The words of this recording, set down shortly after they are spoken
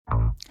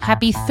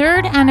Happy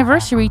third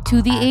anniversary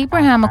to the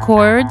Abraham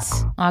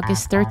Accords,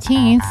 August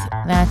 13th.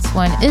 That's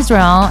when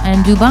Israel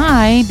and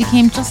Dubai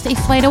became just a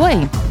flight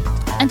away.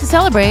 And to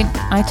celebrate,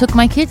 I took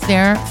my kids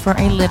there for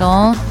a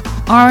little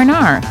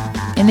R&R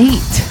in the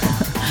heat.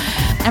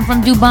 And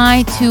from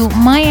Dubai to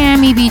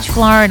Miami Beach,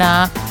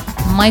 Florida,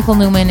 Michael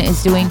Newman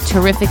is doing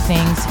terrific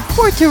things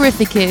for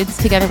terrific kids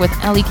together with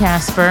Ellie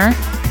Casper.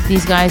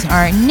 These guys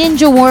are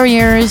ninja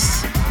warriors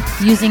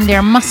using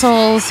their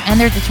muscles and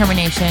their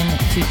determination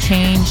to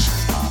change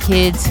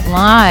kids'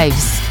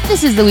 lives.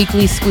 This is the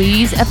Weekly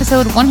Squeeze,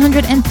 episode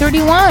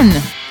 131.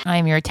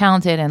 I'm your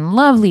talented and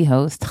lovely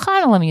host,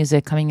 Chanala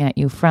Music, coming at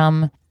you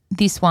from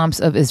the swamps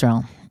of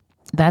Israel.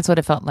 That's what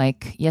it felt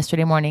like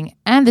yesterday morning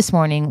and this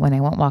morning when I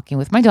went walking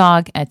with my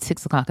dog at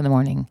 6 o'clock in the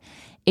morning.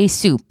 A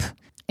soup,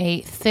 a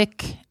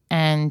thick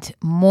and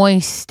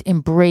moist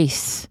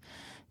embrace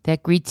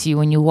that greets you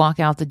when you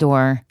walk out the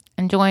door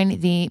and join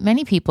the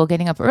many people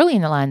getting up early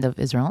in the land of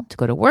Israel to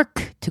go to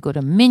work, to go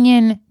to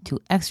Minyan, to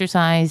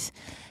exercise,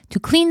 to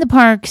clean the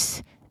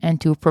parks,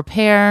 and to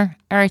prepare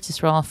Eretz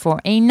Yisrael for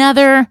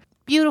another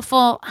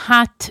beautiful,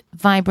 hot,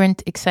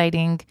 vibrant,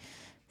 exciting,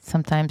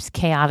 sometimes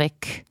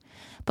chaotic,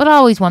 but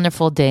always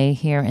wonderful day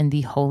here in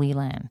the Holy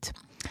Land.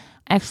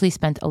 I actually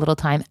spent a little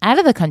time out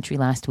of the country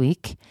last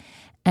week,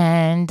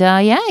 and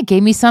it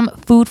gave me some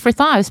food for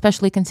thought,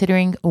 especially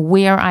considering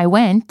where I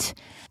went.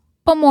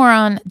 But more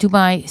on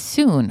Dubai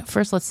soon.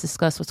 First, let's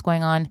discuss what's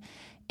going on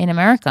in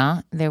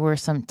America. There were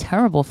some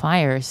terrible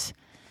fires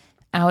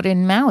out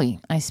in Maui.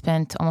 I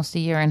spent almost a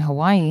year in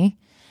Hawaii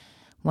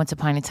once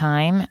upon a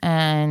time,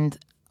 and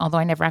although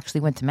I never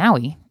actually went to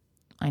Maui,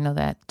 I know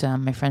that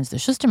my friends, the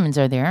Schustermans,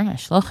 are there,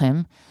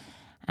 Ashlochim,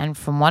 and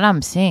from what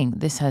I'm seeing,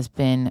 this has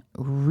been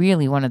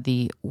really one of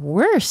the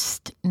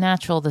worst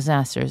natural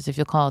disasters, if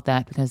you'll call it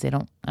that, because they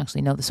don't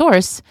actually know the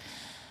source.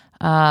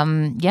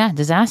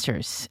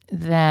 Disasters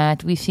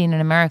that we've seen in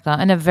America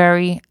in a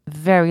very,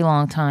 very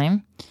long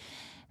time.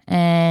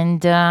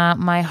 And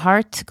my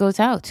heart goes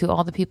out to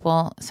all the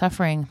people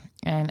suffering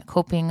and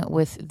coping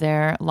with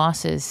their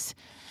losses.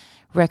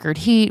 Record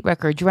heat,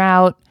 record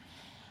drought,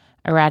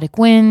 erratic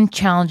wind,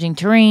 challenging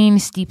terrain,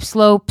 steep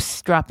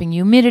slopes, dropping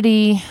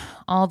humidity,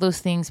 all those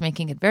things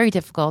making it very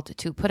difficult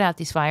to put out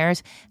these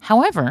fires.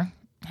 However,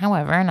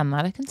 and I'm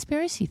not a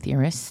conspiracy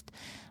theorist,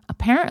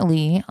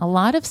 apparently a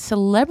lot of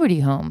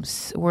celebrity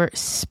homes were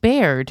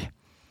spared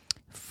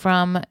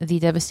from the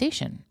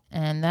devastation.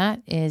 And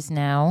that is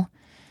now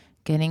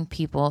getting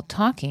people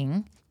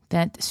talking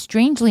that,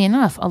 strangely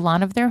enough, a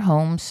lot of their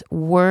homes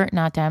were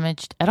not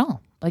damaged at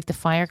all. Like the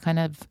fire kind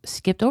of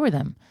skipped over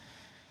them.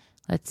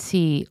 Let's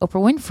see,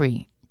 Oprah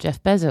Winfrey,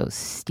 Jeff Bezos,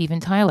 Steven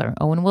Tyler,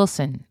 Owen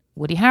Wilson,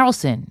 Woody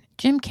Harrelson,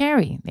 Jim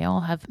Carrey. They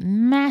all have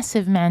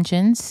massive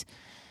mansions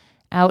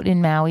out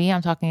in Maui.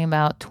 I'm talking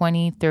about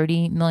 $20,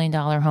 $30 million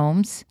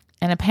homes.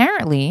 And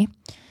apparently,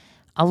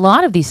 a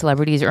lot of these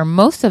celebrities, or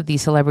most of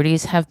these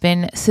celebrities, have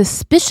been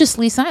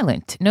suspiciously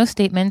silent. No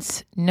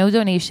statements, no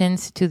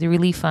donations to the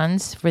relief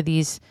funds for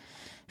these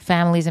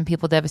families and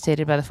people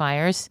devastated by the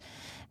fires.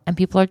 And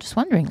people are just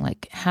wondering,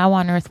 like, how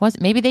on earth was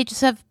it? Maybe they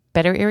just have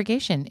better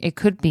irrigation. It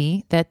could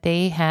be that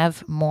they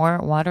have more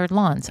watered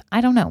lawns.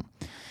 I don't know.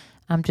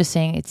 I'm just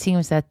saying it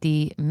seems that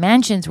the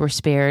mansions were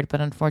spared,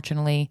 but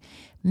unfortunately,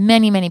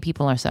 many, many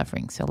people are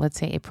suffering. So let's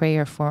say a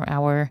prayer for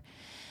our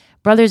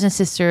brothers and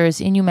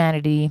sisters in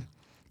humanity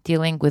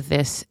dealing with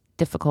this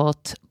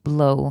difficult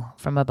blow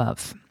from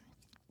above.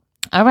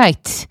 All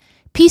right.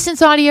 Peace in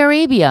Saudi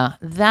Arabia.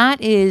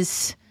 That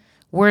is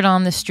word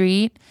on the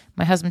street.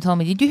 My husband told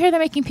me, did you hear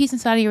they're making peace in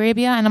Saudi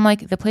Arabia? And I'm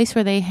like, the place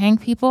where they hang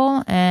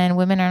people and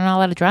women are not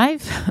allowed to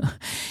drive?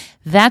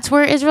 That's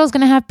where Israel's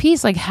going to have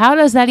peace? Like, how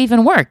does that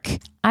even work?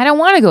 I don't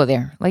want to go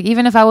there. Like,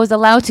 even if I was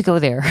allowed to go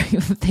there,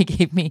 if they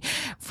gave me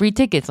free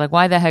tickets, like,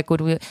 why the heck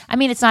would we? I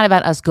mean, it's not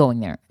about us going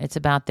there. It's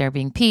about there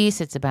being peace.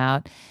 It's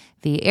about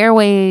the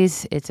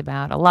airways. It's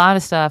about a lot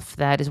of stuff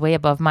that is way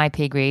above my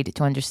pay grade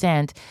to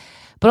understand.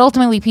 But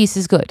ultimately, peace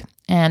is good.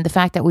 And the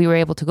fact that we were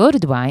able to go to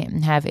Dubai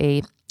and have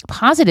a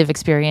positive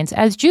experience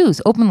as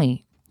Jews,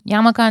 openly.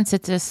 Yarmulke and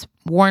tzitzis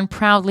worn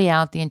proudly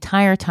out the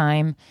entire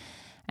time.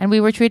 And we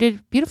were treated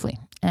beautifully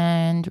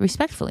and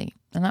respectfully.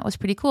 And that was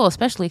pretty cool,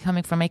 especially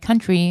coming from a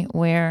country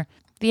where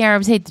the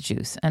Arabs hate the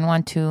Jews and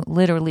want to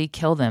literally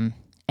kill them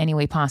any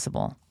way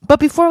possible. But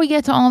before we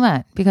get to all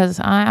that, because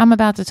I'm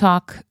about to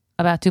talk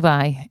about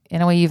Dubai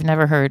in a way you've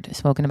never heard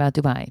spoken about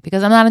Dubai,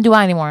 because I'm not in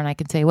Dubai anymore and I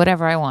can say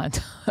whatever I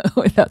want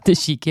without the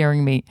sheik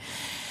hearing me.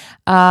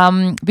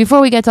 Before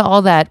we get to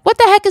all that, what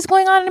the heck is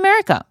going on in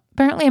America?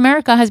 Apparently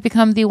America has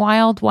become the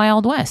wild,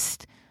 wild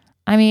west.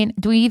 I mean,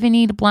 do we even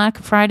need Black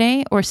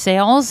Friday or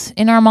sales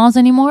in our malls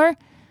anymore?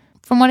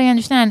 From what I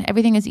understand,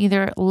 everything is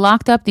either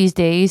locked up these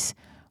days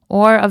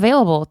or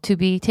available to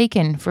be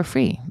taken for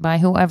free by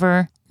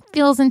whoever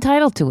feels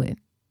entitled to it.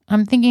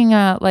 I'm thinking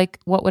like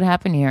what would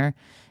happen here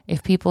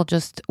if people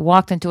just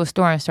walked into a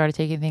store and started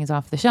taking things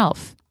off the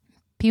shelf.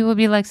 People would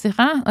be like,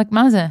 סליחה? Like,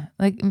 מה זה?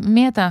 Like,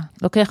 מי אתה?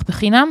 לוקח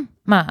בחינם?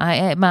 מה,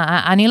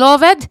 אני לא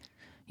עובד?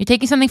 You're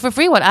taking something for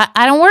free? What,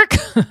 I don't work?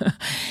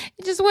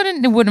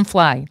 It wouldn't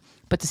fly.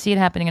 But to see it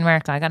happening in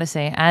America, I got to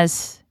say,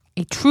 as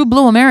a true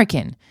blue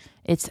American,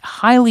 it's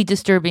highly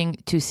disturbing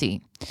to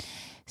see.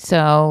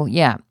 So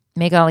yeah,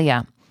 Meg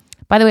Aliyah.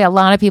 By the way, a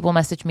lot of people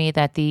messaged me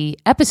that the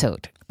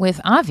episode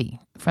with Avi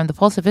from the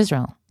Pulse of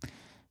Israel,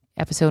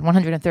 episode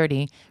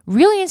 130,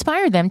 really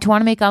inspired them to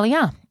want to make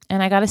Aliyah.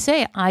 And I got to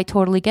say, I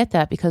totally get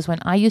that, because when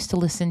I used to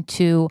listen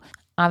to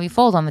Avi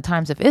Fold on the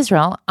Times of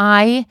Israel,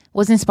 I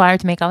was inspired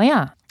to make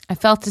Aliyah. I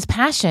felt his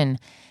passion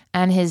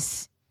and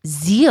his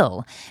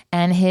zeal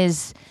and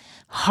his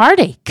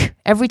heartache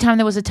every time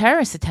there was a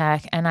terrorist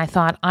attack. And I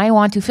thought, I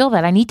want to feel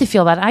that. I need to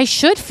feel that. I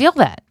should feel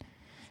that.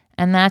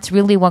 And that's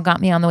really what got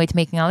me on the way to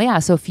making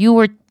Aliyah. So if you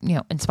were,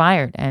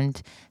 inspired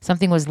and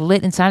something was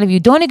lit inside of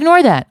you, don't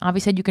ignore that. Avi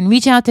said you can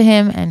reach out to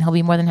him and he'll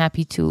be more than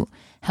happy to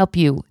help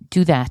you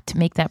do that,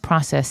 make that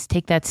process,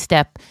 take that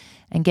step,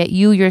 and get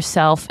you,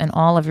 yourself, and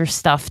all of your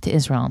stuff to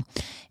Israel.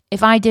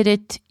 If I did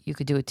it, you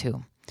could do it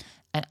too.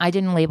 And I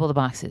didn't label the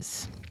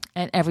boxes.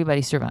 And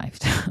everybody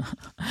survived.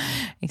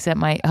 Except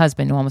my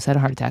husband, who almost had a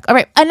heart attack. All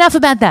right, enough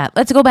about that.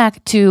 Let's go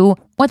back to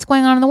what's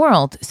going on in the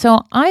world. So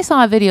I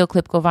saw a video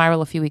clip go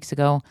viral a few weeks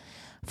ago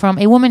from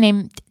a woman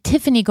named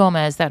Tiffany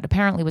Gomez that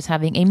apparently was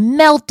having a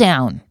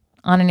meltdown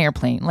on an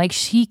airplane. Like,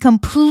 she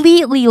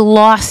completely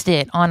lost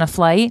it on a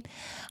flight.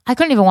 I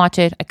couldn't even watch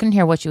it. I couldn't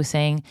hear what she was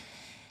saying.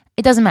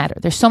 It doesn't matter.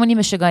 There's so many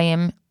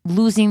Mishagayim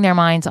losing their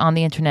minds on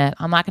the internet.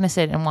 I'm not going to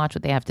sit and watch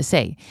what they have to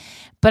say.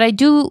 But I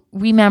do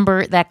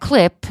remember that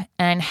clip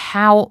and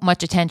how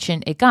much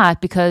attention it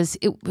got, because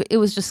it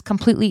was just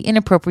completely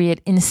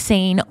inappropriate,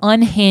 insane,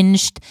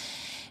 unhinged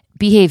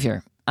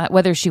behavior.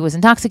 Whether she was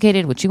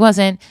intoxicated, which she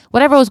wasn't,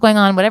 whatever was going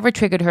on, whatever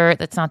triggered her,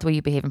 that's not the way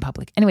you behave in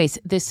public. Anyways,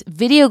 this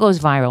video goes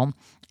viral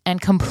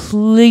and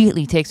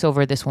completely takes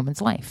over this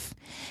woman's life,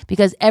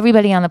 because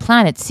everybody on the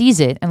planet sees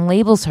it and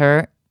labels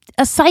her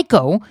a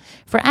psycho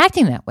for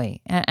acting that way.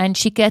 And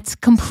she gets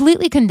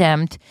completely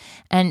condemned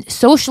and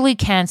socially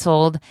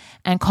canceled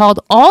and called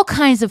all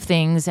kinds of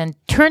things and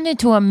turned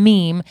into a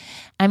meme.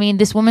 I mean,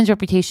 this woman's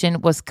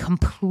reputation was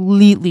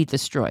completely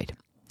destroyed.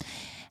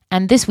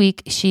 And this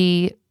week,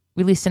 she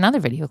released another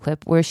video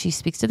clip where she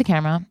speaks to the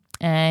camera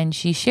and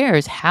she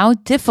shares how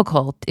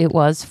difficult it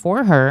was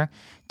for her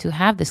to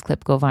have this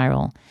clip go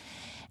viral.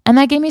 And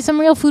that gave me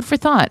some real food for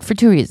thought for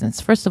two reasons.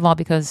 First of all,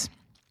 because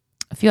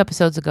a few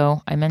episodes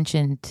ago, I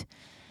mentioned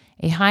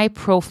a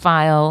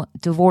high-profile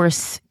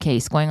divorce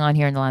case going on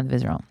here in the land of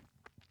Israel.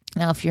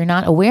 Now, if you're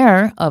not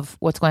aware of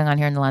what's going on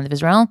here in the land of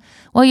Israel,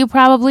 well, you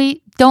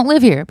probably don't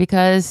live here,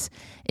 because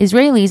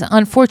Israelis,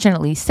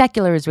 unfortunately,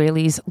 secular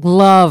Israelis,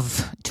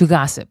 love to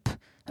gossip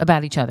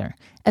about each other,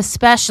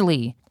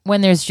 especially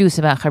when there's juice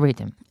about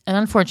Haredim. And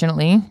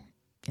unfortunately,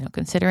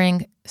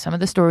 considering some of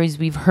the stories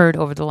we've heard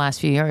over the last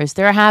few years,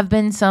 there have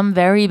been some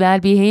very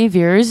bad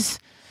behaviors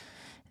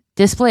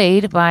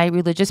displayed by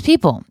religious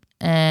people.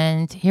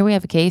 And here we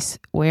have a case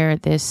where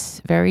this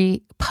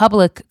very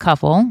public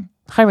couple,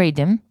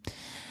 Haredim,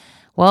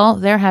 well,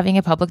 they're having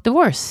a public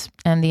divorce,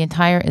 and the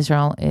entire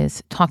Israel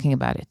is talking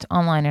about it,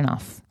 online and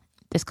off.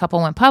 This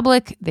couple went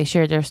public, they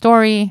shared their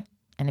story,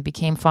 and it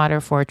became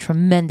fodder for a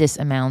tremendous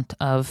amount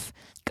of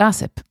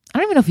gossip. I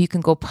don't even know if you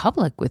can go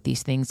public with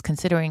these things,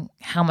 considering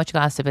how much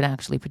gossip it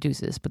actually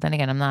produces. But then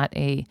again, I'm not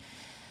a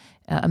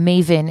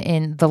maven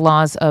in the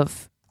laws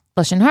of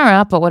Lashon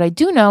Hara, but what I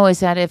do know is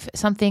that if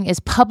something is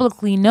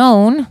publicly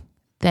known,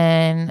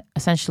 then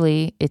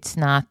essentially it's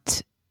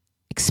not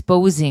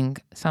exposing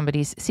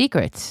somebody's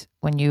secrets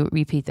when you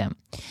repeat them.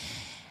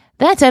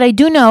 That said, I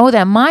do know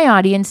that my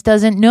audience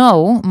doesn't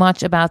know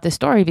much about this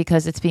story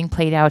because it's being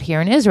played out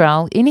here in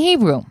Israel in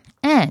Hebrew.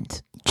 And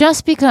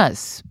just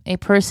because a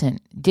person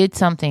did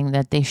something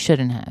that they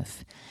shouldn't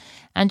have,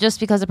 and just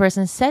because a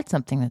person said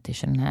something that they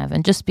shouldn't have,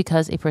 and just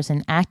because a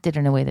person acted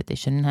in a way that they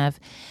shouldn't have,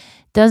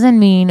 doesn't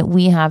mean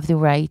we have the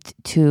right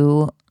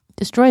to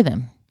destroy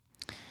them.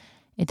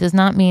 It does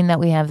not mean that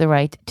we have the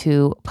right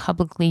to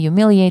publicly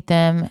humiliate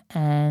them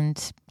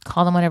and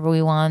call them whatever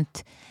we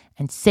want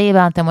and say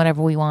about them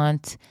whatever we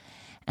want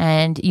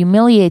and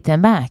humiliate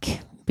them back,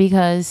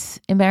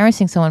 because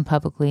embarrassing someone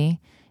publicly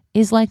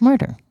is like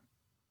murder.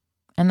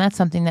 And that's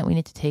something that we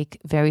need to take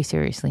very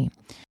seriously.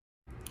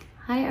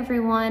 Hi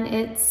everyone,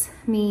 it's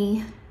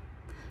me,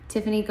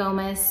 Tiffany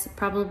Gomez,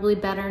 probably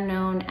better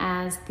known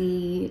as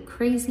the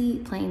Crazy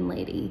Plane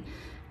Lady,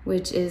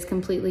 which is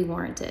completely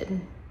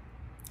warranted.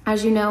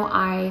 As you know,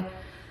 I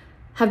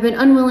have been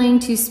unwilling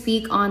to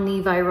speak on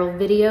the viral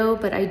video,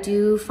 but I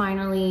do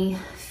finally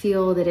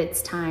feel that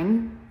it's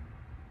time.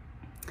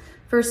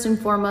 First and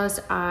foremost,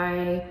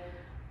 I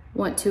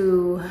want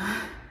to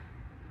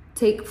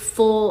take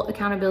full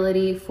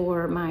accountability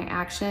for my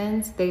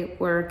actions. They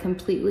were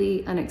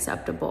completely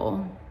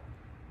unacceptable.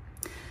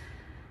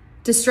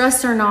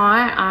 Distressed or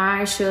not,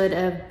 I should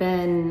have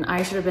been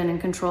in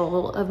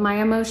control of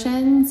my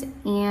emotions,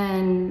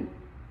 and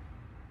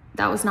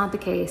that was not the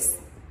case.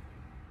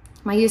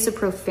 My use of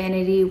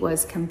profanity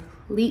was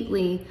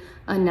completely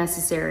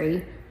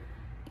unnecessary,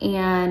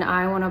 and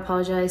I want to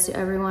apologize to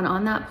everyone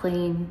on that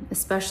plane,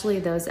 especially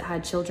those that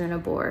had children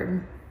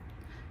aboard.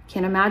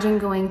 Can't imagine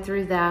going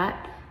through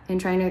that and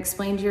trying to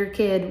explain to your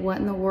kid what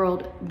in the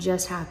world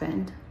just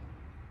happened.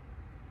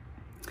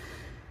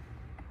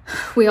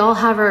 We all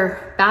have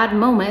our bad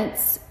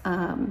moments,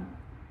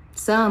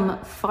 some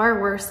far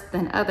worse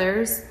than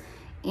others,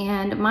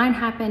 and mine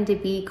happened to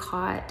be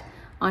caught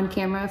on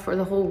camera for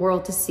the whole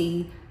world to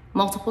see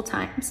multiple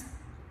times.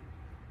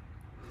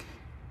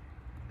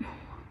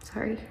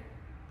 Sorry,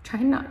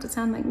 trying not to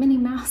sound like Minnie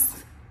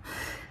Mouse.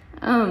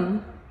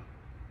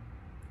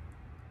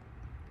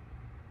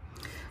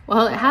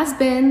 Well, it has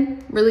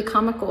been really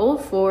comical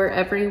for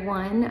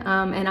everyone,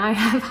 and I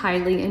have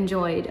highly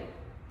enjoyed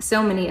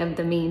so many of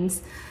the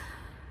memes.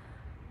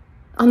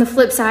 On the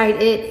flip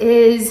side, it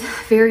is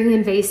very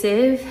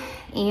invasive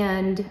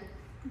and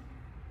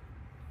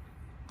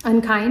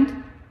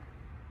unkind,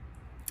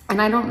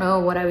 and I don't know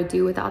what I would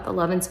do without the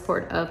love and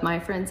support of my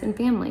friends and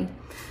family.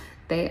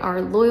 They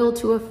are loyal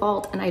to a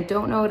fault, and I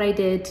don't know what I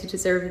did to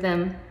deserve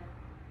them.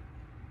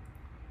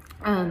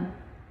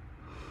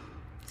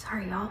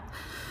 Sorry, y'all.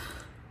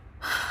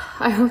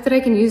 I hope that I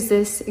can use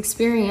this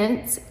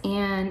experience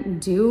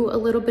and do a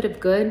little bit of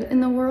good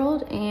in the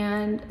world,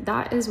 and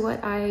that is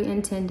what I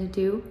intend to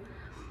do.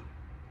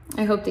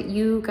 I hope that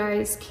you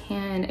guys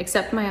can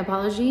accept my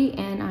apology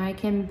and I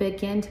can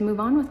begin to move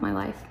on with my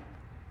life.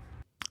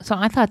 So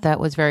I thought that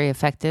was very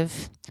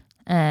effective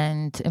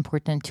and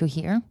important to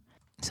hear.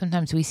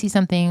 Sometimes we see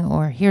something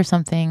or hear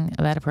something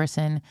about a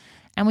person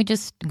and we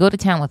just go to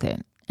town with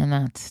it. And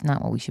that's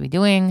not what we should be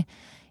doing.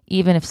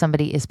 Even if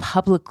somebody is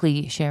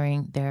publicly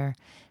sharing their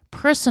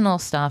personal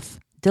stuff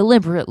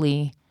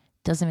deliberately,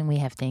 doesn't mean we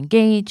have to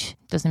engage,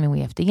 doesn't mean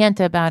we have to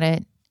yenta about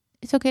it.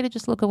 It's okay to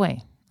just look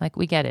away. Like,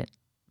 we get it.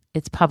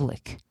 It's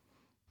public.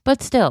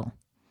 But still,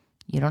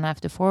 you don't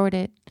have to forward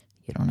it.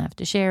 You don't have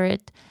to share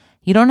it.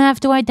 You don't have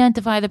to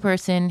identify the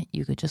person.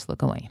 You could just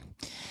look away.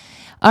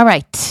 All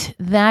right.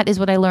 That is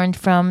what I learned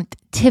from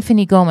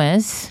Tiffany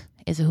Gomez.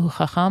 Ezehu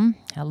Chacham,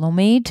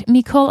 Halomed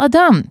Mikol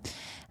Adam.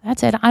 That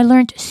said, I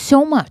learned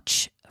so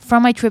much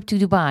from my trip to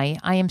Dubai.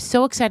 I am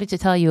so excited to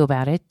tell you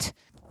about it.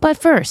 But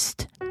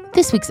first,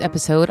 this week's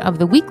episode of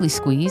the Weekly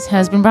Squeeze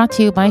has been brought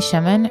to you by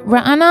Shemen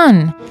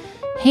Ra'anan.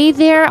 Hey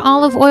there,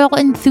 olive oil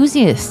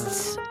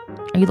enthusiasts.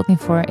 Are you looking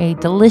for a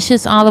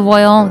delicious olive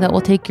oil that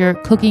will take your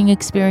cooking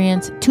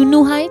experience to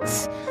new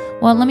heights?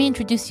 Well, let me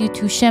introduce you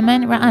to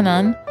Shemen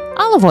Ra'anan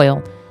olive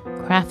oil,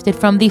 crafted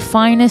from the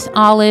finest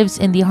olives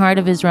in the heart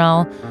of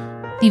Israel.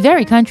 The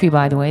very country,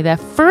 by the way, that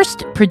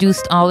first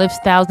produced olives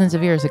thousands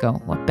of years ago.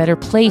 What better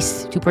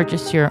place to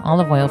purchase your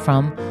olive oil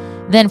from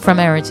than from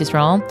Eretz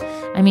Yisrael?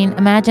 I mean,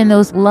 imagine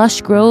those lush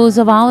groves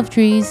of olive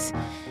trees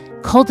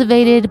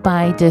cultivated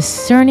by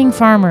discerning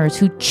farmers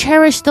who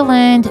cherish the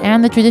land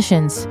and the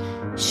traditions.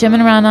 Shemen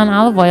Ra'anan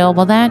olive oil,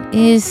 well, that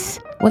is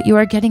what you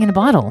are getting in a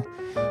bottle.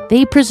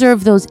 They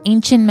preserve those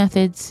ancient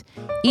methods.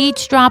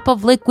 Each drop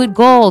of liquid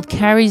gold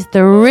carries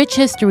the rich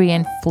history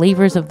and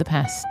flavors of the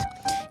past.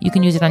 You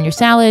can use it on your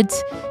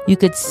salads. You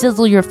could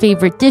sizzle your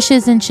favorite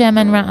dishes in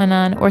Shemen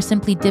Ra'anan or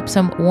simply dip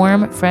some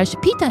warm, fresh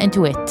pita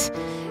into it.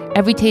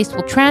 Every taste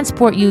will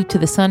transport you to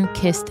the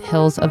sun-kissed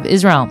hills of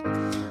Israel.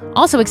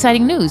 Also,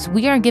 exciting news.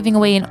 We are giving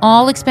away an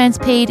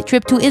all-expense-paid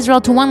trip to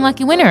Israel to one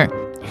lucky winner.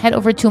 Head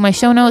over to my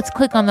show notes,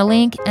 click on the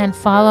link, and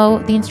follow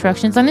the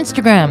instructions on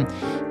Instagram.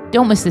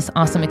 Don't miss this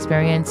awesome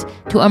experience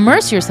to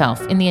immerse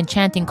yourself in the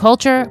enchanting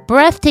culture,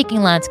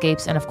 breathtaking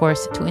landscapes, and of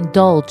course, to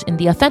indulge in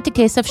the authentic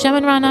taste of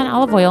Shemen Ra'anan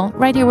olive oil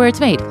right here where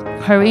it's made.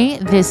 Hurry,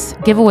 this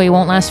giveaway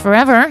won't last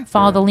forever.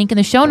 Follow the link in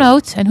the show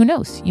notes, and who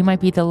knows, you might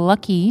be the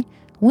lucky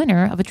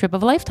winner of a trip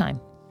of a lifetime.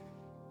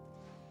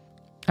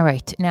 All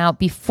right, now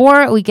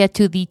before we get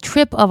to the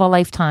trip of a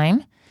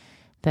lifetime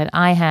that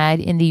I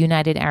had in the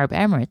United Arab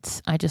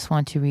Emirates, I just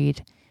want to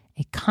read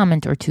a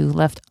comment or two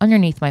left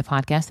underneath my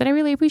podcast that I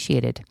really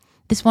appreciated.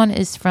 This one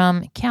is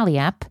from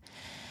Caliap.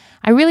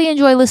 I really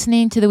enjoy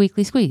listening to the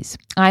Weekly Squeeze.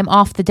 I'm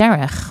off the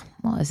derech.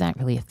 Well, is that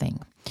really a thing?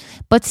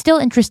 But still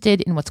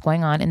interested in what's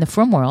going on in the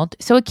frum world,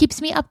 so it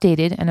keeps me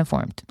updated and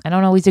informed. I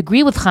don't always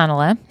agree with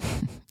Hanaleh.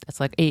 That's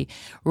like a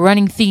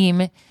running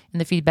theme in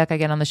the feedback I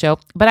get on the show.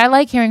 But I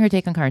like hearing her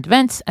take on current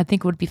events. I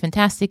think it would be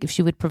fantastic if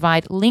she would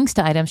provide links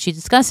to items she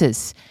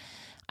discusses.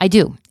 I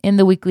do, in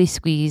the Weekly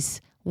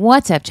Squeeze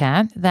WhatsApp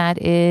chat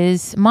that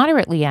is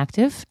moderately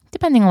active,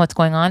 depending on what's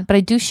going on. But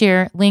I do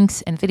share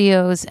links and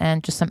videos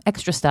and just some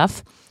extra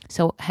stuff.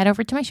 So head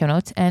over to my show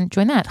notes and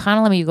join that.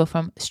 Chana, let me go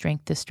from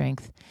strength to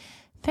strength.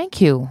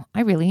 Thank you.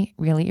 I really,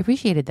 really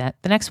appreciated that.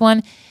 The next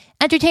one,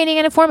 entertaining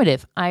and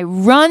informative. I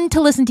run to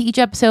listen to each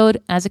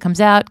episode as it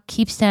comes out.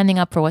 Keep standing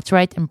up for what's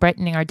right and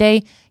brightening our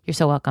day. You're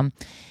so welcome.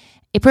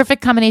 A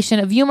perfect combination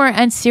of humor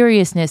and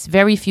seriousness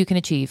very few can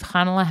achieve.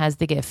 Hanala has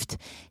the gift.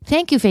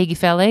 Thank you, Fegi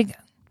Felig.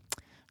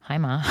 Hi,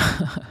 Ma.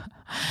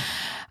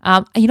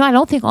 I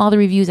don't think all the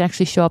reviews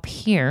actually show up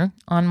here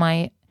on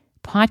my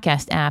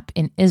podcast app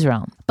in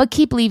Israel, but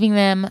keep leaving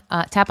them.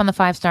 Tap on the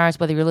 5 stars,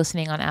 whether you're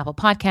listening on Apple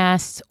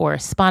Podcasts or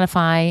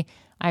Spotify.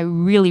 I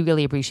really,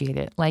 really appreciate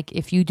it. Like,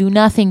 if you do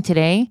nothing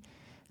today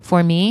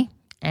for me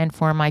and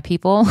for my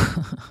people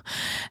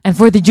and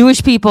for the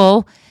Jewish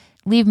people,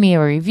 leave me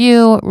a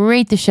review,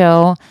 rate the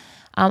show.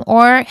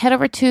 Or head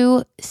over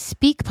to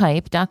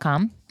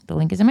speakpipe.com. The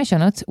link is in my show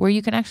notes, where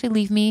you can actually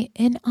leave me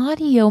an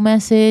audio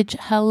message.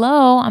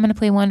 Hello, I'm going to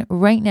play one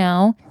right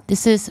now.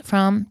 This is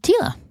from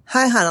Tila.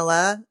 Hi,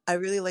 Hanala. I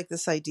really like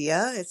this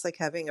idea. It's like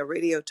having a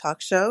radio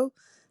talk show,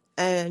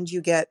 and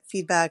you get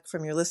feedback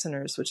from your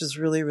listeners, which is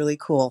really, really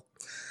cool.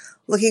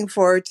 Looking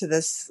forward to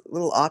this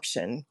little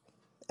option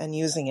and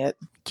using it.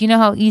 Do you know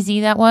how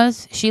easy that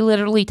was? She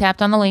literally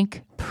tapped on the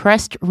link,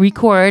 pressed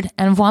record,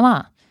 and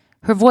voila.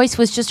 Her voice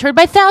was just heard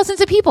by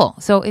thousands of people.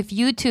 So if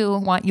you too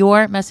want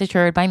your message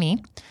heard by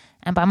me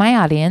and by my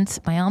audience,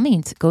 by all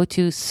means, go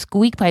to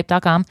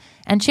squeakpipe.com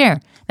and share.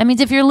 That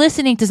means if you're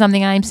listening to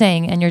something I'm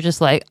saying and you're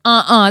just like,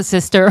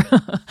 sister,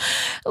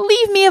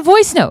 leave me a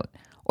voice note.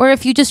 Or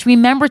if you just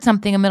remembered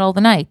something in the middle of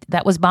the night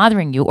that was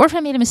bothering you, or if I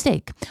made a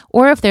mistake,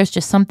 or if there's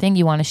just something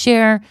you want to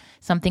share,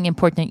 something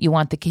important you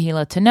want the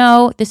Kehila to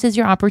know, this is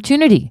your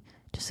opportunity.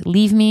 Just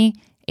leave me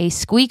a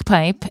squeak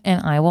pipe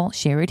and I will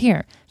share it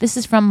here. This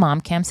is from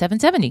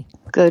MomCam770.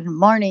 Good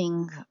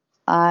morning.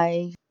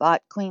 I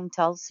bought Queen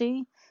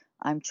Tulsi.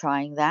 I'm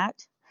trying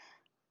that.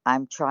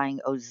 I'm trying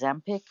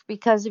Ozempic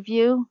because of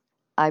you.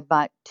 I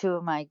bought 2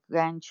 of my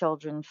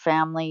grandchildren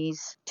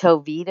families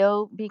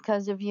Tovito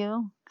because of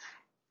you.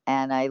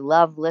 And I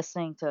love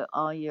listening to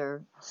all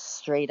your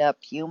straight up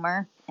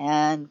humor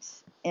and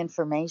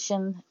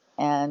information.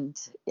 And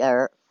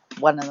you're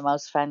one of the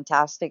most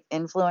fantastic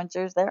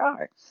influencers there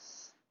are.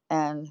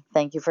 And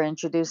thank you for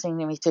introducing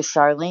me to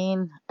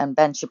Charlene and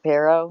Ben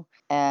Shapiro.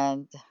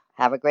 And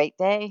have a great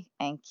day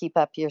and keep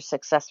up your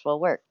successful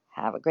work.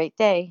 Have a great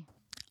day.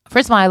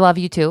 First of all, I love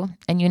you too.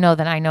 And you know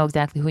that I know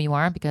exactly who you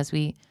are because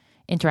we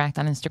interact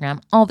on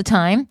Instagram all the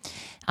time.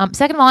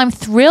 Second of all, I'm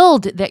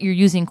thrilled that you're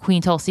using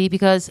Queen Tulsi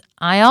because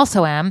I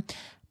also am.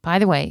 By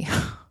the way,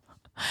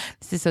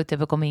 this is so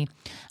typical me.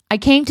 I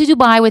came to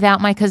Dubai without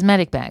my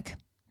cosmetic bag.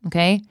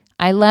 Okay.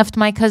 I left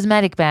my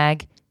cosmetic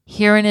bag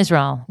here in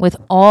Israel with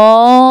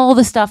all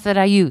the stuff that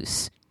I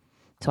use.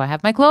 So I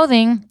have my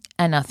clothing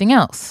and nothing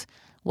else.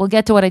 We'll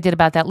get to what I did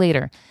about that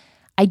later.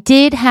 I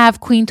did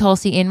have Queen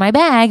Tulsi in my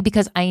bag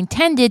because I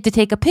intended to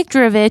take a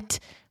picture of it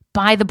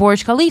by the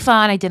Burj Khalifa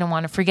and I didn't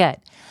want to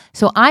forget.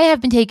 So I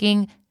have been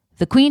taking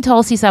the Queen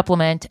Tulsi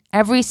supplement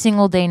every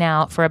single day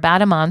now for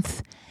about a month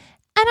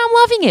and I'm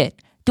loving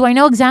it. Do I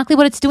know exactly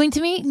what it's doing to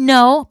me?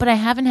 No, but I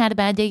haven't had a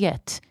bad day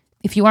yet.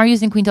 If you are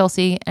using Queen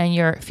Tulsi and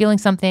you're feeling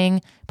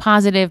something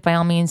positive, by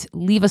all means,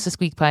 leave us a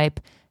squeak pipe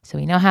so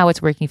we know how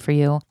it's working for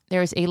you.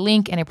 There's a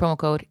link and a promo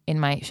code in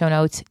my show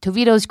notes.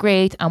 Tovito's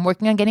great. I'm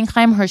working on getting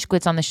Chaim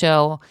Hershkowitz on the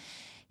show.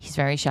 He's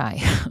very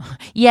shy.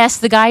 Yes,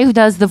 the guy who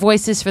does the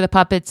voices for the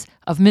puppets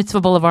of Mitzvah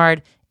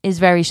Boulevard is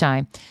very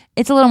shy.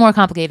 It's a little more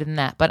complicated than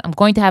that, but I'm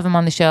going to have him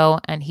on the show,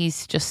 and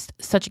he's just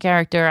such a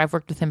character. I've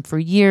worked with him for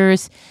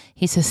years.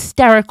 He's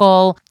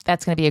hysterical.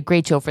 That's going to be a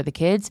great show for the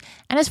kids.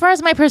 And as far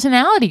as my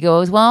personality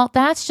goes, well,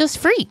 that's just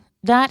free.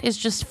 That is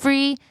just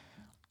free.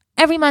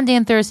 Every Monday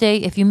and Thursday,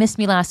 if you missed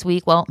me last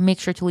week, well, make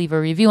sure to leave a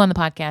review on the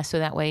podcast so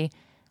that way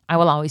I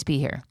will always be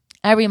here.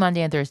 Every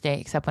Monday and Thursday,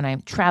 except when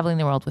I'm traveling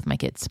the world with my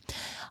kids.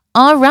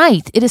 All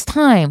right, it is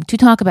time to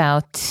talk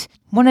about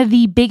one of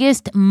the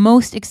biggest,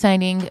 most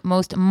exciting,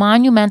 most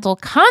monumental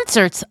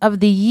concerts of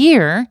the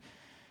year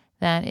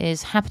that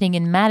is happening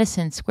in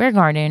Madison Square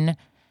Garden,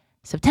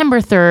 September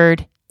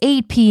 3rd,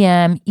 8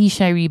 p.m.,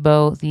 Ishai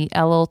Ribo, the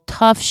Elul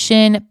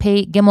Tafshin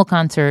Pei Gimel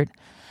concert.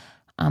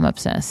 I'm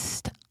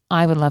obsessed.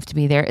 I would love to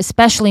be there,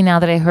 especially now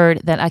that I heard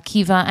that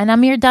Akiva and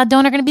Amir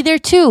Dadon are going to be there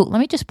too. Let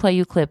me just play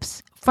you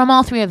clips from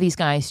all 3 of these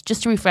guys,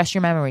 just to refresh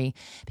your memory.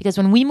 Because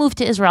when we moved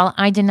to Israel,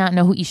 I did not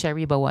know who Ishai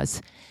Ribo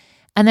was.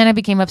 And then I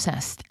became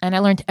obsessed, and I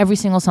learned every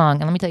single song.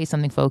 And let me tell you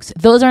something, folks.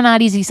 Those are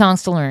not easy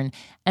songs to learn.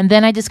 And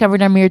then I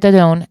discovered Amir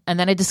Dadon, and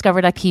then I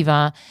discovered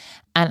Akiva,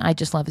 and I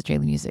just love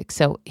Israeli music.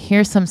 So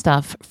here's some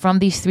stuff from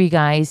these 3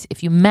 guys.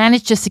 If you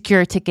manage to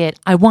secure a ticket,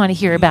 I want to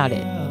hear about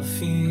it.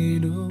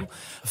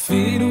 This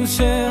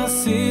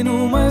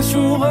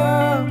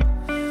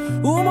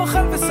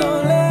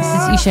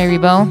is Ishai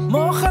Ribo,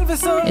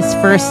 his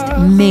first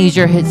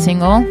major hit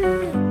single.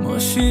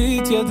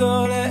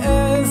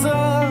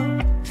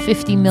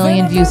 50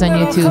 million views on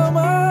YouTube.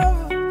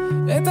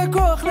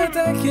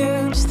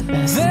 Just the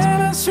best.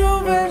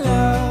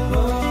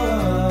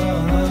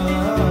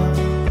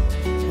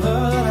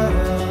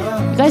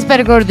 You guys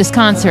better go to this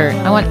concert.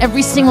 I want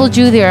every single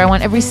Jew there. I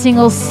want every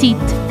single seat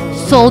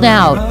sold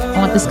out. I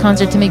want this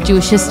concert to make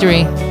Jewish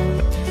history.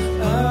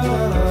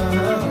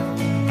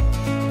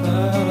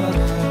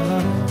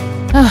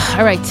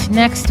 All right,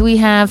 next we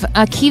have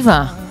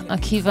Akiva.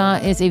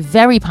 Akiva is a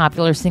very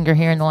popular singer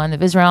here in the land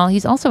of Israel.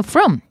 He's also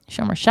from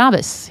Shomer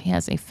Shabbos. He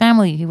has a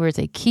family. He wears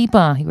a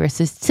kippah. He wears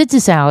his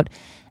tzitzis out.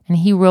 And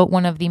he wrote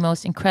one of the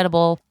most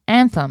incredible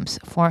anthems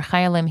for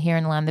Chayalim here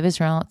in the land of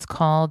Israel. It's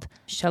called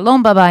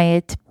Shalom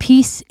Babayit,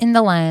 Peace in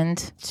the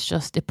Land.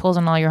 It pulls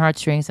on all your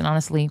heartstrings. And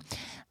honestly,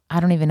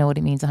 I don't even know what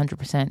it means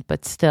 100%.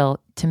 But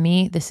still, to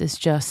me, this is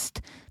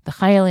just the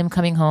Chayalim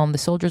coming home, the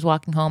soldiers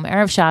walking home,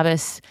 Erev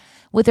Shabbos,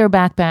 with their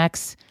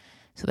backpacks,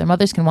 so their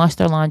mothers can wash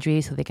their laundry,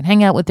 so they can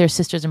hang out with their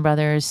sisters and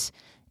brothers.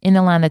 in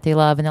the land that they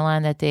love, in the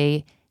land that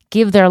they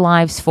give their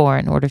lives for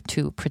in order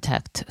to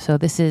protect. So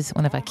this is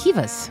one of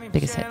Akiva's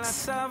biggest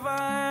hits.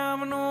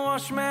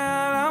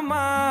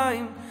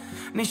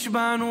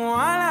 נשבענו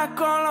על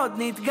הכל עוד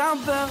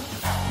נתגבר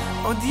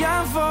עוד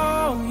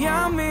יבוא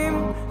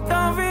ימים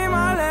טובים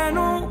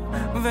עלינו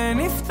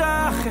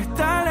ונפתח את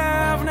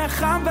הלב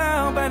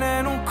נחבר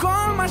בינינו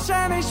כל מה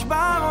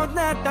שנשבר עוד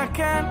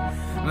נתקן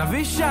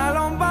נביא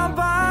שלום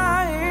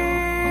בבית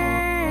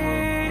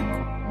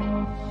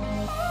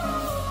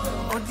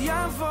עוד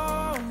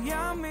יבוא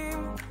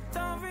ימים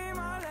טובים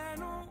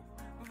עלינו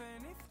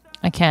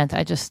I can't.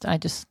 I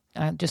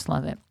just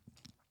love it.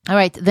 All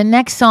right, the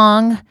next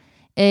song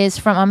is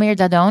from Amir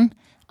Dadon,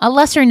 a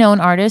lesser-known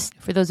artist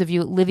for those of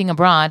you living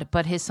abroad,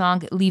 but his song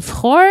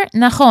Livchor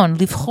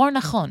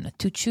Nachon,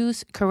 to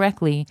choose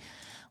correctly.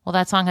 Well,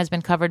 that song has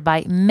been covered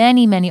by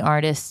many, many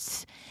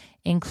artists,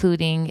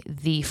 including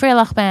the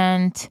Freilach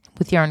Band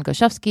with Yaron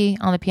Goshevsky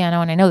on the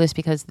piano. And I know this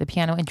because the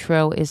piano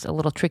intro is a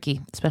little tricky,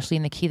 especially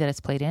in the key that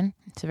it's played in.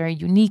 It's a very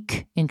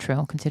unique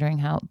intro, considering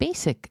how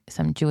basic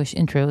some Jewish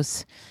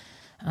intros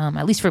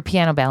at least for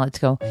piano ballads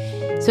go.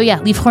 So yeah,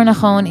 Livchor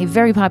Nachon, a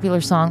very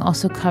popular song,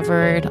 also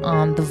covered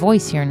on The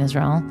Voice here in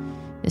Israel.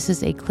 This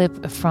is a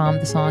clip from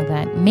the song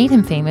that made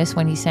him famous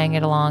when he sang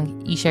it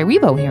along Ishay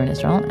Ribo here in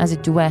Israel as a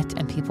duet,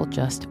 and people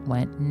just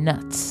went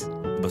nuts.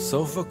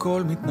 בסוף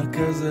הכל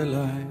מתנקז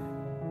אליי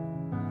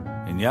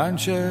עניין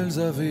של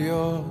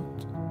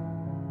זוויות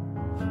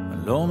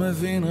אני לא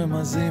מבין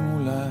רמזים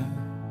אולי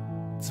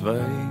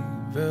צבעים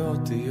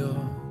ואותיות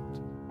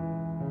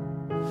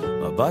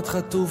מבט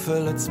חטוף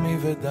אל עצמי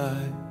ודי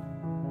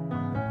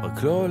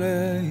רק לא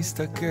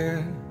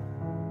להסתכל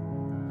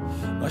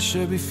מה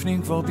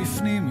שבפנים כבר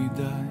בפנים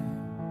מדי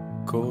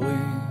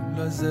קוראים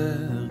לזה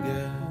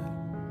הרגל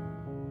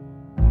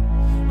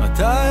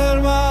מתי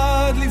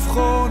אלמד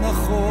לבחור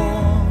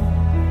נכון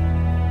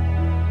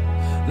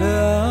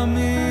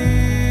להאמין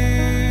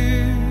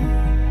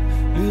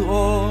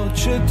לראות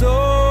שטוב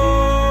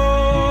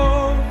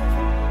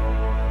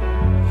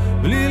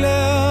בלי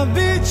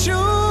להביט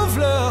שוב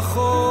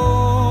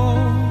לאחור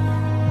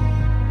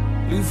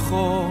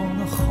לבחור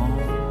נכון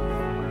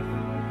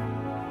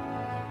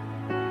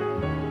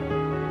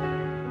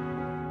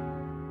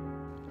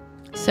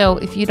So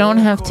if you don't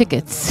have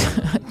tickets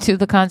to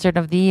the concert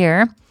of the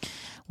year,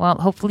 well,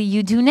 hopefully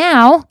you do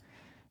now.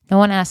 No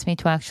one asked me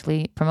to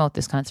actually promote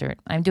this concert.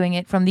 I'm doing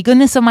it from the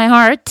goodness of my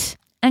heart.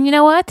 And you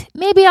know what?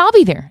 Maybe I'll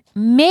be there.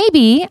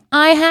 Maybe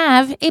I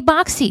have a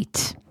box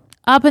seat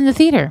up in the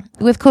theater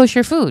with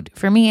kosher food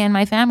for me and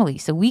my family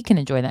so we can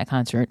enjoy that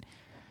concert.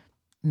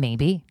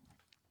 Maybe.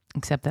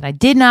 Except that I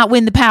did not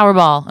win the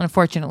Powerball,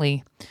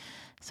 unfortunately.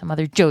 Some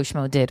other Joe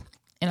Schmo did.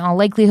 In all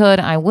likelihood,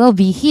 I will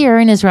be here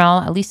in Israel,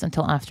 at least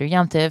until after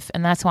Yom Tov,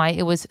 and that's why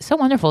it was so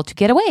wonderful to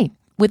get away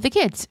with the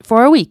kids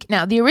for a week.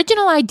 Now, the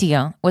original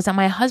idea was that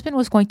my husband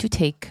was going to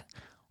take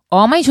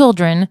all my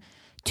children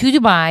to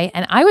Dubai,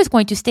 and I was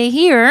going to stay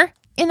here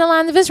in the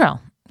land of Israel.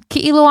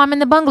 Ki'ilu, I'm in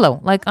the bungalow.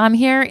 Like, I'm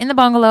here in the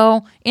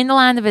bungalow in the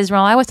land of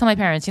Israel. I always tell my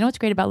parents, you know what's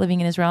great about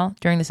living in Israel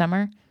during the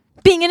summer?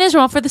 Being in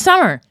Israel for the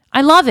summer.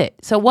 I love it.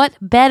 So what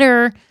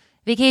better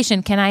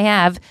vacation can I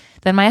have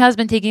than my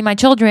husband taking my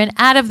children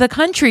out of the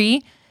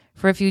country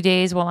for a few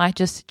days while I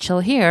just chill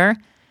here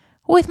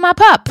with my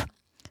pup?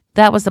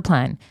 That was the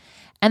plan.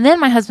 And then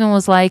my husband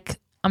was like,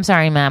 I'm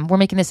sorry, ma'am, we're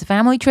making this a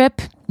family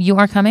trip. You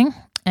are coming,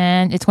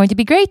 and it's going to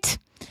be great.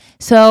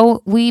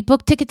 So we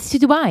booked tickets to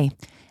Dubai,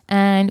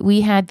 and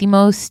we had the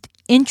most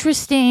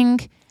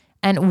interesting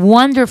and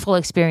wonderful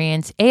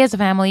experience, A, as a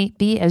family,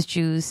 B, as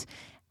Jews,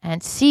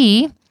 and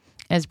C,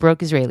 as broke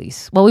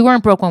Israelis. Well, we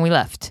weren't broke when we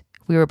left.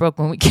 We were broke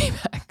when we came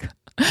back.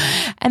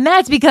 And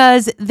that's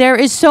because there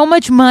is so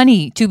much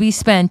money to be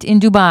spent in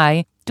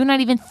Dubai. Do not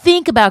even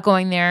think about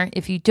going there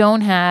if you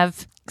don't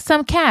have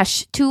some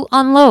cash to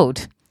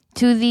unload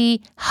to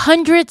the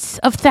hundreds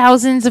of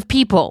thousands of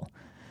people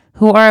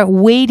who are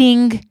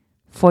waiting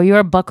for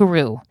your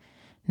buckaroo.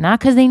 Not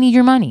because they need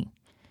your money,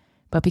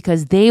 but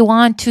because they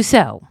want to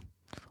sell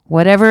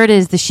whatever it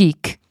is the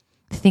sheik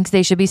thinks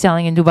they should be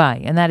selling in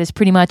Dubai. And that is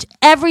pretty much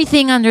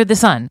everything under the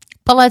sun.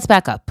 But let's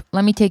back up.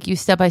 Let me take you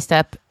step by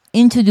step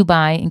into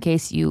Dubai in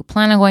case you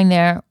plan on going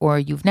there, or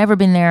you've never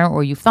been there,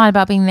 or you've thought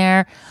about being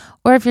there,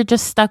 or if you're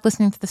just stuck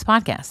listening to this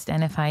podcast.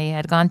 And if I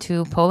had gone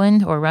to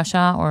Poland or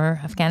Russia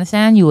or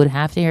Afghanistan, you would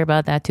have to hear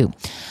about that too.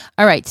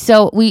 All right,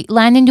 so we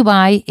land in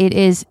Dubai. It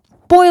is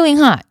boiling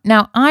hot.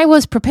 Now, I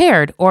was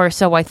prepared, or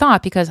so I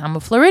thought, because I'm a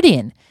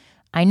Floridian.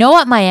 I know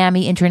what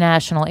Miami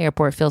International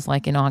Airport feels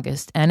like in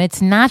August, and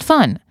it's not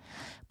fun.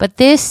 But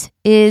this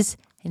is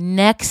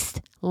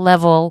next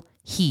level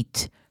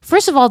heat.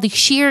 First of all, the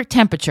sheer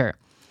temperature.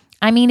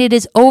 I mean, it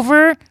is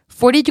over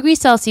 40 degrees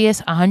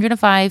Celsius,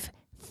 105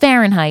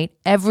 Fahrenheit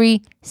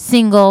every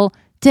single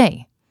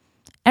day.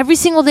 Every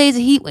single day is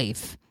a heat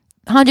wave.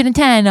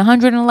 110,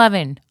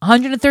 111,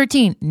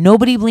 113.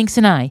 Nobody blinks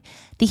an eye.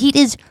 The heat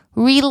is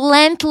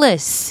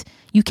relentless.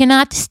 You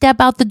cannot step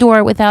out the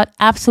door without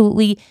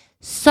absolutely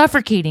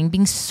suffocating,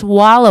 being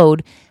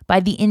swallowed by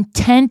the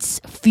intense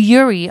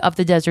fury of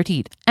the desert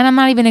heat. And I'm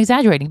not even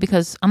exaggerating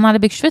because I'm not a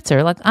big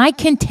schwitzer. Like, I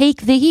can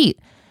take the heat.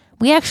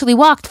 We actually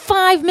walked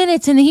 5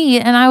 minutes in the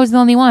heat, and I was the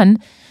only one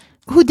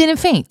who didn't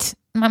faint.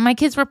 My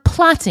kids were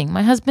plotting.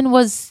 My husband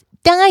was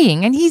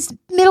dying, and he's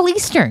Middle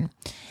Eastern.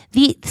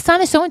 The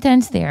sun is so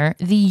intense there.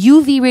 The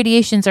UV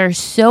radiations are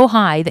so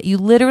high that you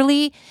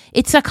literally,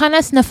 it's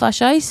sakanas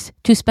nefashos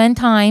to spend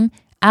time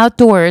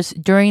outdoors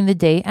during the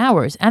day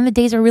hours. And the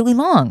days are really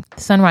long.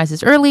 The sun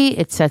rises early,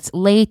 it sets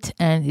late,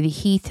 and the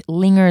heat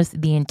lingers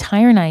the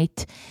entire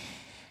night.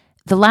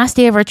 The last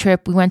day of our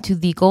trip, we went to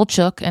the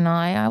Goldchuk, and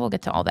I will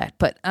get to all that.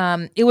 But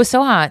it was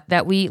so hot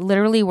that we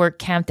literally were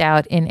camped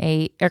out in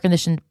a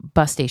air-conditioned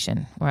bus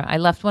station where I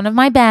left one of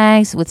my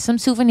bags with some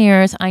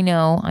souvenirs. I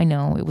know,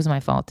 it was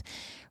my fault.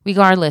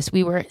 Regardless,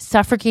 we were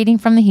suffocating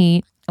from the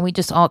heat, and we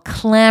just all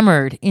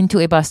clambered into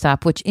a bus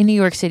stop, which in New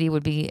York City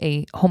would be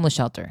a homeless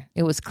shelter.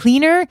 It was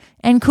cleaner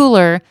and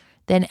cooler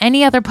than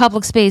any other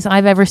public space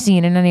I've ever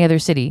seen in any other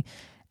city.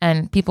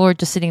 And people were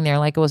just sitting there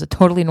like it was a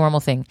totally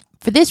normal thing.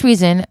 For this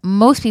reason,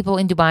 most people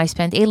in Dubai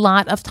spend a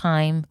lot of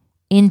time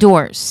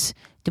indoors.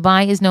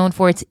 Dubai is known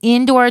for its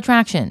indoor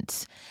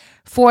attractions,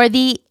 for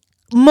the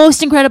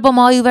most incredible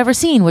mall you've ever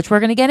seen, which we're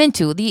going to get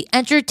into, the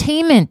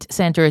entertainment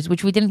centers,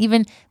 which we didn't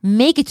even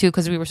make it to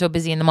because we were so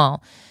busy in the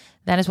mall.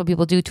 That is what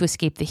people do to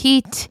escape the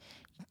heat.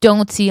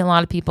 Don't see a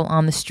lot of people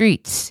on the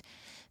streets.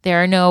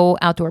 There are no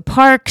outdoor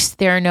parks.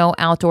 There are no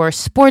outdoor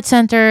sports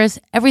centers.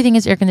 Everything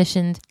is air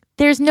conditioned.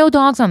 There's no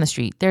dogs on the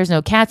street. There's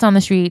no cats on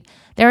the street.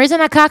 There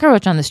isn't a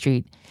cockroach on the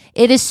street.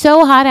 It is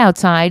so hot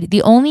outside.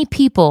 The only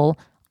people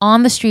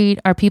on the street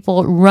are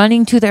people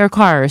running to their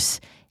cars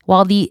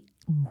while the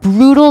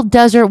brutal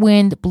desert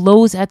wind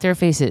blows at their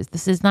faces.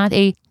 This is not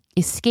a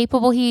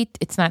escapable heat.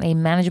 It's not a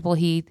manageable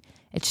heat.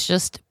 It's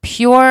just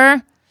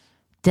pure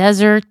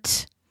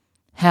desert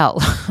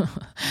hell.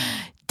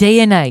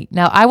 Day and night.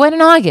 Now, I went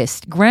in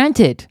August,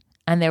 granted,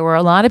 and there were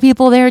a lot of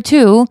people there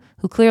too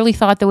who clearly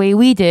thought the way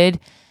we did,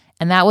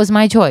 and that was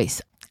my choice.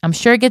 I'm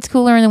sure it gets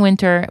cooler in the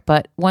winter,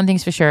 but one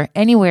thing's for sure,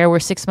 anywhere where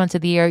 6 months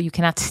of the year you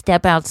cannot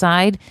step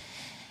outside,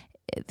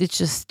 it's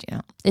just,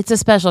 it's a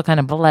special kind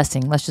of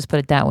blessing. Let's just put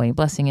it that way.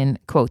 Blessing in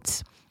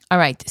quotes. All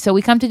right. So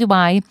we come to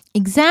Dubai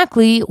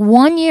exactly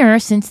 1 year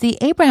since the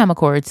Abraham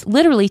Accords.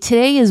 Literally,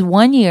 today is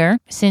 1 year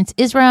since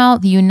Israel,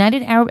 the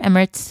United Arab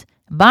Emirates,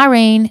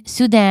 Bahrain,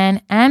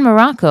 Sudan, and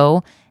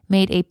Morocco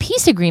made a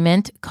peace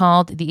agreement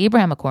called the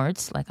Abraham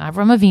Accords, like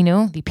Avram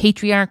Avinu, the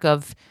patriarch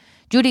of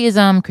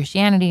Judaism,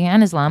 Christianity,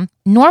 and Islam,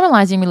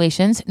 normalizing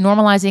relations,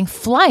 normalizing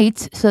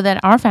flights so that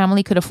our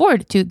family could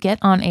afford to get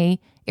on a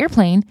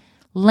airplane,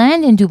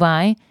 land in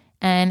Dubai,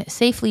 and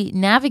safely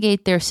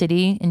navigate their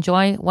city,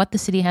 enjoy what the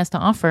city has to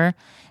offer,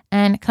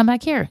 and come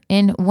back here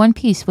in one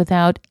piece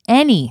without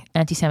any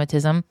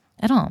anti-Semitism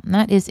at all. And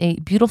that is a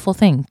beautiful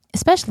thing,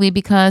 especially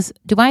because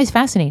Dubai is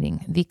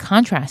fascinating. The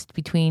contrast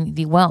between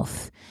the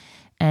wealth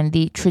and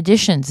the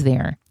traditions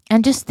there,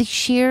 and just the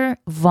sheer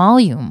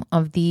volume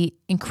of the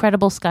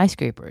incredible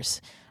skyscrapers.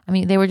 I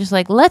mean, they were just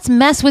like, let's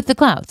mess with the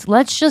clouds.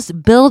 Let's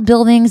just build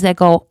buildings that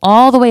go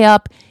all the way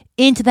up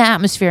into the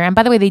atmosphere. And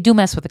by the way, they do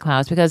mess with the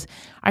clouds because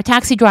our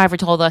taxi driver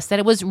told us that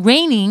it was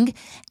raining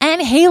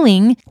and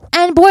hailing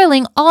and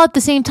boiling all at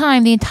the same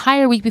time the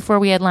entire week before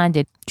we had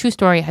landed. True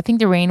story. I think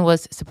the rain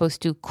was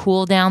supposed to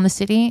cool down the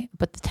city,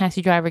 but the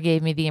taxi driver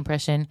gave me the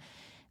impression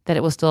that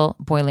it was still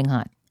boiling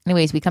hot.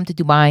 Anyways, we come to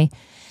Dubai.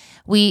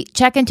 We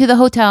check into the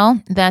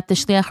hotel that the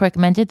shliach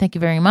recommended. Thank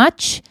you very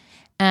much.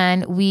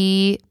 And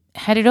we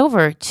headed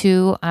over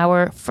to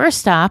our first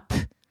stop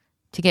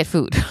to get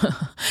food.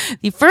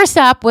 The first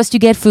stop was to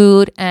get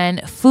food,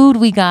 and food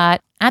we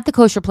got at the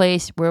kosher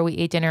place where we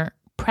ate dinner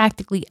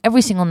practically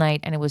every single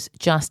night, and it was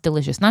just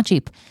delicious. Not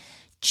cheap,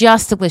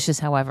 just delicious,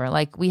 however.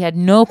 Like, we had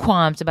no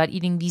qualms about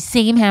eating the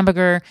same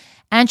hamburger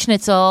and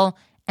schnitzel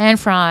and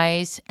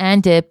fries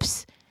and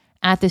dips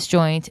at this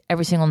joint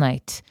every single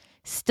night.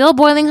 Still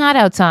boiling hot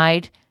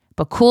outside,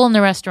 but cool in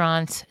the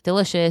restaurants,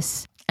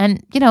 delicious,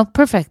 and,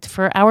 perfect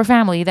for our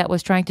family that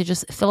was trying to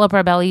just fill up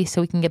our belly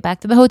so we can get back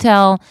to the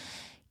hotel,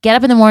 get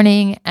up in the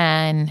morning,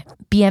 and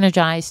be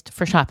energized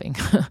for shopping.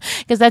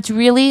 Because that's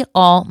really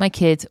all my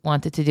kids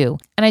wanted to do.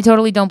 And I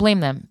totally don't blame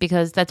them,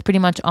 because that's pretty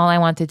much all I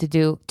wanted to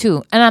do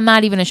too. And I'm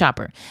not even a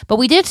shopper. But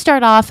we did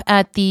start off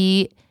at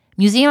the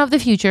Museum of the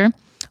Future,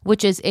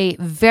 which is a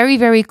very,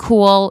 very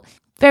cool,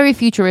 very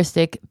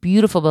futuristic,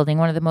 beautiful building.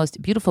 One of the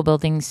most beautiful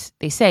buildings,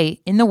 they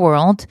say, in the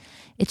world.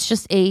 It's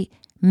just a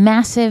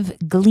massive,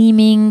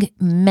 gleaming,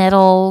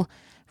 metal,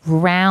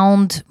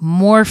 round,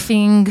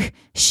 morphing,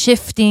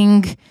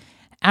 shifting,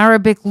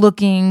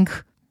 Arabic-looking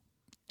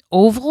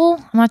oval.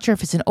 I'm not sure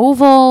if it's an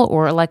oval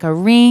or like a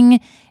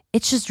ring.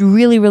 It's just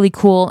really, really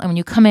cool. And when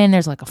you come in,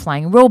 there's like a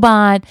flying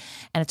robot,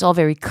 and it's all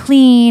very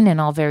clean and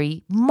all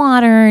very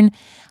modern.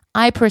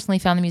 I personally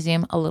found the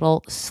museum a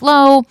little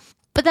slow,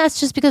 but that's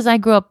just because I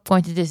grew up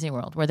going to Disney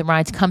World, where the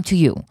rides come to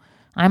you.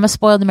 I'm a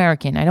spoiled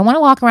American. I don't want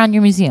to walk around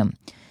your museum.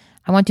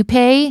 I want to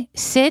pay,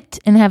 sit,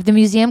 and have the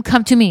museum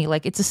come to me.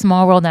 Like, it's a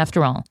small world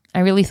after all. I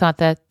really thought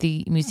that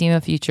the Museum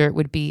of Future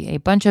would be a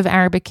bunch of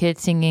Arabic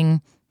kids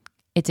singing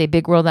It's a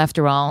big world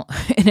after all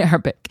in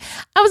Arabic.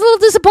 I was a little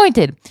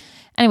disappointed.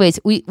 Anyways,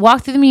 we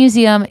walked through the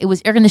museum. It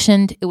was air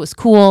conditioned. It was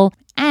cool.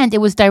 And it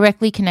was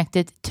directly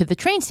connected to the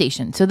train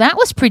station. So that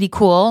was pretty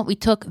cool. We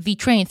took the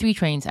train, 3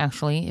 trains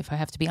actually, if I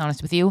have to be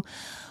honest with you,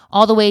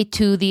 all the way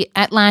to the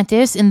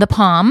Atlantis in the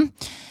Palm,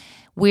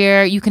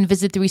 where you can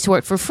visit the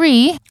resort for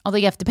free. Although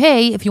you have to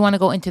pay if you want to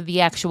go into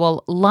the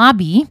actual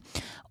lobby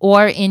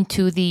or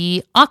into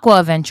the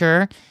Aqua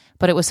Adventure.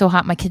 But it was so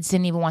hot, my kids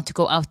didn't even want to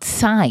go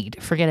outside.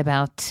 Forget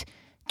about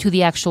to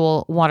the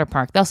actual water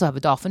park. They also have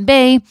a Dolphin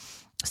Bay,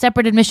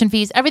 separate admission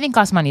fees. Everything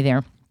costs money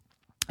there.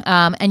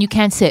 And you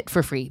can't sit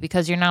for free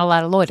because you're not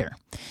allowed to loiter.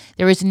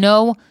 There is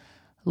no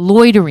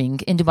loitering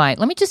in Dubai.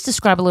 Let me just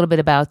describe a little bit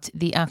about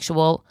the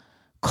actual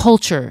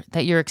culture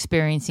that you're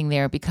experiencing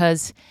there,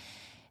 because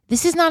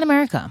this is not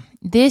America.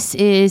 This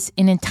is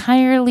an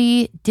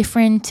entirely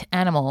different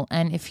animal.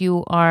 And if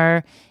you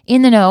are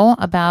in the know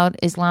about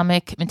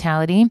Islamic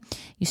mentality,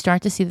 you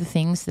start to see the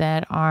things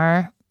that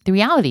are the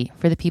reality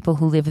for the people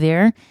who live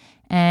there.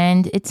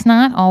 And it's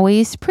not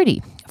always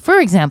pretty. For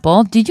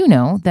example, did you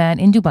know that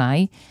in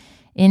Dubai,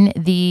 in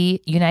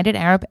the United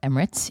Arab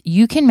Emirates,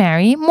 you can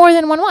marry more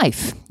than one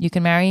wife? You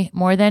can marry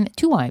more than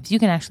 2 wives. You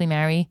can actually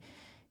marry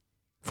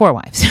 4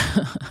 wives.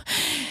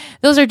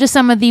 Those are just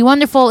some of the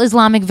wonderful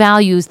Islamic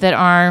values that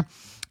are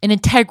an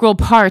integral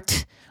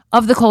part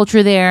of the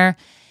culture there.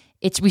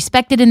 It's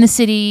respected in the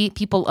city.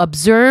 People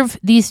observe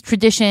these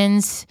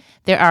traditions.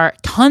 There are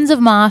tons of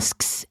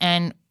mosques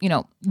and,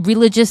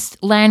 religious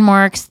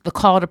landmarks. The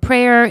call to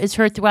prayer is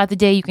heard throughout the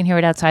day. You can hear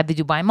it outside the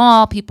Dubai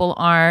Mall. People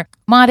are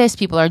modest.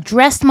 People are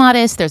dressed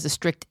modest. There's a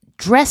strict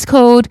dress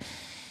code.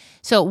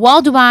 So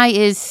while Dubai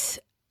is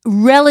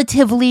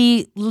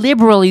relatively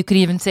liberal, you could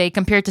even say,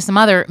 compared to some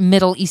other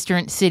Middle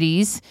Eastern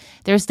cities,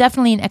 there's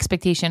definitely an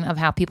expectation of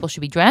how people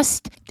should be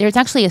dressed. There's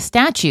actually a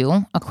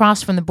statue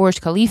across from the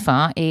Burj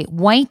Khalifa, a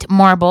white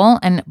marble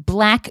and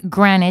black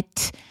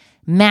granite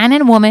man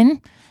and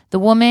woman. The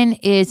woman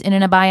is in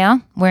an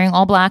abaya, wearing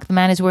all black. The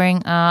man is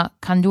wearing a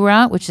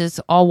kandura, which is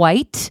all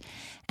white.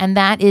 And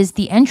that is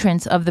the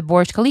entrance of the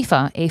Burj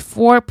Khalifa, a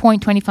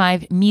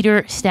 4.25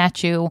 meter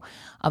statue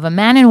of a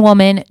man and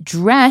woman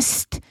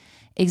dressed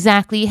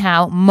exactly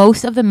how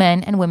most of the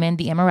men and women,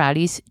 the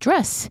Emiratis,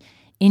 dress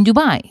in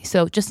Dubai.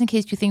 So just in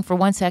case you think for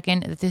 1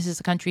 second that this is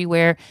a country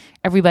where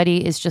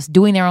everybody is just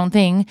doing their own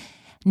thing,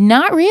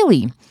 not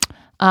really.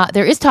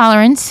 There is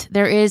tolerance.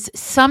 There is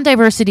some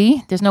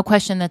diversity. There's no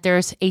question that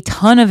there's a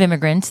ton of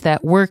immigrants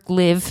that work,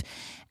 live,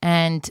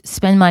 and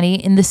spend money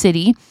in the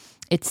city.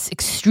 It's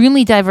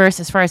extremely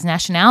diverse as far as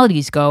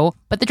nationalities go,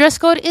 but the dress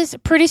code is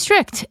pretty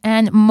strict,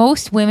 and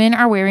most women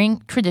are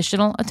wearing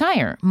traditional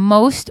attire.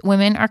 Most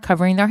women are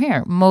covering their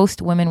hair.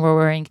 Most women were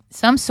wearing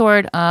some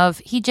sort of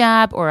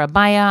hijab or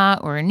abaya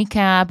or a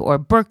niqab or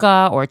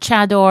burqa or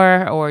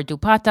chador or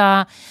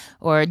dupatta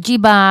or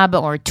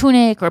jibab or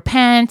tunic or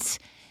pants.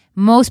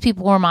 Most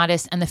people were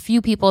modest, and the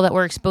few people that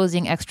were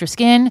exposing extra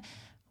skin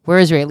were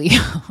Israeli.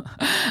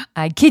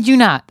 I kid you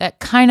not. That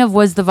kind of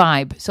was the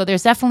vibe. So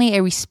there's definitely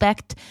a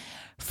respect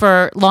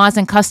for laws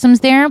and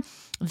customs there.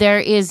 There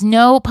is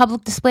no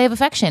public display of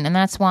affection, and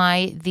that's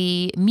why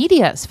the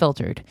media is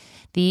filtered.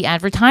 The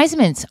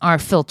advertisements are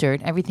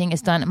filtered. Everything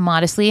is done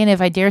modestly, and if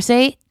I dare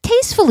say,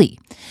 tastefully.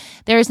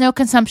 There is no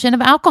consumption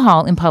of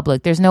alcohol in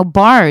public. There's no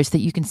bars that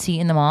you can see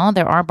in the mall.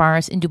 There are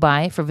bars in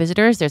Dubai for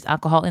visitors. There's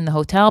alcohol in the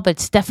hotel, but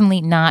it's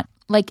definitely not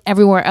like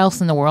everywhere else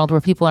in the world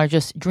where people are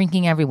just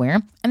drinking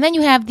everywhere. And then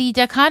you have the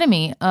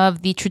dichotomy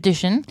of the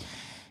tradition,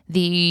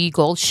 the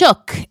gold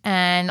shook,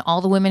 and all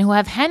the women who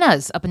have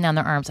hennas up and down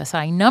their arms. I saw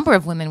a number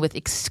of women with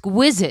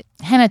exquisite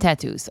henna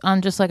tattoos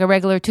on just like a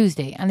regular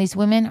Tuesday. And these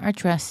women are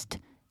dressed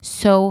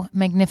so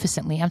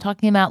magnificently. I'm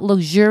talking about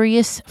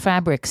luxurious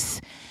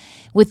fabrics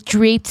with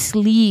draped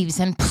sleeves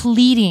and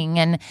pleating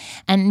and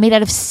made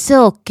out of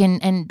silk.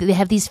 And they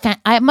have these,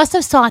 I must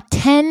have saw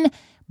 10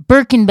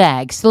 Birkin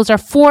bags. Those are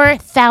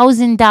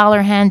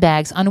 $4,000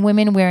 handbags on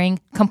women wearing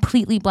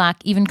completely black,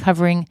 even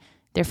covering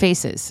their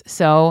faces.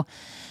 So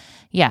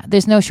yeah,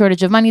 there's no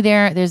shortage of money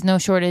there. There's no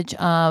shortage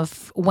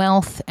of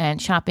wealth, and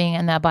shopping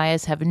and that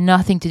bias have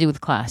nothing to do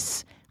with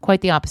class.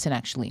 Quite the opposite,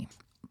 actually.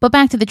 But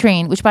back to the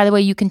train, which, by the way,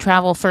 you can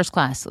travel first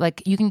class.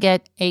 Like, you can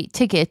get a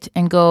ticket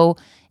and go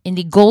in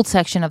the gold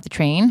section of the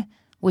train,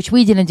 which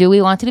we didn't do.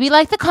 We wanted to be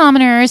like the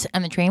commoners,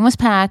 and the train was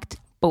packed,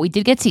 but we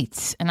did get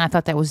seats. And I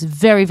thought that was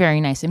very, very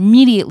nice.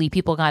 Immediately,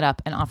 people got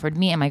up and offered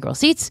me and my girl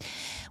seats,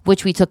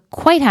 which we took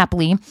quite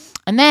happily.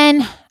 And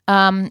then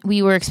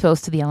we were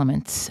exposed to the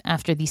elements.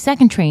 After the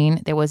second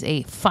train, there was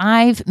a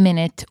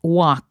 5-minute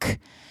walk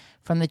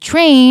from the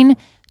train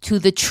to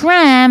the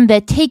tram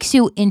that takes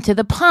you into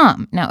the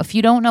Palm. Now, if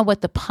you don't know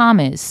what the Palm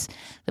is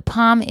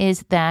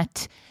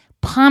that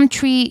palm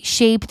tree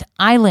shaped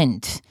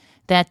island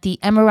that the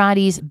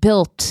Emiratis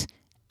built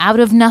out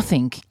of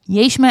nothing.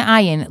 Yesh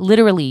Ma'ayin,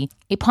 literally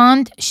a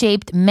pond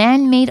shaped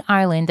man-made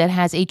island that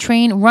has a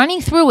train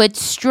running through it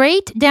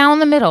straight down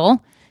the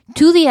middle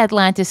to the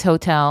Atlantis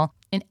Hotel.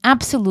 an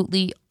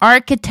absolutely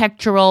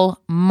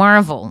architectural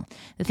marvel.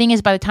 The thing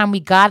is, by the time we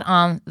got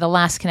on the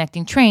last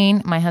connecting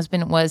train, my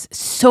husband was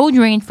so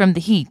drained from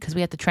the heat because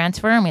we had to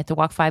transfer and we had to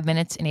walk 5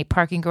 minutes in a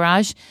parking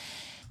garage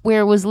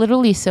where it was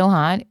literally so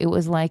hot, it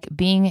was like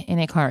being in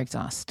a car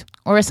exhaust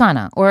or a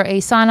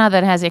sauna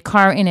that has a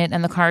car in it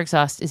and the car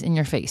exhaust is in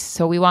your face.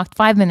 So we walked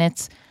 5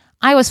 minutes.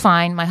 I was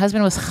fine. My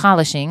husband was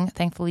chalishing.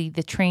 Thankfully,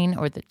 the train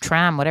or the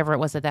tram, whatever it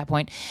was at that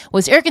point,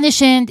 was air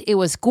conditioned. It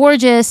was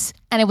gorgeous,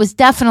 and it was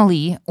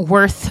definitely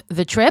worth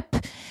the trip.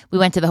 We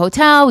went to the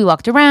hotel. We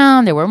walked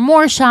around. There were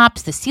more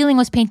shops. The ceiling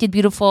was painted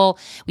beautiful.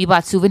 We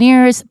bought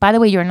souvenirs. By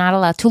the way, you're not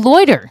allowed to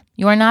loiter.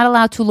 You are not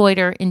allowed to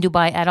loiter in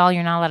Dubai at all.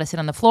 You're not allowed to sit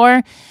on the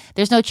floor.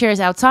 There's no chairs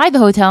outside the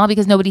hotel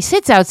because nobody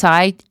sits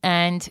outside,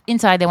 and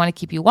inside they want to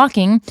keep you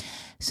walking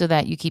so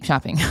that you keep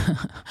shopping.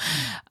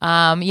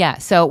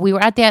 So we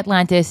were at the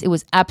Atlantis. It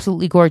was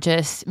absolutely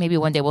gorgeous. Maybe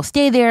one day we'll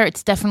stay there.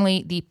 It's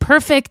definitely the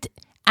perfect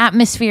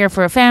atmosphere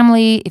for a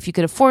family. If you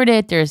could afford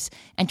it, there's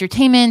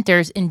entertainment,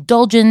 there's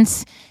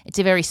indulgence. It's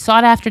a very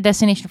sought after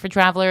destination for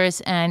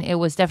travelers. And it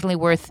was definitely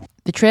worth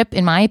the trip,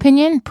 in my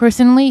opinion,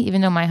 personally, even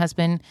though my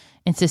husband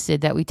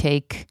insisted that we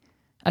take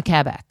a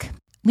cab back.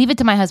 Leave it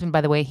to my husband,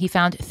 by the way. He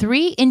found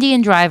 3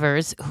 Indian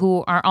drivers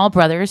who are all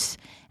brothers,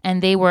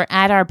 and they were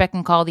at our beck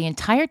and call the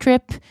entire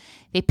trip.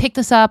 They picked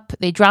us up.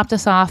 They dropped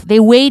us off. They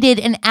waited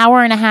an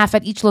hour and a half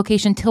at each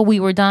location till we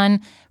were done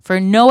for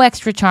no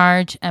extra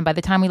charge. And by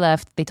the time we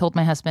left, they told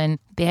my husband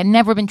they had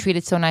never been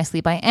treated so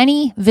nicely by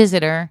any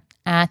visitor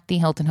at the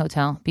Hilton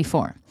Hotel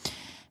before.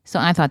 So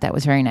I thought that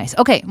was very nice.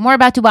 Okay, more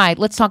about Dubai.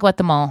 Let's talk about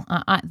the mall.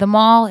 The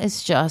mall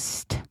is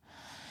just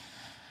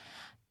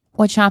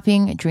what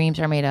shopping dreams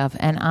are made of.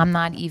 And I'm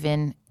not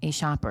even a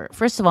shopper.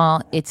 First of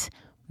all, it's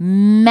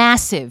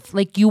massive.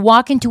 Like you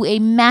walk into a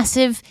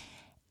massive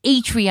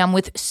atrium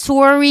with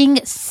soaring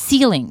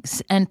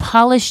ceilings and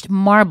polished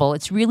marble.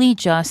 It's really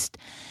just,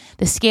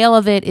 the scale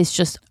of it is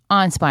just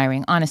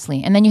awe-inspiring,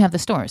 honestly. And then you have the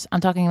stores.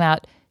 I'm talking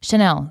about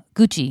Chanel,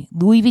 Gucci,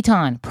 Louis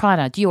Vuitton,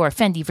 Prada, Dior,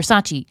 Fendi,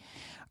 Versace,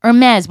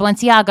 Hermes,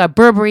 Balenciaga,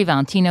 Burberry,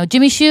 Valentino,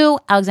 Jimmy Choo,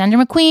 Alexander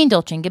McQueen,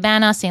 Dolce &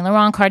 Gabbana, Saint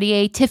Laurent,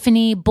 Cartier,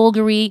 Tiffany,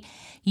 Bulgari.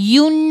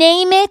 You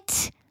name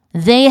it,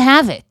 they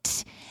have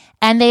it.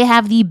 And they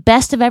have the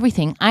best of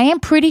everything. I am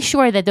pretty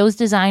sure that those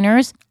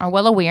designers are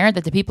well aware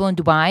that the people in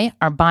Dubai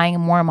are buying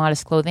more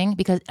modest clothing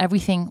because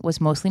everything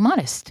was mostly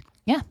modest.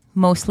 Yeah,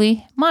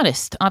 mostly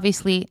modest.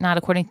 Obviously, not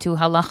according to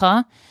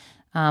halacha,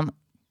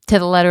 to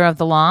the letter of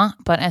the law.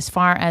 But as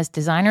far as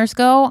designers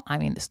go, I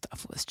mean, the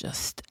stuff was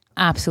just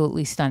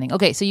absolutely stunning.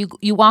 Okay, so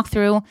you walk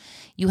through,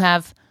 you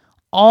have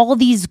all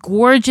these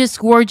gorgeous,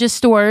 gorgeous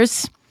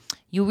stores.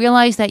 You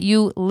realize that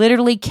you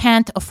literally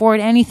can't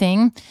afford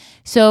anything.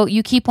 So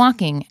you keep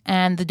walking,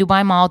 and the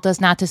Dubai Mall does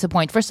not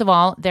disappoint. First of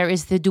all, there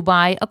is the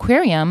Dubai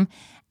Aquarium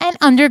and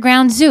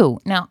underground zoo.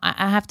 Now,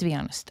 I have to be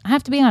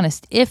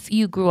honest. If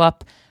you grew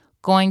up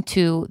going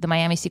to the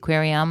Miami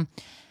Seaquarium,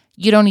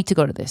 you don't need to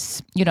go to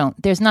this. You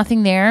don't. There's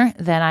nothing there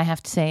that I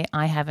have to say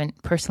I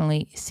haven't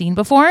personally seen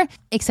before,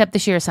 except the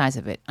sheer size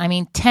of it. I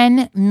mean,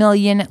 10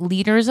 million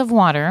liters of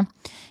water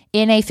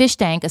in a fish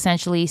tank,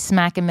 essentially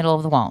smack in the middle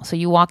of the wall. So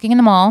you're walking in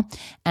the mall,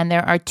 and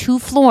there are 2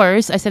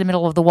 floors. I said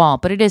middle of the wall,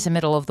 but it is the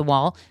middle of the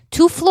wall.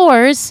 2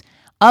 floors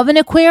of an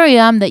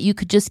aquarium that you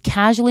could just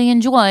casually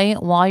enjoy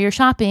while you're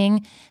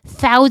shopping.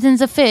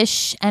 Thousands of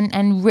fish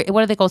and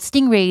what are they called?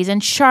 Stingrays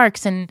and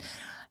sharks. And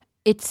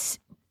it's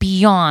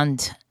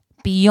beyond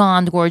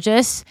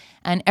gorgeous.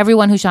 And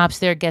everyone who shops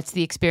there gets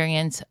the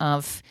experience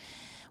of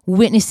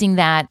witnessing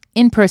that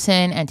in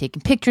person and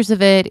taking pictures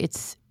of it.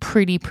 It's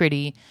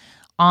pretty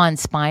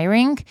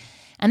awe-inspiring.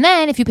 And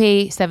then if you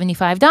pay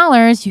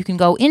 $75, you can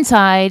go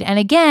inside and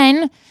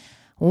again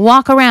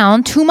walk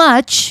around too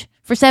much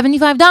for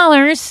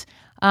 $75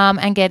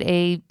 and get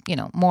a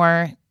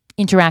more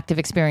interactive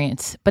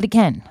experience. But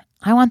again,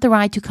 I want the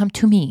ride to come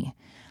to me.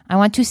 I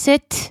want to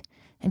sit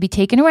and be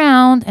taken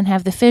around and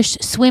have the fish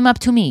swim up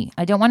to me.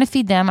 I don't want to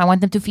feed them. I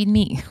want them to feed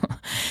me,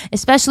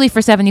 especially for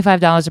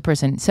 $75 a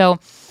person. So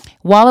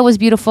while it was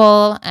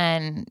beautiful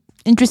and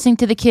interesting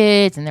to the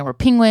kids, and there were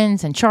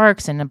penguins and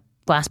sharks and a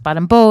glass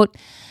bottom boat,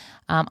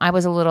 I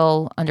was a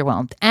little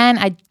underwhelmed. And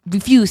I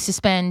refused to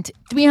spend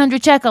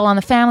 300 shekel on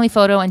the family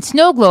photo and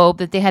snow globe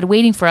that they had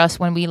waiting for us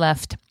when we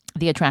left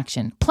the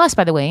attraction. Plus,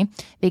 by the way,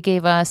 they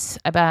gave us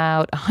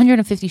about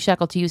 150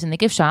 shekel to use in the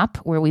gift shop,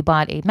 where we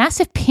bought a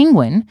massive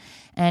penguin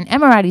and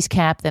Emirati's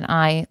cap that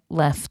I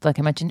left, like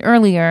I mentioned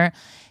earlier,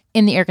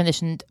 in the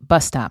air-conditioned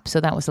bus stop. So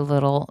that was a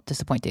little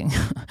disappointing.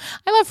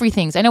 I love free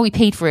things. I know we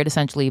paid for it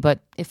essentially, but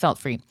it felt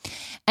free.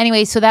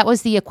 Anyway, so that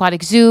was the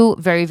aquatic zoo.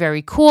 Very,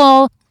 very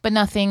cool, but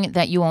nothing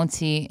that you won't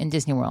see in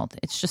Disney World.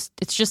 It's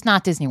just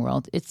not Disney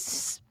World.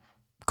 It's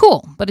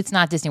cool, but it's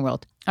not Disney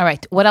World. All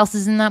right, what else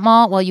is in that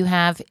mall? Well, you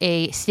have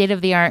a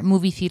state-of-the-art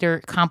movie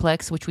theater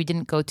complex, which we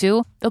didn't go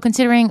to. Though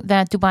considering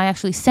that Dubai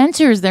actually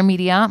censors their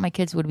media, my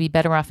kids would be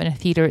better off in a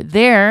theater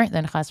there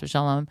than Chas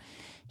v'Shalom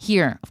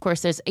here. Of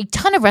course, there's a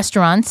ton of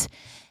restaurants.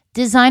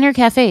 designer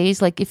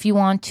cafes, like if you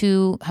want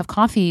to have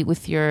coffee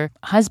with your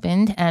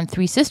husband and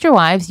 3 sister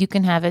wives, you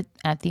can have it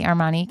at the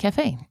Armani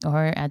Cafe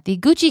or at the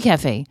Gucci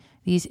Cafe.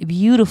 These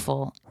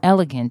beautiful,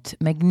 elegant,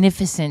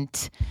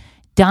 magnificent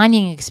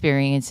dining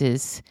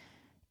experiences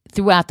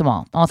throughout the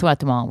mall, all throughout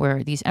the mall,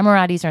 where these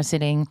Emiratis are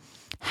sitting,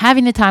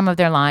 having the time of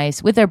their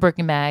lives with their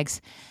Birkin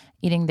bags,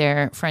 eating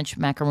their French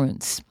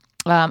macaroons.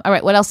 All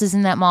right, what else is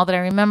in that mall that I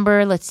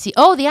remember? Let's see.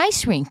 Oh, the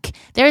ice rink.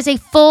 There is a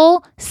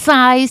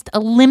full-sized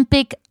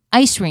Olympic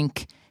ice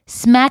rink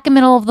smack in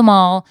the middle of the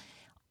mall.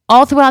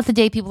 All throughout the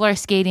day, people are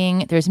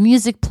skating. There's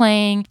music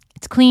playing.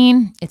 It's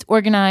clean. It's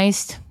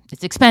organized.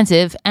 It's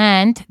expensive.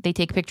 And they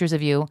take pictures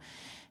of you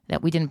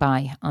that we didn't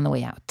buy on the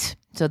way out.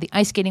 So the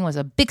ice skating was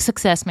a big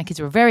success. My kids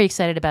were very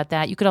excited about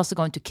that. You could also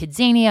go into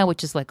Kidzania,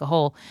 which is like a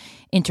whole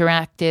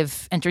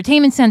interactive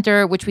entertainment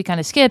center, which we kind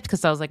of skipped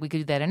because I was like, we could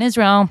do that in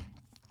Israel.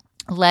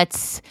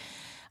 Let's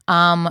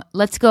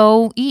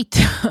go eat.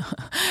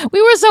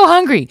 We were so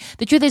hungry.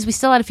 The truth is we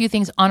still had a few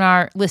things on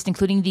our list,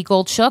 including the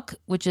Gold Shuk,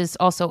 which is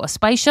also a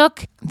spice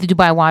shuk, the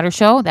Dubai Water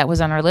Show, that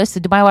was on our list.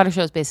 The Dubai Water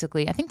Show is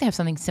basically, I think they have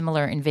something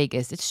similar in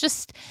Vegas. It's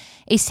just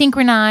a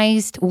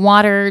synchronized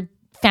water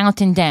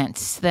fountain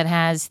dance that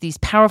has these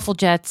powerful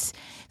jets.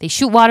 They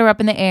shoot water up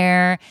in the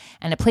air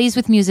and it plays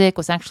with music. It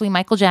was actually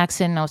Michael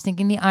Jackson. I was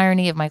thinking the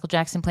irony of Michael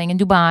Jackson playing in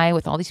Dubai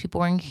with all these people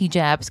wearing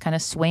hijabs kind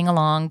of swaying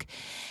along.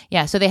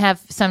 Yeah, so they have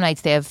some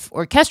nights they have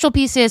orchestral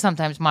pieces,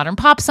 sometimes modern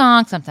pop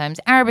songs, sometimes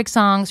Arabic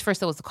songs. First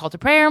there was the call to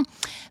prayer.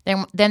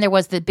 Then there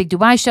was the big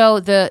Dubai show.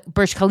 The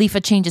Burj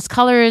Khalifa changes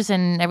colors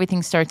and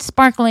everything starts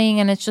sparkling,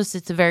 and it's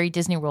a very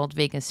Disney World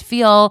Vegas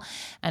feel,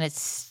 and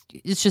it's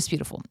just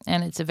beautiful,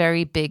 and it's a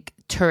very big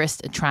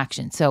tourist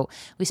attraction. So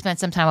we spent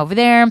some time over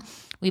there.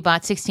 We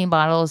bought 16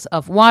 bottles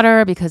of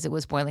water because it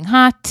was boiling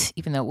hot,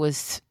 even though it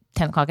was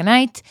 10 o'clock at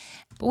night.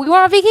 But we were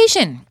on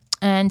vacation.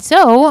 And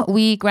so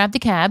we grabbed a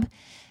cab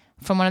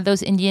from one of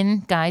those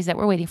Indian guys that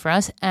were waiting for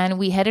us, and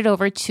we headed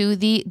over to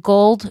the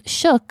Gold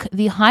Shuk,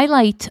 the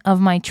highlight of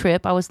my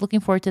trip. I was looking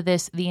forward to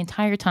this the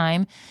entire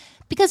time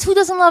because who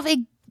doesn't love a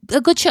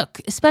good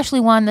shuk,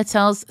 especially one that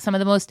sells some of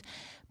the most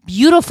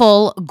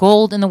beautiful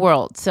gold in the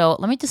world. So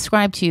let me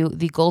describe to you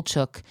the Gold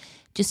Shuk,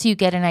 just so you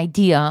get an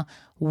idea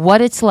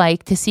what it's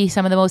like to see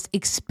some of the most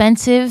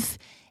expensive,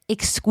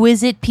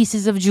 exquisite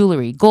pieces of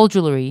jewelry, gold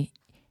jewelry,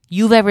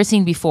 you've ever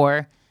seen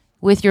before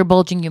with your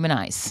bulging human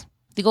eyes.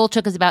 The Gold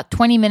Shuk is about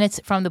 20 minutes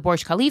from the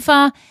Burj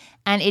Khalifa,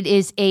 and it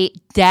is a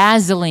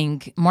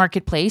dazzling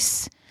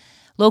marketplace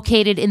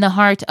located in the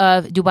heart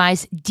of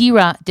Dubai's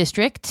Dira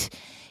district.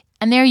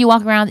 And there you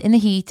walk around in the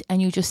heat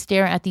and you just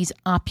stare at these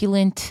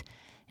opulent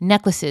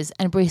necklaces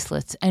and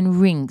bracelets and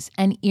rings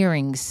and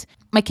earrings.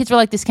 My kids were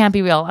like, this can't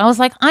be real. I was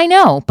like, I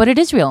know, but it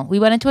is real. We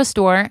went into a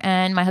store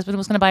and my husband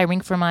was going to buy a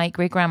ring for my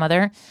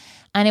great-grandmother,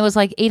 and it was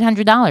like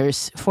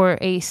 $800 for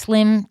a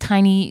slim,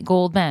 tiny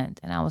gold band.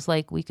 And I was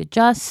like, we could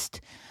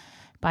just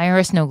buy her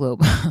a snow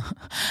globe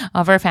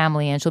of our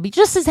family and she'll be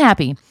just as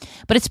happy.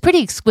 But it's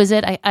pretty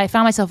exquisite. I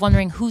found myself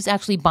wondering who's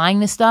actually buying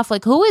this stuff.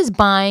 Like, who is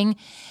buying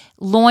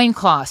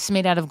loincloths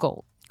made out of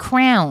gold?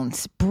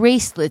 Crowns,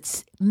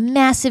 bracelets,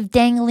 massive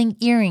dangling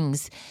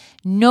earrings,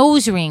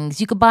 nose rings.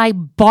 You could buy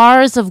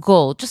bars of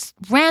gold, just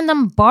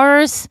random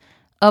bars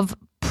of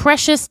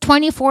precious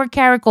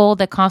 24-karat gold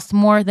that cost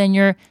more than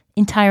your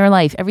entire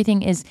life.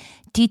 Everything is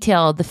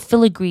detailed, the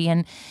filigree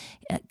and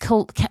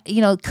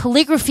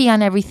calligraphy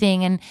on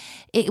everything, and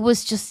it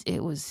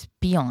was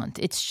beyond.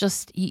 It's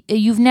just,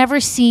 you've never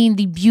seen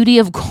the beauty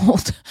of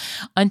gold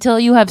until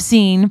you have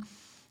seen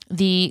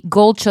the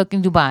Gold Shuk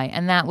in Dubai,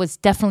 and that was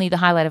definitely the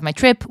highlight of my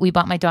trip. We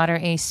bought my daughter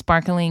a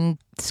sparkling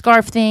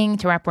scarf thing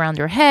to wrap around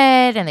her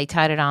head, and they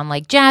tied it on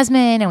like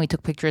jasmine, and we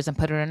took pictures and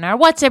put it in our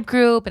WhatsApp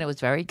group, and it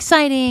was very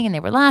exciting, and they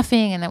were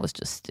laughing, and that was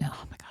just,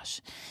 oh my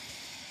gosh.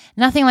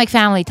 Nothing like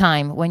family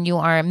time when you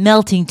are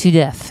melting to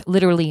death,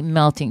 literally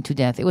melting to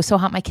death. It was so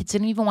hot, my kids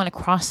didn't even want to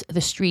cross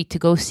the street to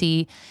go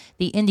see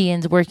the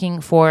Indians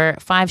working for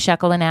 5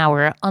 shekel an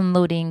hour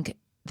unloading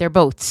their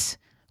boats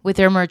with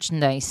their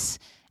merchandise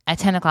at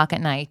 10 o'clock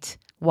at night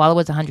while it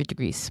was 100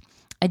 degrees.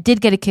 I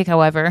did get a kick,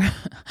 however,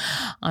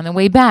 on the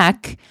way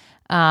back.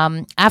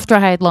 After I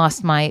had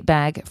lost my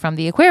bag from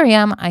the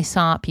aquarium, I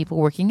saw people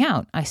working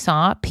out.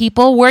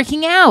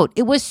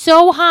 It was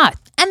so hot.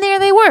 And there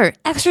they were,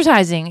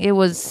 exercising.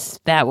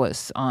 That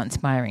was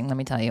awe-inspiring, let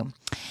me tell you.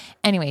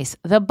 Anyways,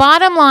 the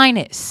bottom line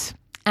is,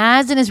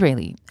 as an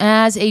Israeli,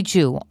 as a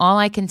Jew, all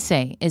I can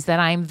say is that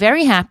I'm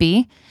very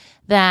happy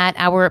that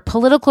our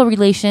political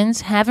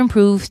relations have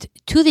improved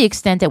to the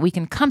extent that we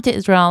can come to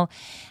Israel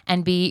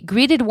and be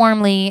greeted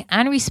warmly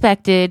and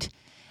respected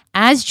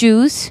as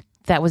Jews.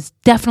 That was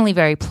definitely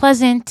very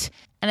pleasant.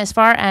 And as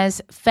far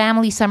as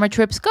family summer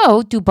trips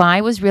go,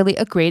 Dubai was really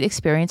a great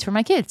experience for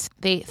my kids.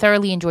 They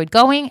thoroughly enjoyed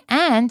going,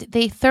 and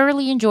they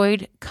thoroughly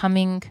enjoyed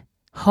coming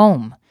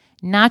home.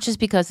 Not just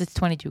because it's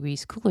 20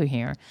 degrees cooler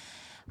here,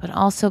 but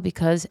also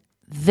because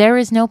there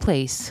is no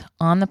place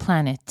on the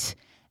planet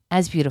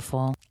as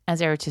beautiful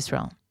as Eretz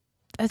Yisrael.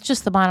 That's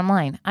just the bottom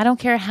line. I don't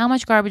care how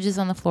much garbage is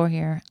on the floor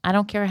here. I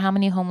don't care how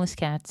many homeless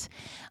cats.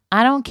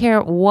 I don't care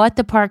what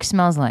the park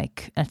smells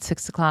like at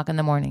 6 o'clock in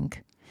the morning.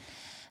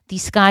 The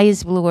sky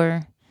is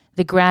bluer.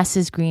 The grass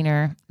is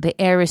greener. The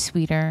air is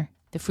sweeter.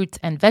 The fruits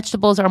and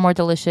vegetables are more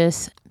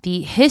delicious.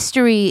 The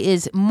history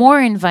is more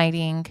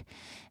inviting.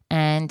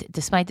 And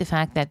despite the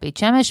fact that Beit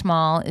Shemesh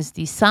Mall is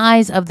the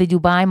size of the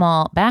Dubai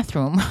Mall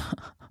bathroom,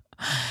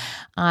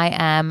 I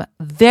am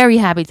very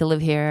happy to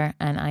live here,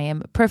 and I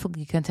am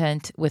perfectly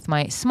content with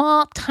my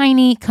small,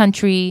 tiny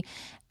country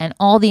and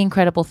all the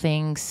incredible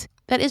things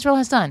that Israel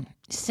has done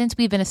since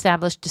we've been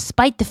established,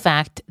 despite the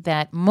fact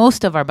that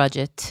most of our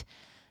budget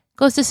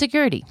goes to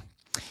security.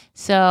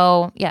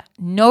 So, yeah,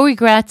 no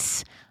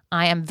regrets.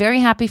 I am very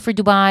happy for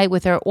Dubai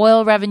with their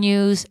oil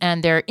revenues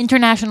and their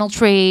international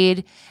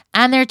trade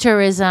and their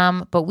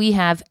tourism, but we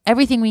have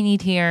everything we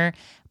need here.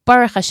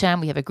 Baruch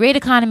Hashem, we have a great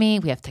economy,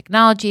 we have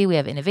technology, we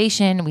have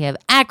innovation, we have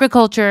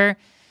agriculture,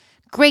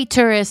 great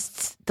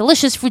tourists,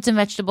 delicious fruits and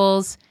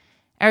vegetables.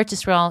 Eretz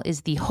Yisrael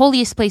is the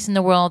holiest place in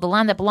the world, the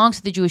land that belongs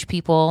to the Jewish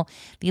people,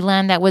 the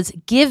land that was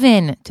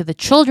given to the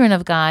children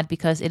of God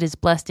because it is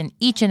blessed in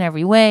each and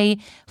every way.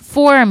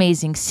 4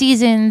 amazing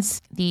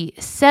seasons. The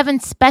 7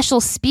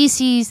 special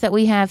species that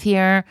we have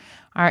here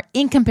are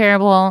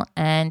incomparable,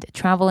 and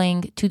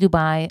traveling to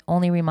Dubai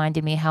only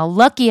reminded me how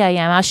lucky I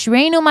am.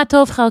 Ashreinu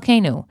matov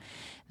chalkenu,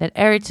 that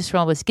Eretz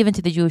Yisrael was given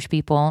to the Jewish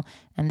people,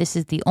 and this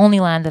is the only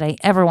land that I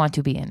ever want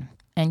to be in.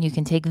 And you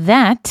can take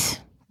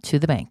that to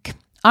the bank.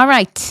 All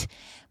right.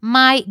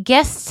 My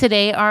guests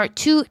today are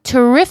 2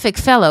 terrific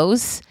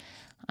fellows.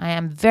 I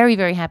am very,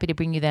 very happy to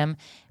bring you them.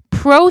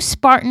 Pro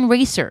Spartan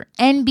Racer,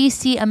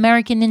 NBC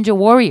American Ninja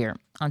Warrior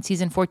on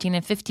season 14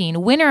 and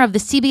 15, winner of the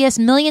CBS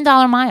 $1 Million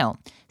Mile,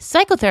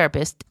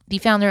 psychotherapist, the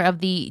founder of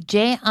the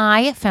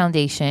JI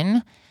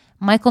Foundation,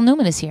 Michael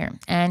Newman is here.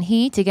 And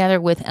he, together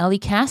with Ellie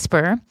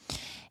Casper,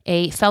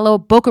 a fellow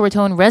Boca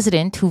Raton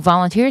resident who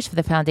volunteers for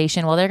the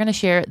foundation, well, they're going to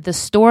share the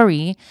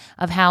story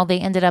of how they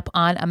ended up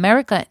on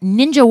America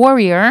Ninja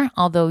Warrior,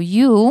 although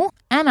you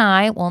and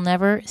I will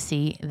never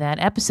see that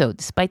episode,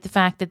 despite the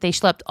fact that they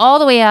schlepped all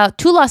the way out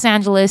to Los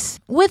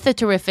Angeles with the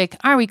terrific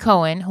Ari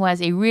Cohen, who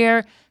has a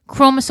rare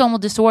chromosomal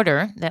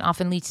disorder that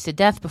often leads to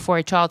death before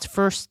a child's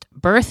first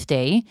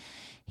birthday.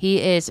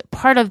 He is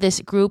part of this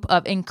group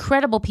of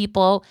incredible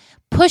people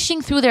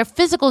pushing through their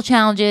physical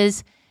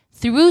challenges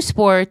through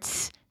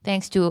sports,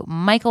 thanks to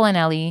Michael and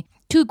Ellie,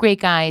 2 great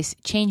guys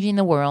changing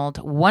the world,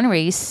 one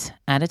race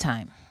at a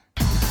time.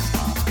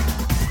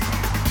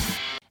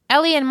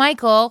 Ellie and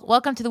Michael,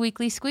 welcome to the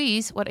Weekly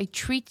Squeeze. What a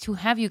treat to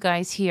have you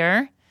guys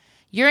here.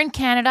 You're in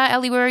Canada.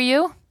 Ellie, where are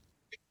you?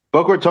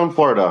 Boca Raton,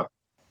 Florida.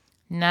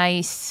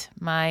 Nice.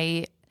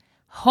 My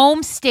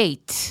home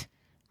state.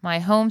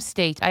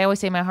 I always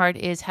say my heart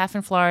is half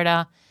in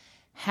Florida,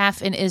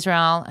 half in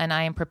Israel, and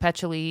I am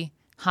perpetually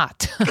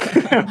hot,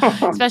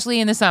 especially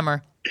in the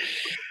summer.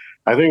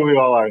 I think we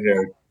all are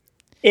here.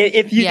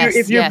 If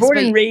you're born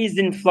and raised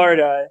in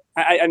Florida,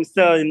 I'm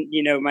still in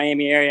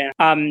Miami area.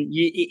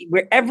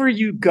 Wherever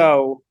you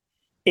go,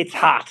 it's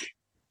hot.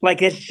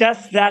 Like it's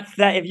just that.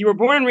 If you were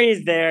born and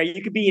raised there,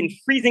 you could be in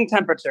freezing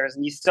temperatures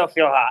and you still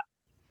feel hot.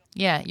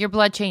 Yeah, your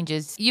blood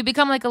changes. You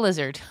become like a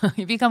lizard.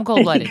 You become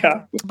cold-blooded.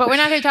 Yeah. But we're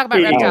not here to talk about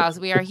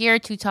reptiles. We are here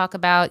to talk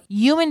about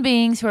human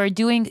beings who are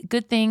doing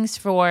good things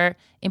for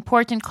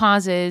important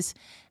causes.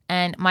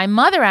 And my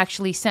mother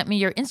actually sent me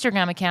your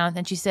Instagram account,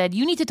 and she said,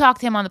 you need to talk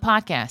to him on the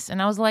podcast.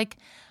 And I was like,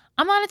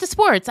 I'm not into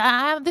sports.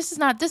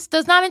 This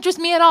does not interest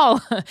me at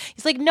all.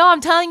 He's like, no,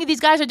 I'm telling you,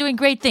 these guys are doing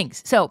great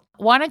things. So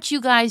why don't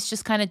you guys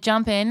just kind of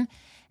jump in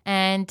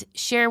and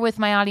share with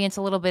my audience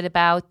a little bit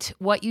about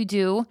what you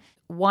do,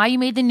 why you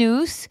made the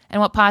news,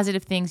 and what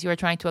positive things you are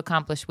trying to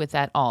accomplish with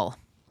that all.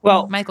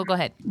 Well, Michael, go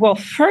ahead. Well,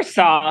 first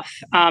off,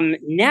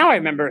 now I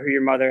remember who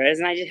your mother is,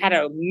 and I just had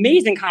an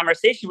amazing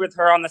conversation with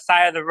her on the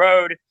side of the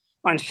road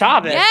on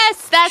Shabbos.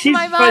 Yes, that's she's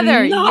my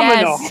mother.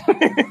 Phenomenal.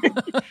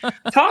 Yes.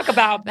 Talk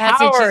about that's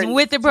power. It. She's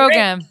with the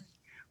program.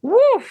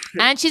 Woof.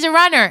 And she's a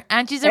runner.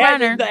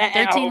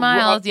 13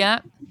 miles, yeah.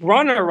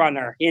 Runner,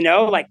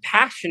 like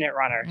passionate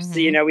runner.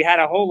 Mm-hmm. So, we had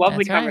a whole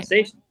lovely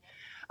conversation.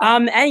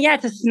 Right. And yeah,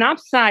 to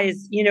synopsize,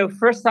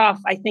 first off,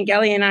 I think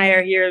Ellie and I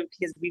are here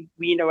because we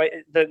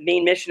the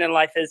main mission in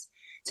life is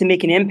to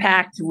make an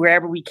impact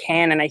wherever we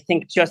can. And I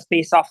think just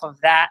based off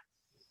of that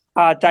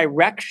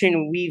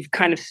direction, we've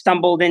kind of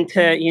stumbled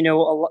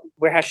into,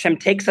 where Hashem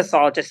takes us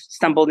all, just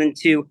stumbled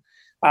into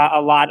a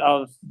lot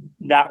of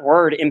that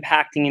word,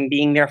 impacting and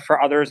being there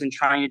for others and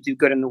trying to do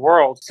good in the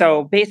world.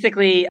 So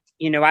basically,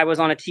 I was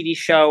on a TV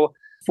show,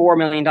 $4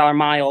 Million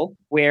Mile,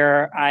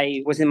 where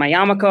I was in my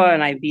yarmulke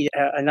and I beat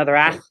another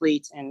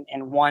athlete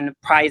and won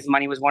prize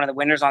money, was one of the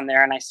winners on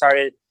there. And I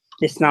started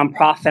this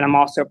nonprofit. I'm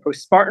also a pro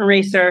Spartan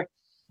racer.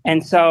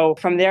 And so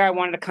from there, I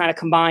wanted to kind of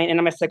combine, and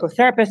I'm a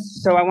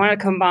psychotherapist, so I wanted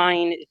to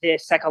combine the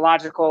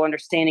psychological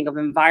understanding of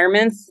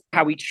environments,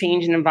 how we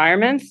change in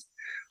environments,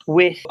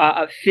 with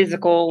a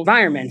physical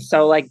environment.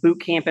 So like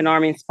boot camp and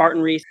Army and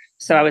Spartan race.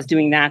 So I was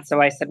doing that.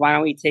 So I said, why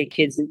don't we take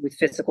kids with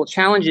physical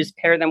challenges,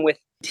 pair them with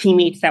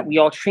teammates that we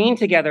all train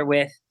together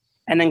with,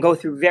 and then go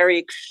through very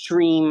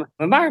extreme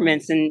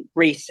environments and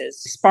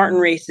races, Spartan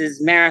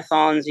races,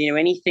 marathons,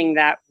 anything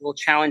that will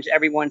challenge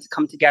everyone to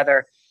come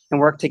together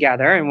and work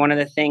together. And one of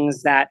the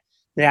things that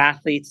the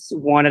athletes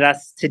wanted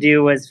us to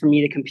do was for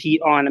me to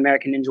compete on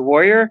American Ninja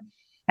Warrior.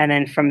 And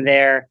then from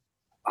there,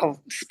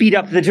 I'll speed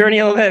up the journey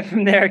a little bit.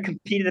 From there, I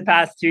competed the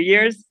past 2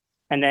 years.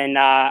 And then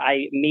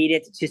I made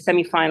it to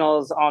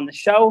semifinals on the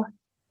show.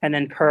 And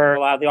then per a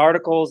lot of the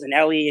articles and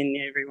Ellie and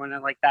everyone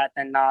like that,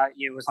 then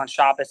it was on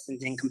Shabbos and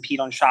didn't compete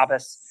on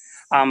Shabbos.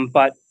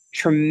 But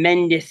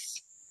tremendous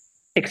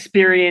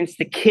experience.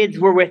 The kids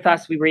were with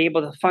us. We were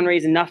able to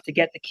fundraise enough to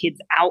get the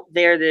kids out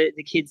there, the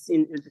kids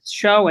in the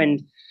show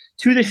and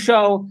to the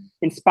show,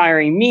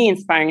 inspiring me,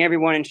 inspiring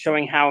everyone, and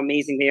showing how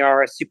amazing they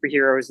are as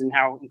superheroes and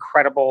how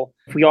incredible.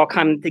 If we all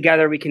come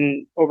together, we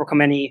can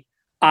overcome any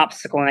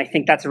obstacle. And I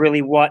think that's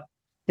really what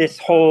this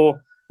whole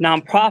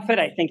nonprofit,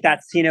 I think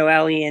that's,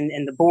 Ellie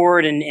and the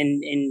board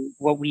and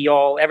what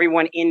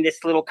everyone in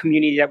this little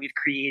community that we've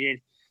created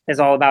is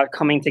all about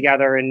coming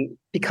together. And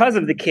because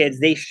of the kids,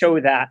 they show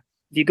that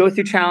if you go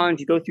through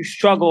challenge, you go through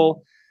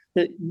struggle,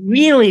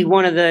 really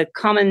one of the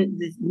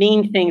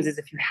main things is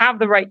if you have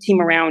the right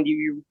team around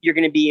you, you're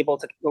going to be able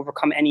to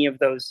overcome any of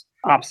those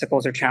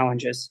obstacles or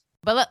challenges.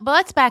 But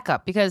let's back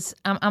up because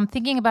I'm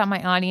thinking about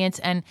my audience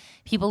and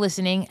people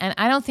listening, and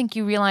I don't think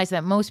you realize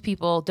that most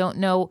people don't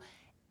know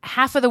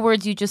half of the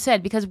words you just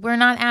said because we're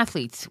not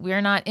athletes.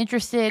 We're not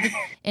interested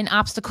in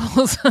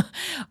obstacles.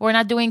 We're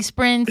not doing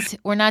sprints.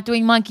 We're not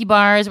doing monkey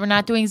bars. We're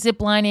not doing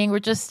zip lining. We're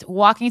just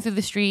walking through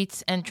the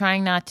streets and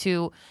trying not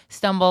to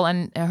stumble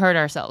and hurt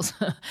ourselves.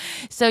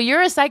 So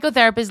you're a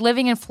psychotherapist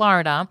living in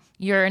Florida.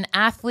 You're an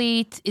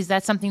athlete. Is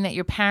that something that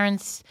your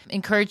parents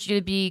encouraged you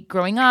to be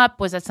growing up?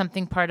 Was that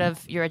something part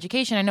of your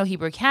education? I know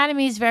Hebrew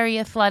Academy is very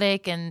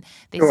athletic and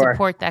they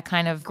support that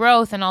kind of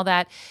growth and all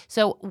that.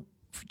 So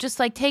just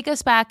like take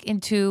us back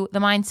into the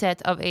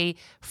mindset of a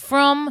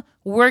frum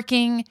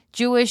working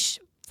Jewish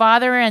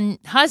father and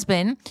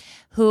husband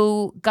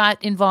who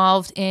got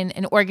involved in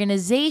an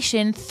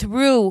organization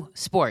through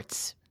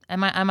sports.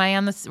 Am I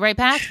on the right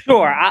path?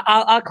 Sure.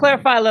 I'll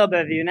clarify a little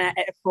bit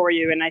for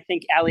you. And I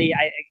think Ellie,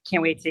 I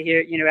can't wait to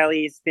hear,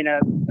 Ellie's been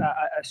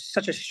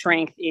such a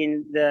strength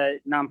in the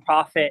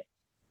nonprofit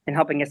and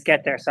helping us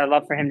get there. So I'd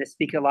love for him to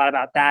speak a lot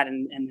about that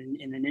and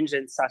the ninja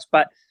and such.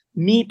 But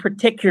me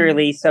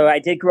particularly, so I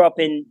did grow up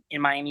in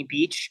Miami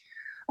Beach.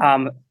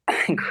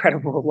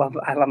 Incredible.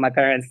 I love my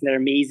parents. They're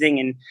amazing.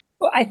 And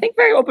I think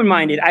very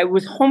open-minded. I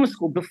was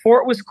homeschooled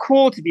before it was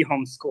cool to be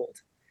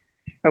homeschooled.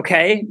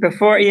 Okay.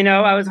 Before,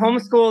 I was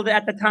homeschooled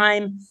at the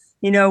time,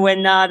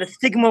 when the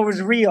stigma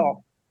was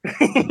real,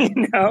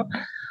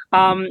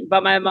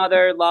 but my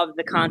mother loved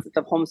the concept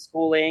of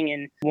homeschooling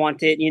and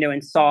wanted,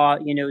 and saw,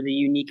 the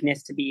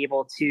uniqueness to be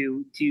able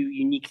to do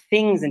unique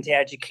things and to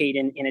educate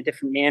in a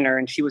different manner.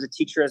 And she was a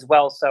teacher as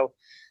well. So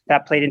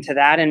that played into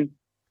that. And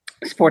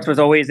sports was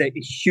always a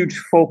huge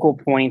focal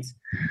point,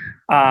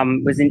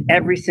 was in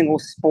every single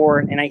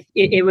sport. And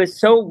it was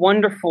so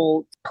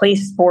wonderful to play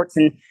sports.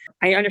 And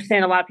I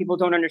understand a lot of people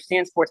don't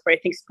understand sports, but I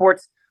think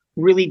sports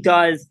really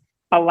does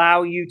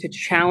allow you to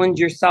challenge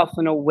yourself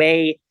in a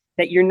way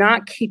that you're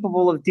not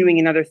capable of doing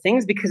in other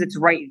things because it's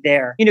right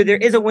there. There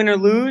is a win or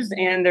lose,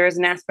 and there is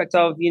an aspect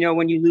of,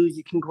 when you lose,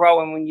 you can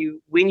grow, and when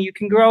you win, you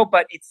can grow,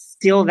 but it's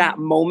still that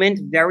moment,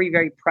 very,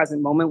 very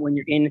present moment when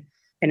you're in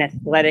an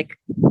athletic,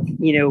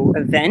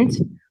 event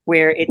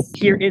where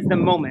here is the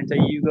moment. Are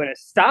you going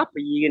to stop? Are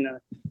you going to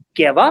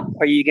give up?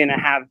 Are you going to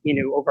have,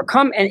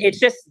 overcome? And it's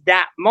just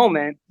that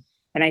moment.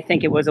 And I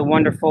think it was a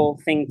wonderful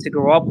thing to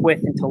grow up with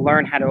and to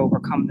learn how to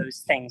overcome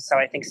those things. So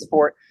I think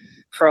sport,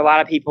 for a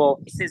lot of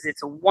people,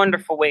 it's a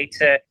wonderful way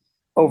to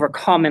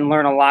overcome and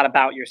learn a lot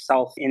about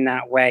yourself in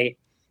that way.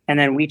 And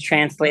then we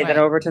translate that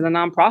over to the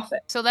nonprofit.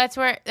 So that's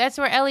where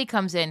Ellie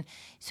comes in.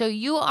 So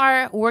you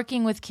are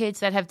working with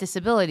kids that have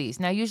disabilities.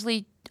 Now,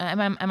 usually,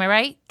 am I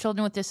right?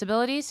 Children with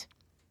disabilities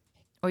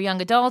or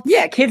young adults?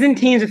 Yeah, kids and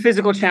teens with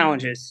physical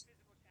challenges.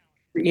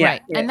 Yeah,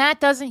 right. Yeah. And that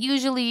doesn't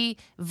usually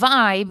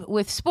vibe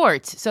with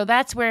sports. So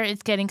that's where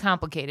it's getting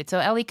complicated. So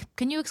Ellie,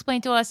 can you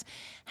explain to us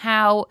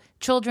how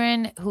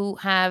children who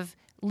have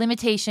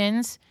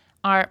limitations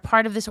are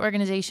part of this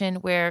organization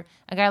where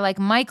a guy like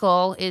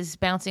Michael is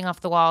bouncing off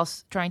the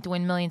walls trying to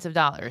win millions of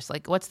dollars?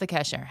 Like, what's the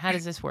kesher? How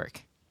does this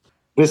work?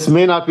 This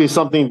may not be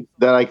something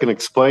that I can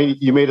explain.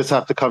 You may just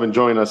have to come and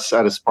join us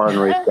at a Spartan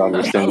race to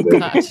understand it.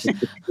 Gosh.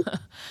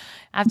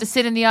 I have to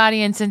sit in the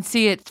audience and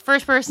see it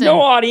first person.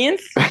 No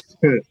audience.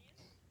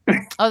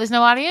 Oh, there's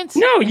no audience?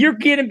 No, you're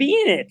going to be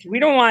in it. We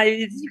don't want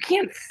you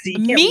can't see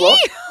it. Me?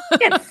 You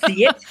can't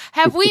see it.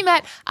 Have we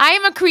met? I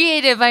am a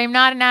creative. I am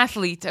not an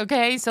athlete.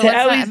 Okay. So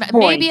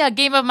maybe a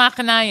game of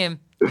Machanayim.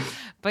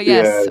 But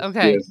yes.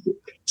 Okay. Yes.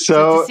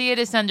 So to see it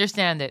is to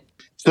understand it.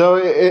 So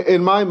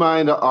in my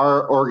mind,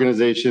 our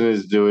organization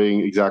is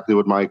doing exactly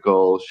what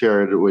Michael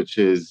shared, which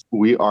is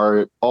we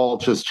are all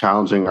just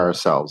challenging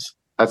ourselves.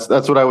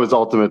 That's what I was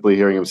ultimately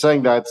hearing him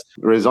saying. That's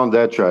raison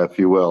d'etre, if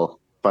you will.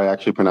 If I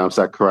actually pronounce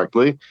that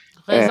correctly.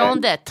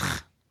 Raison d'etre.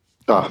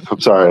 Oh, I'm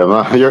sorry. I'm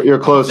not, you're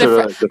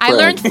closer to I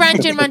learned France.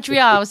 French in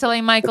Montreal. I was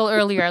telling Michael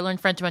earlier. I learned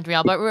French in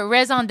Montreal, but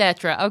raison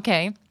d'être.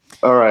 Okay,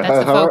 All right.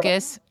 that's the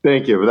focus.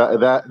 Thank you.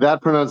 That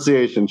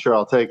pronunciation, sure,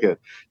 I'll take it.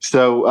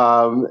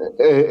 So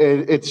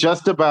it's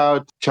just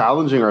about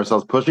challenging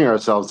ourselves, pushing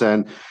ourselves,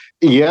 and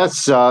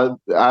yes,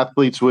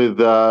 athletes with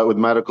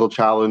medical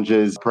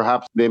challenges,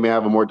 perhaps they may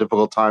have a more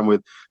difficult time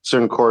with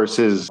certain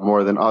courses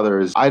more than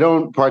others. I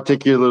don't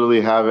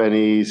particularly have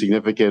any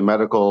significant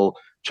medical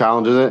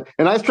challenges,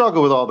 and I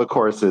struggle with all the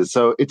courses.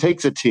 So it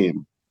takes a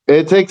team.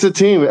 It takes a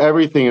team.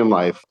 Everything in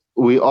life,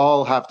 we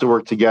all have to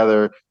work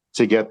together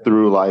to get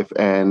through life,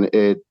 and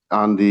it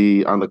on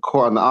the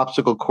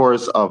obstacle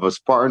course of a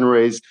Spartan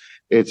race,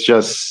 it's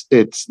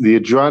the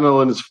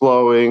adrenaline is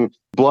flowing,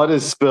 blood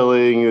is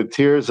spilling, the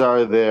tears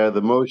are there, the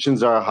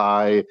emotions are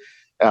high,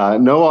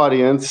 no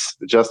audience,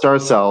 just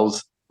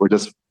ourselves. We're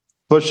just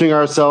pushing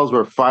ourselves,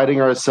 we're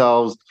fighting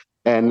ourselves,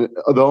 and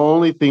the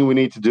only thing we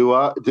need to do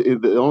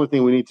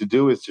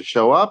is to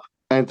show up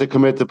and to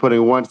commit to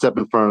putting one step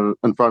in front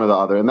of the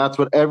other, and that's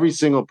what every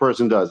single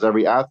person does,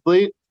 every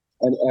athlete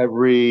and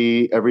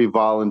every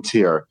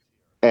volunteer.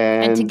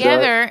 And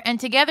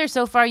together,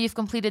 so far you've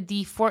completed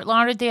the Fort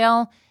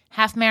Lauderdale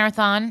half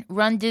marathon,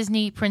 Run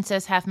Disney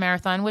Princess half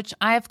marathon, which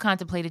I have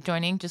contemplated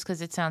joining just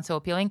because it sounds so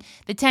appealing.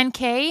 The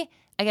 10K,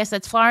 I guess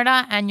that's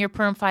Florida, and your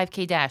Perm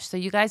 5K dash. So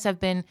you guys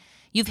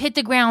you've hit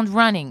the ground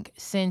running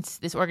since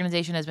this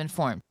organization has been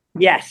formed.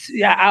 Yes.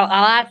 Yeah.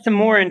 I'll add some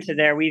more into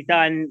there. We've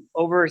done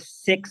over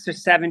 6 or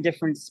 7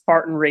 different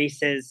Spartan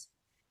races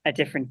at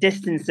different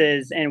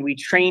distances, and we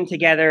train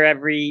together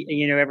every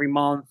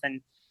month, and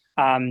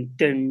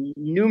the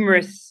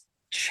numerous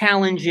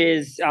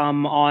challenges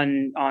on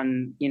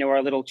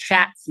our little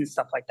chats and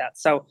stuff like that.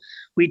 So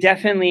we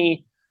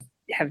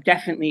have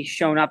definitely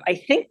shown up. I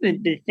think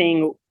the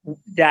thing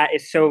that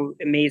is so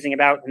amazing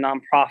about the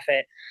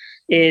nonprofit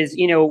is,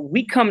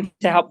 we come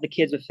to help the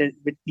kids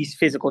with these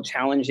physical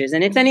challenges,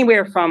 and it's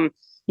anywhere from,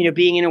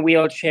 being in a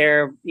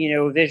wheelchair,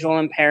 visual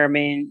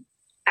impairment,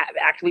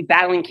 actively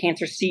battling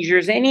cancer,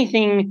 seizures,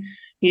 anything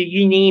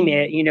you name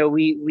it.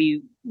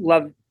 We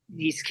love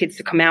these kids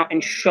to come out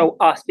and show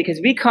us, because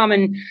we come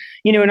and,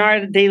 in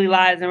our daily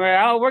lives, and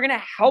we're going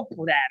to help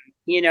them,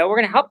 we're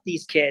going to help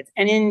these kids.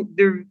 And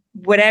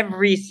what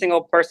every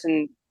single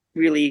person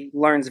really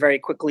learns very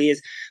quickly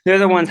is they're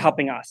the ones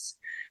helping us,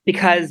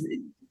 because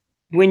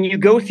when you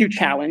go through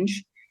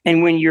challenge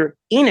and when you're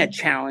in a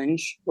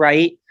challenge,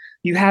 right,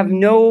 you have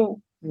no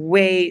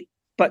way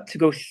but to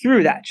go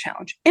through that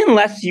challenge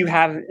unless you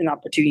have an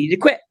opportunity to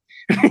quit,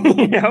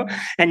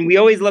 and we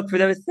always look for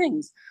those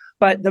things.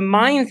 But the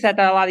mindset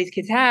that a lot of these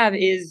kids have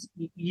is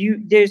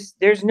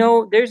there's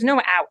no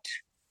out.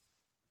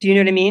 Do you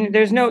know what I mean?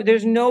 There's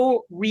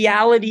no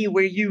reality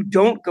where you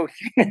don't go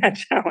through that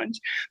challenge,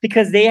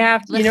 because they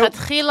have to, we're going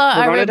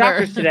to the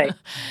doctors today.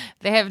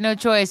 They have no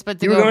choice but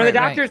to go to the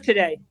doctors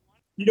today.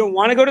 You don't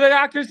want to go to the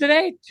doctors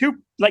today?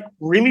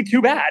 Really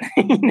too bad.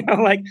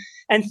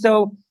 And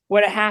so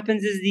what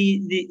happens is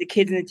the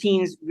kids and the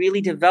teens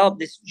really develop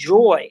this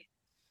joy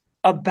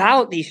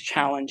about these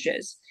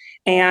challenges,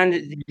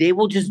 and they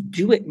will just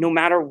do it no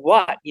matter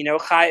what.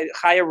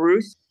 Chaya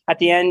Ruth, at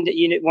the end,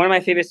 one of my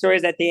favorite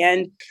stories, at the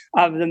end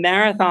of the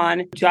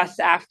marathon,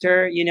 just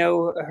after,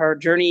 her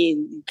journey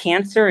in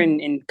cancer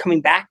and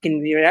coming back,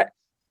 and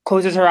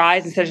closes her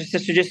eyes and says,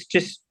 "Sister,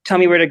 just tell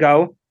me where to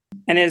go."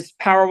 And is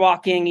power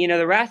walking,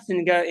 the rest,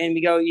 and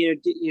we go,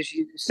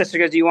 sister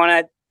goes, do you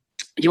want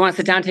to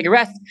sit down and take a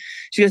rest?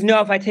 She goes,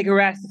 no, if I take a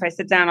rest, if I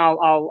sit down,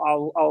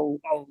 I'll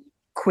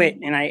quit.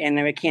 And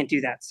I can't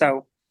do that.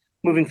 So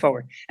moving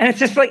forward. And it's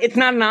just it's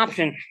not an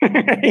option.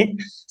 Right?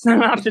 It's not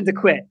an option to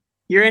quit.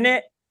 You're in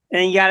it,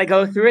 and you got to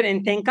go through it.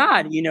 And thank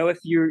God, if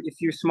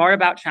you're smart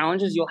about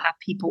challenges, you'll have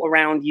people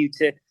around you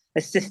to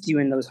assist you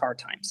in those hard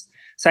times.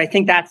 So I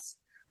think that's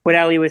what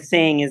Ellie was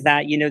saying, is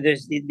that,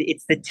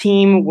 it's the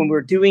team. When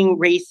we're doing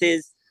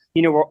races,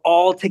 we're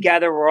all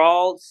together, we're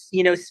all,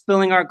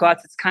 spilling our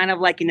guts. It's kind of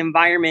like an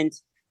environment,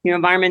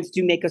 environments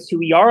do make us who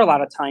we are a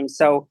lot of times.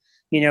 So,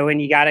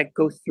 and you got to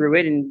go through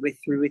it and with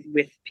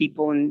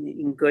people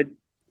and good,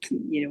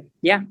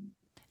 yeah.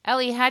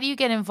 Ellie, how do you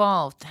get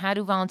involved? How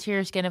do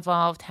volunteers get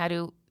involved? How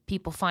do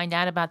people find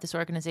out about this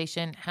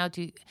organization?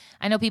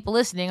 I know people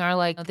listening are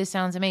like, oh, this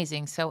sounds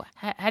amazing. So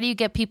how do you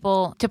get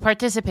people to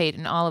participate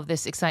in all of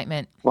this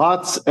excitement?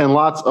 Lots and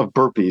lots of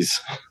burpees.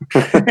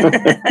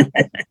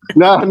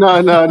 No.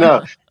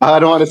 I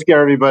don't want to scare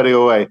everybody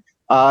away.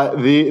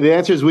 The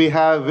answer is we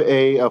have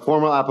a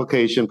formal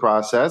application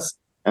process,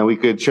 and we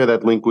could share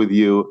that link with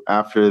you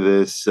after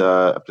this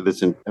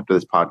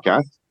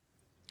podcast.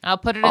 I'll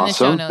put it in the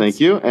show notes. Thank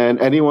you. And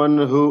anyone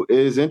who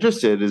is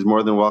interested is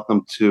more than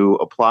welcome to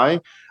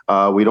apply.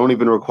 We don't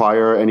even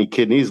require any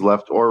kidneys,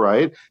 left or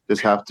right.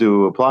 Just have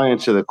to apply,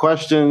 answer the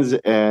questions,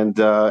 and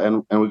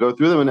we go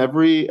through them. And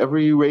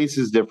every race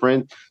is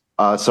different.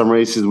 Some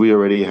races we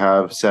already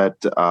have set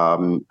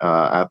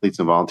athletes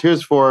and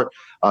volunteers for.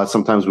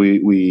 Sometimes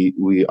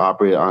we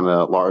operate on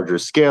a larger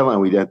scale,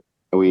 and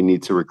we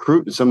need to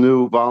recruit some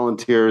new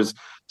volunteers.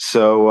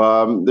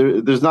 So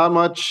there's not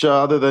much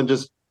other than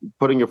just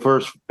putting your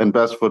first and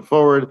best foot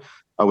forward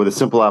with a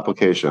simple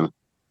application.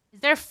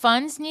 Is there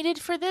funds needed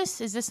for this?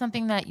 Is this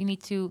something that you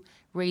need to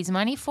raise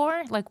money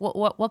for? Like,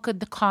 what could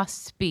the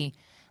costs be?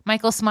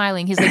 Michael's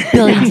smiling. He's like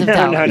billions of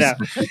dollars. No.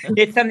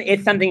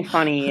 It's something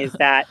funny is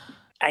that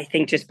I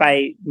think just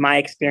by my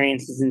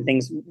experiences and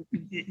things,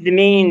 the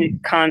main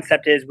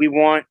concept is we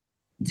want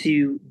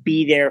to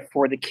be there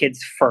for the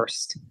kids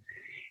first.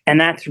 And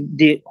that's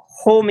the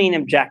whole main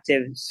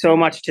objective, so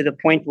much to the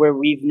point where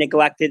we've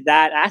neglected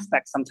that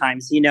aspect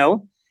sometimes,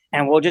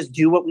 and we'll just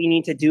do what we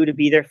need to do to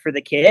be there for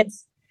the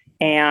kids.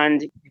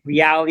 And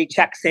reality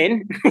checks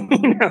in,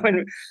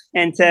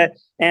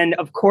 and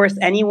of course,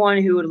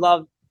 anyone who would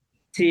love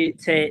to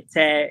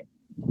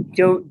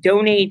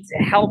donate, to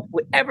help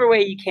whatever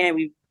way you can,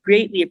 we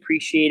greatly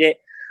appreciate it.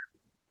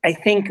 I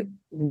think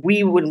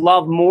we would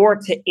love more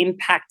to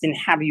impact and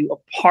have you a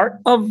part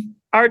of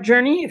our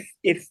journey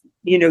if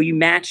you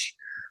match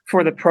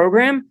for the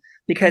program,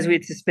 because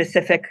it's a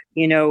specific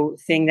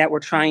thing that we're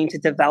trying to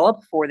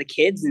develop for the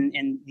kids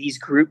and these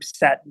groups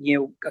that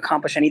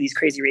accomplish any of these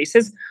crazy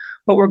races.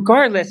 But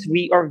regardless,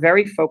 we are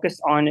very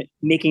focused on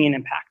making an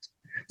impact.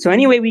 So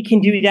any way we can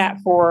do that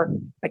for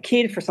a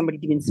kid, for somebody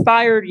to be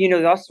inspired,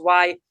 that's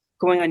why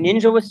going on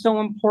Ninja was so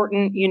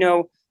important,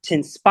 to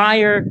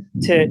inspire,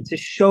 to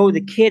show the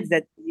kids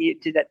that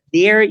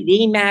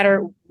they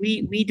matter.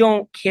 We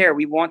don't care.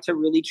 We want to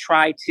really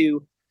try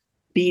to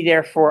be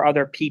there for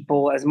other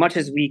people as much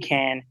as we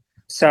can.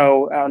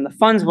 So on the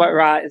funds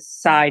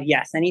side,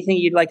 yes, anything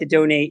you'd like to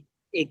donate,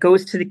 it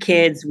goes to the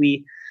kids.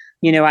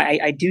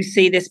 I do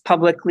say this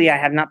publicly. I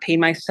have not paid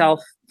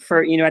myself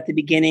for, at the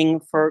beginning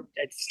for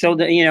it's still,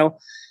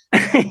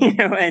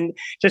 and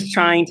just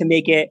trying to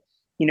make it,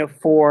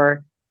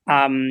 for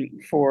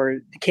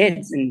the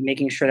kids and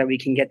making sure that we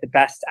can get the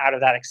best out of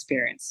that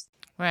experience.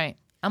 Right.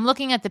 I'm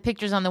looking at the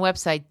pictures on the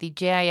website, the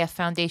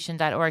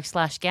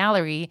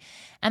jiffoundation.org/gallery,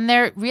 and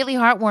they're really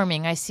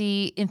heartwarming. I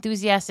see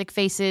enthusiastic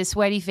faces,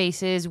 sweaty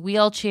faces,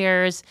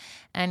 wheelchairs,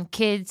 and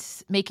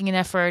kids making an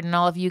effort, and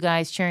all of you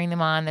guys cheering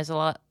them on. There's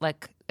a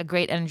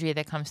great energy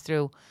that comes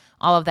through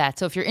all of that.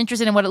 So if you're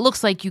interested in what it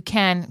looks like, you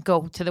can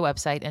go to the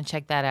website and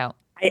check that out.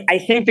 I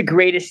think the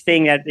greatest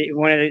thing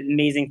one of the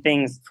amazing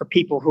things for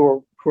people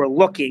who are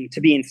looking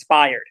to be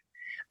inspired,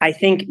 I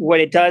think what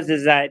it does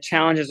is that it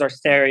challenges our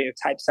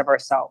stereotypes of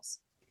ourselves.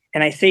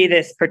 And I say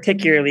this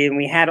particularly, and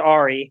we had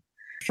Ari,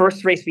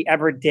 first race we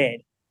ever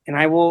did. And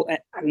I'm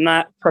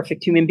not a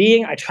perfect human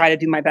being. I try to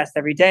do my best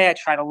every day. I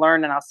try to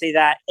learn, and I'll say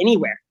that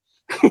anywhere,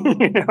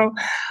 and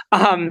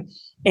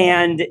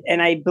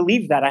I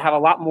believe that I have a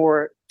lot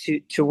more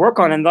to work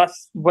on, and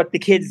thus what the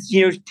kids,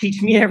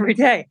 teach me every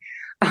day.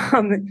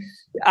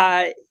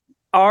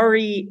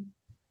 Ari,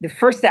 the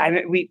first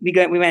day we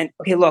went,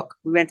 okay, look,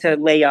 we went to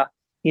Leia,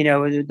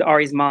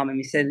 Ari's mom, and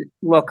we said,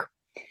 look,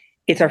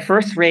 it's our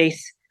first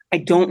race. I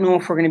don't know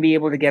if we're going to be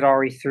able to get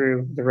Ari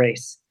through the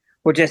race.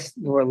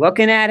 We're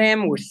looking at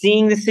him. We're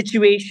seeing the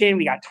situation.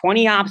 We got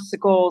 20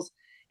 obstacles.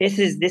 This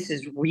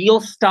is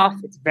real stuff.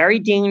 It's very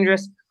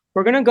dangerous.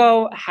 We're going to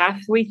go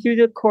halfway through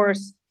the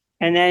course.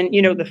 And then,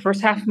 the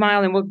first half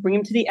mile, and we'll bring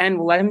him to the end.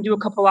 We'll let him do a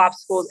couple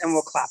obstacles and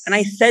we'll clap. And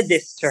I said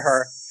this to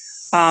her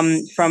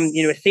from,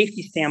 a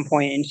safety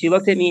standpoint. And she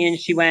looked at me and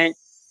she went,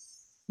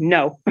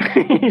 no.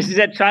 She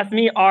said, trust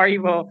me, Ari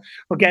will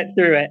get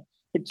through it.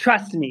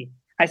 Trust me.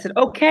 I said,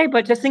 okay,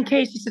 but just in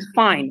case. She said,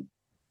 fine,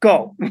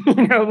 go.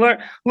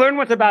 Learn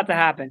what's about to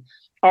happen.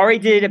 Ari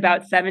did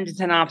about 7 to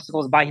 10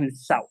 obstacles by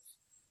himself.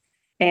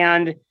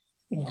 And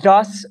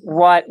thus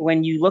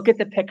when you look at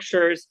the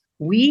pictures,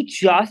 we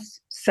just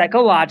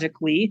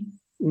psychologically,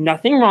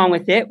 nothing wrong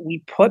with it. We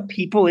put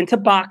people into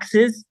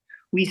boxes.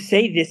 We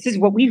say, this is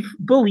what we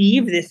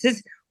believe. This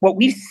is what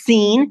we've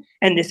seen.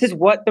 And this is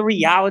what the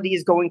reality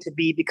is going to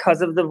be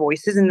because of the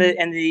voices and the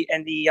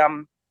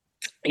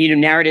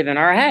narrative in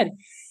our head.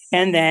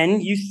 And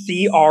then you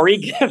see Ari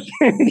get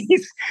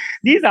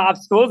these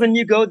obstacles and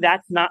you go,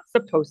 that's not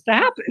supposed to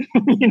happen,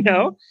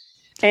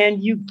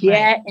 And you get...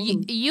 Right.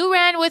 You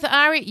ran with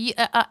Ari.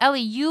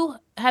 Ellie, you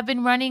have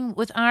been running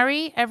with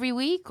Ari every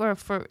week? Or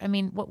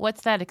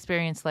what's that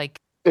experience like?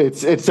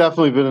 It's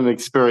definitely been an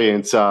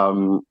experience.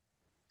 Building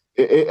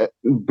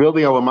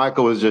on what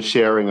Michael was just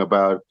sharing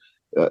about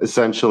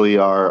essentially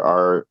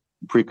our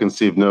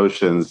preconceived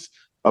notions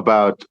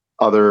about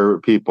other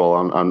people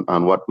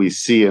on what we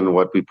see and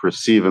what we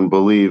perceive and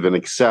believe and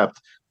accept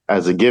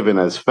as a given,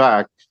 as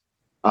fact.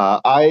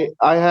 I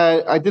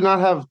did not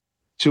have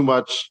too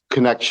much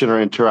connection or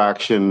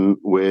interaction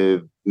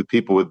with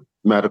people with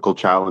medical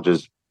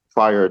challenges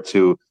prior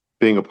to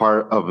being a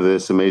part of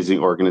this amazing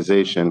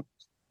organization.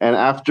 And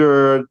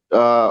after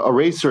a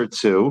race or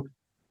two,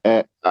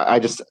 I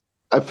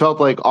felt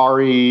like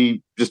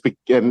Ari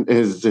and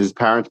his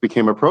parents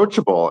became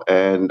approachable,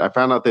 and I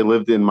found out they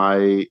lived in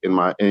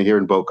here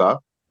in Boca,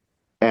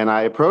 and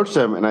I approached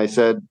them and I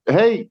said,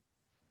 "Hey,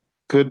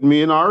 could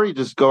me and Ari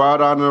just go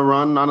out on a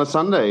run on a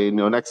Sunday,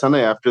 next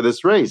Sunday after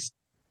this race?"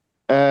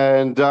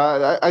 And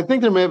I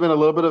think there may have been a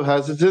little bit of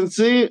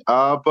hesitancy,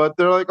 but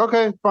they're like,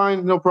 "Okay,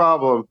 fine, no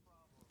problem."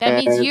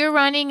 That means you're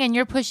running and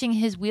you're pushing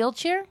his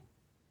wheelchair?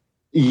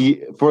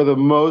 For the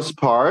most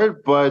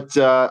part, but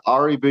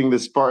Ari being the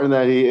Spartan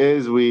that he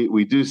is,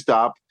 we do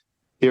stop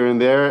here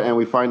and there, and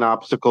we find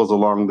obstacles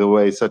along the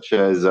way, such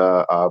as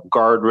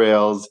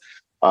guardrails,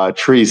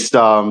 tree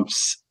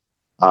stumps.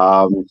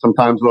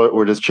 Sometimes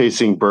we're just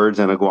chasing birds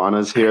and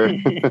iguanas here.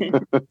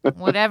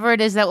 Whatever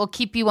it is that will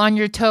keep you on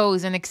your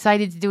toes and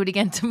excited to do it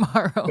again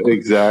tomorrow.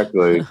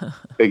 Exactly.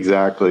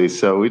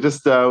 So we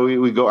just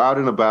we go out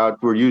and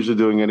about. We're usually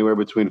doing anywhere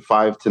between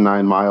 5 to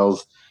 9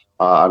 miles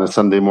on a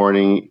Sunday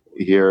morning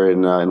here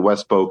in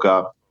West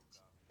Boca,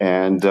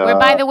 and where,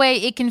 by the way,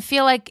 it can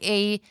feel like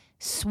a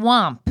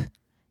swamp,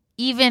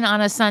 even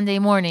on a Sunday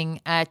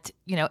morning at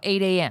 8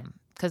 a.m.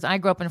 Because I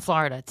grew up in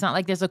Florida. It's not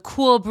like there's a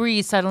cool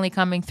breeze suddenly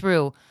coming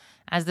through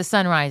as the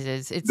sun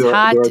rises. It's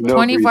hot there are no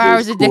 24 breezes,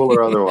 hours a day. cool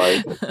or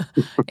otherwise.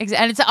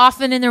 And it's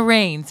often in the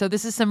rain. So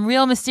this is some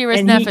real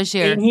mysterious nefesh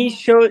here. And he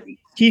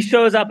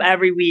shows up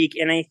every week.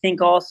 And I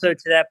think also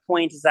to that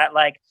point is that,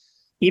 like,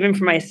 even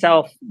for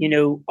myself,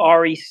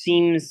 Ari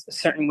seems a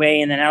certain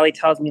way. And then Ellie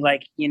tells me,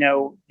 like,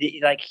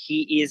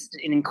 he is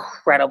an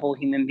incredible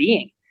human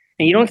being.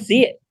 And you don't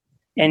see it.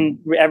 And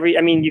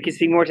you can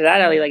speak more to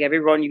that, Ellie. Like, every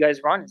run you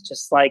guys run, it's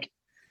just like,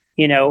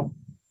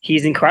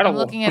 he's incredible. I'm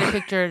looking at a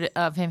picture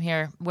of him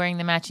here wearing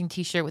the matching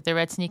T-shirt with the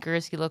red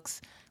sneakers. He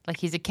looks like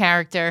he's a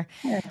character.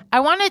 Yeah.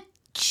 I want to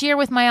share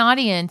with my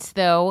audience,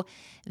 though,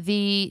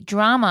 the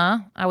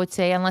drama, I would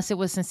say, unless it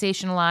was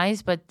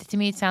sensationalized, but to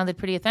me it sounded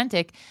pretty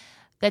authentic,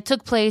 that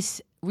took place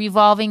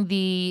revolving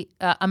the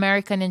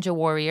American Ninja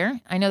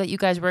Warrior. I know that you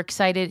guys were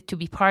excited to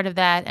be part of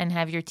that and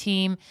have your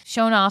team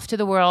shown off to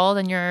the world,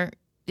 and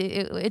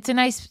it's a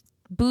nice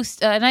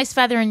boost, a nice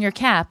feather in your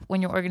cap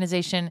when your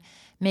organization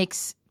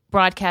makes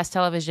broadcast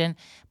television,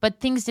 but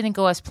things didn't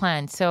go as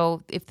planned.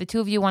 So if the two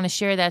of you want to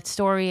share that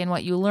story and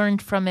what you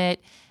learned from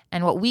it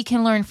and what we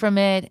can learn from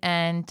it,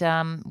 and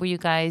where you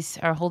guys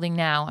are holding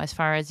now as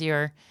far as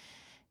your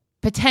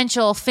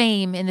potential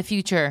fame in the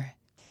future.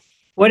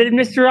 What did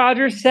Mr.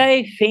 Rogers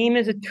say? Fame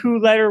is a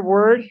 2-letter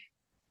word.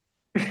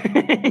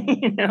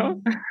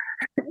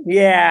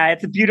 Yeah,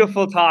 it's a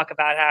beautiful talk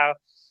about how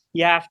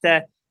you have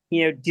to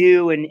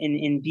do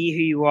and be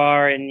who you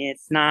are, and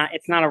it's not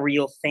a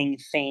real thing,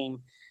 fame.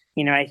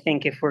 I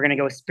think if we're going to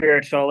go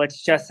spiritual,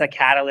 it's just a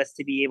catalyst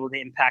to be able to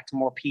impact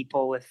more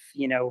people if,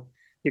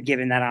 you're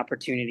given that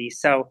opportunity.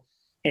 So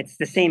it's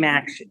the same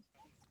action.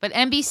 But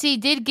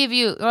NBC did give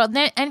you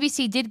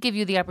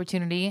the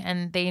opportunity,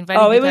 and they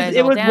invited you guys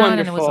all down,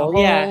 wonderful. And it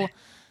was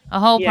a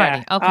whole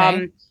party.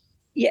 Okay.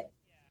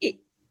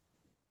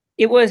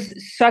 It was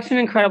such an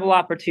incredible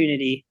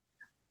opportunity.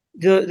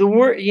 The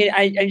word,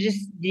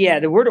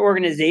 the word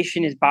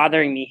organization is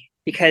bothering me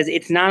because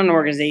it's not an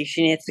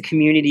organization. It's a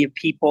community of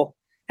people.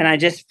 And I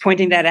just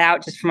pointing that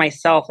out just for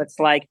myself. It's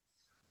like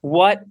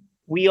what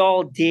we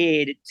all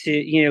did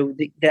to,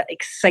 the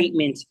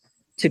excitement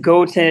to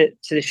go to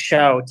the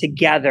show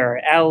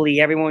together. Ellie,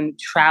 everyone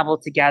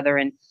traveled together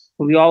and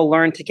we all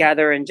learned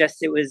together, and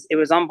just it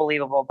was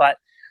unbelievable. But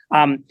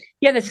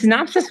the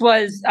synopsis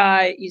was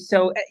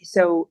so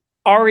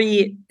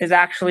Ari,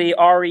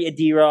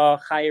 Adira,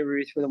 Chaya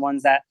Ruth were the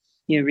ones that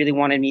really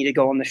wanted me to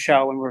go on the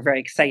show, and we're very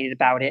excited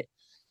about it.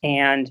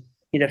 And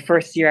the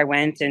first year I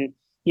went, and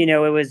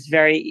it was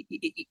I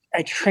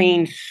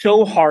trained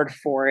so hard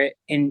for it.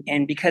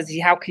 And because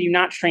how can you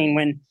not train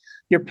when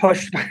you're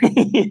pushed by,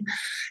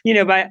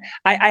 but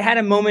I had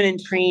a moment in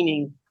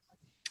training.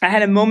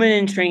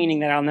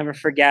 That I'll never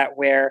forget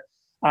where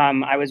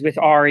I was with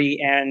Ari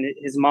and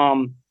his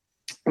mom,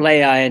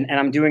 Leah, and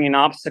I'm doing an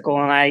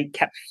obstacle and I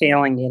kept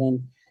failing it.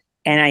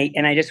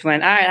 And I just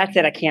went, all right, that's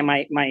it. I can't,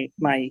 my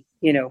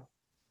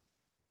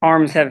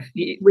arms have,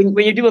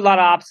 when you do a lot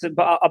of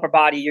upper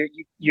body,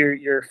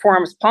 your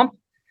forearms pump.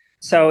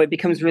 So it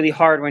becomes really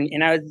hard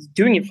and I was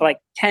doing it for like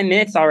 10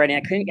 minutes already.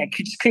 I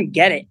just couldn't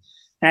get it.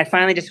 And I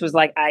finally just was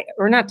like,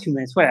 or not 2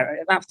 minutes, whatever,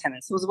 not 10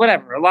 minutes. It was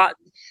whatever, a lot,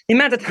 the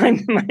amount of time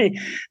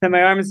that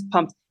my arms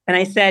pumped. And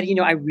I said,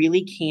 I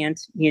really can't,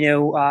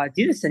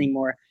 do this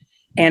anymore.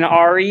 And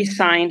Ari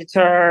signed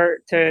to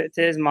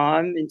his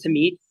mom and to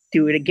me,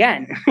 do it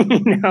again,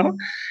 And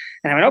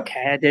I went,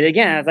 okay, I did it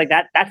again. I was like,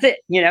 that's it,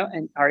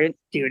 and Ari,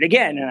 do it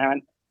again. And I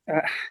went,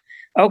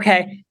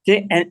 okay.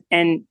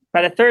 And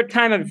by the third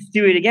time of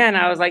do it again,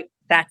 I was like,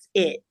 that's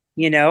it,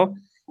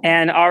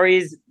 And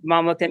Ari's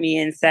mom looked at me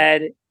and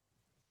said,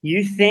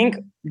 you think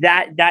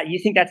that's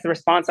the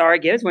response Ari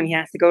gives when he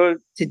has to go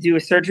to do a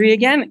surgery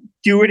again?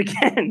 Do it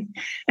again.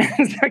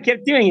 And so I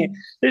kept doing it.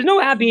 There's no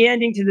happy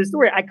ending to the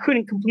story. I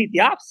couldn't complete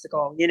the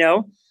obstacle,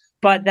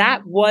 but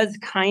that was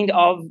kind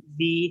of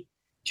the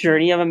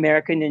journey of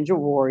American Ninja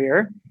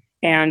Warrior.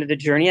 And the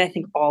journey I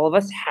think all of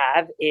us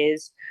have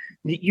is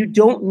that you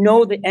don't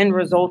know the end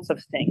results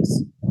of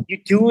things. You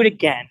do it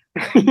again,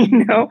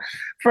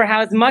 for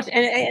how much.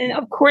 And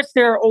of course,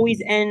 there are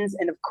always ends.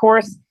 And of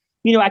course,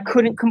 I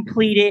couldn't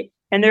complete it.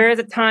 And there is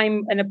a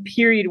time and a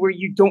period where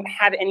you don't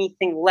have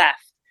anything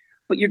left.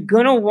 But you're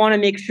going to want to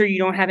make sure you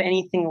don't have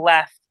anything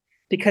left.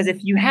 Because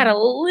if you had a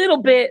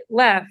little bit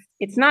left,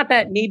 it's not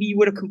that maybe you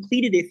would have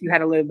completed it if you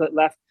had a little bit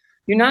left.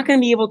 You're not going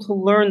to be able to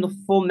learn the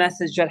full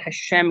message that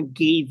Hashem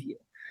gave you.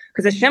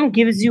 Because Hashem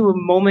gives you a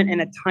moment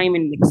and a time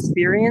and an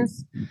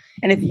experience.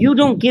 And if you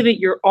don't give it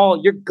your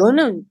all, you're going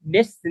to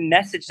miss the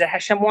message that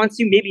Hashem wants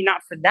you, maybe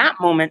not for that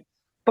moment,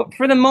 but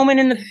for the moment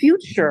in the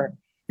future.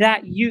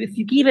 That if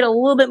you give it a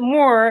little bit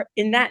more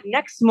in that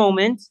next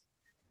moment,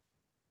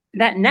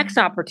 that next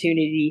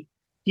opportunity,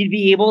 you'd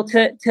be able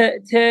to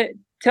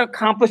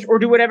accomplish or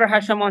do whatever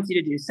Hashem wants you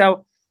to do. So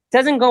it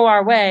doesn't go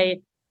our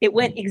way. It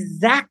went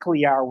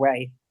exactly our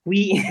way.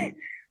 We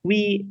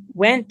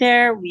went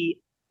there.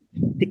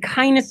 The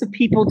kindness of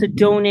people to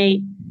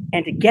donate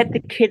and to get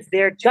the kids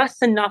there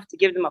just enough to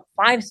give them a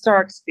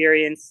 5-star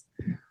experience.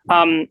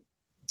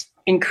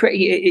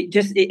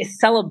 Just a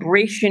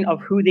celebration of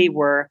who they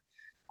were.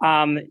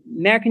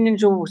 American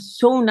Ninja was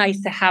so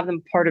nice to have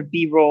them part of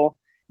B-roll.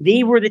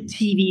 They were the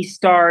TV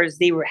stars.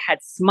 They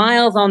had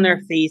smiles on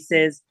their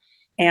faces.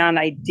 And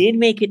I did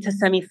make it to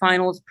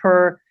semifinals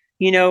per,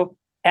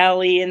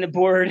 Ellie and the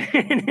board.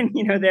 And,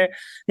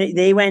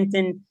 they went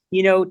and,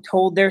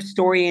 told their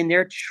story and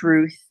their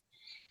truth,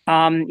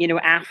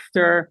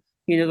 after,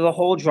 the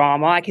whole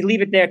drama. I could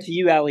leave it there to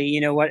you,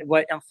 Ellie,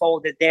 what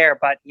unfolded there.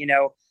 But,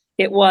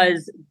 it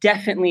was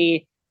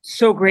definitely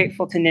so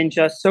grateful to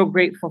Ninja, so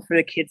grateful for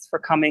the kids for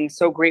coming,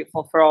 so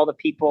grateful for all the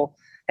people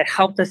that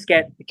helped us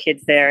get the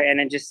kids there, and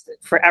I'm just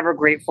forever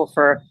grateful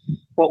for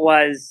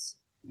what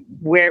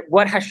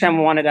Hashem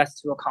wanted us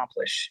to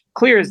accomplish.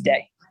 Clear as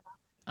day.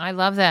 I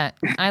love that.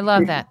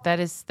 That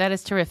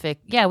is terrific.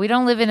 Yeah, we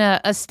don't live in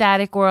a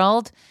static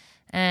world,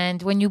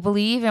 and when you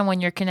believe and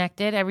when you're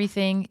connected,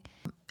 everything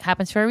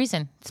happens for a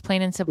reason. It's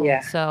plain and simple.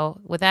 Yeah. So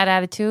with that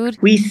attitude,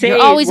 we say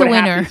you're always a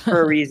winner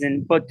for a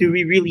reason, but do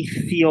we really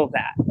feel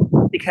that?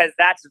 Because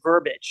that's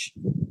verbiage.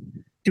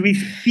 Do we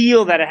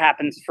feel that it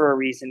happens for a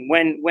reason?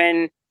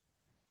 When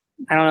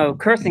I don't know,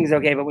 cursing is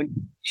okay, but when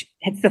it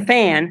hits the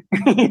fan,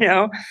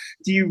 do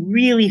you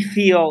really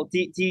feel?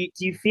 Do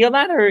you feel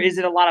that, or is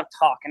it a lot of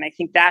talk? And I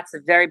think that's a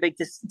very big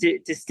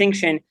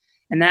distinction,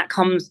 and that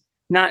comes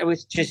not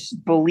with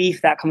just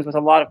belief. That comes with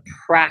a lot of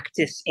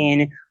practice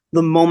in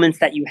the moments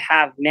that you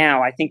have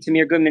now. I think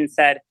Tamir Goodman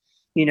said,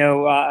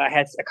 I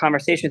had a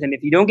conversation with him.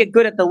 If you don't get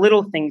good at the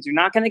little things, you're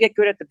not going to get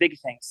good at the big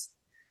things.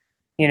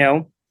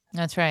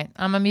 That's right.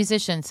 I'm a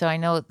musician, so I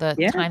know the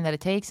time that it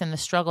takes and the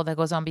struggle that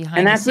goes on behind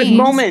and that's the scenes.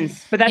 With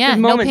moments. But that's with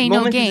moments. No pain,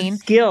 moments no gain. Is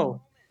a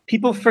skill.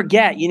 People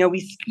forget.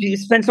 We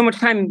spend so much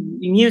time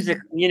in music,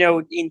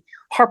 in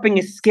harping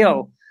a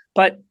skill.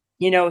 But,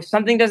 if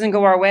something doesn't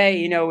go our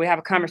way, we have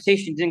a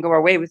conversation, didn't go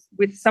our way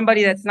with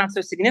somebody that's not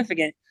so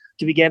significant.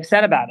 Do we get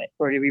upset about it?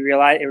 Or do we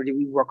realize, or do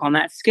we work on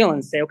that skill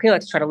and say, okay,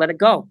 let's try to let it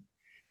go?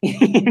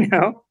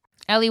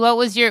 Ellie, what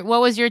was your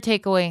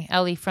takeaway,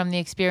 Ellie, from the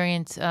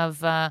experience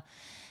of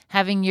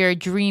having your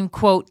dream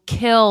quote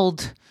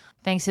killed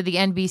thanks to the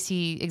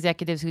NBC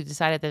executives who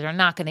decided that they're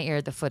not going to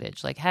air the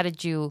footage? Like, how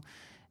did you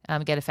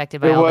get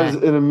affected by all that? It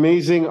was an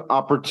amazing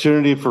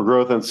opportunity for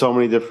growth on so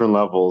many different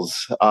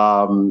levels.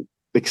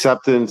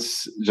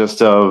 Acceptance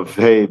just of,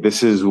 hey,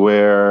 this is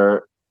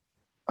where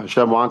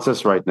Hashem wants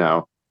us right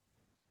now.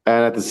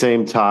 And at the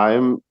same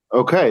time,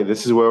 okay,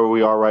 this is where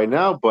we are right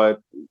now,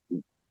 but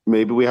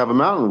maybe we have a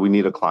mountain we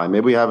need to climb.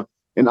 Maybe we have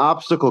an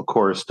obstacle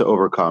course to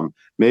overcome.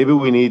 Maybe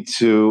we need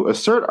to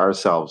assert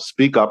ourselves,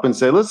 speak up and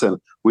say,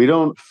 listen, we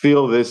don't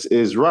feel this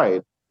is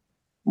right.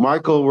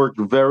 Michael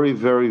worked very,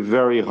 very,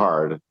 very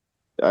hard.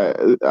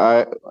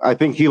 I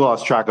think he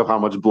lost track of how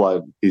much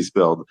blood he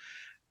spilled,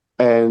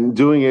 and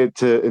doing it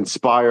to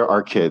inspire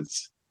our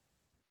kids.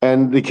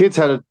 And the kids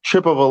had a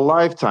trip of a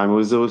lifetime. It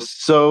was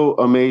so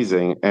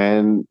amazing.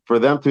 And for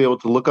them to be able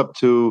to look up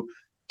to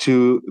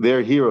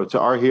their hero, to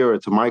our hero,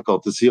 to Michael,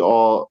 to see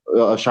all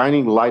a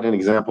shining light and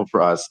example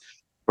for us,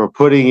 for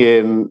putting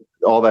in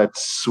all that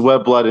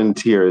sweat, blood, and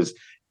tears.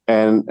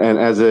 And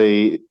as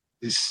a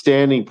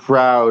standing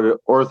proud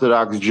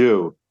Orthodox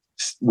Jew,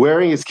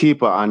 wearing his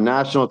kippah on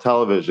national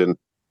television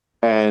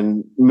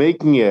and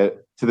making it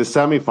to the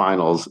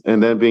semifinals,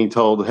 and then being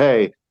told,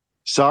 hey,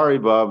 sorry,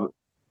 bub,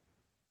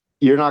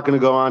 you're not going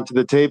to go on to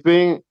the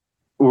taping.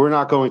 We're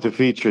not going to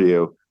feature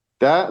you.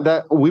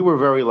 That we were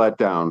very let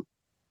down.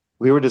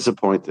 We were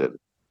disappointed.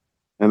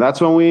 And that's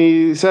when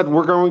we said,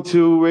 we're going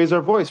to raise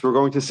our voice. We're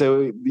going to say,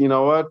 you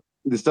know what?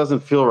 This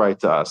doesn't feel right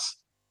to us.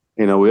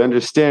 We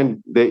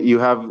understand that you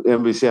have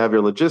NBC, have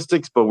your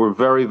logistics, but we're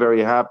very,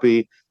 very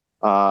happy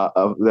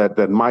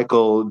that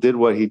Michael did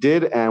what he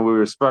did. And we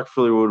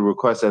respectfully would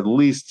request at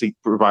least to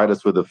provide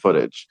us with the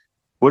footage.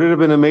 Would it have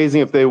been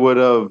amazing if they would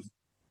have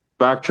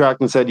backtracked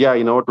and said, yeah,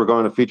 you know what, we're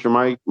going to feature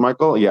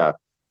Michael? Yeah.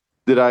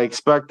 Did I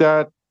expect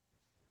that?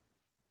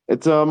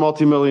 It's a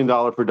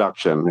multi-million-dollar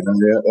production.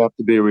 You have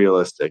to be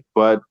realistic.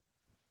 But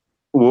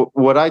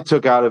what I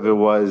took out of it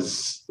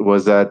was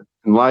that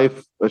in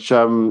life,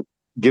 Hashem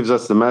gives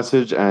us the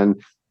message, and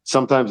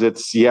sometimes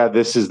it's, yeah,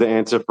 this is the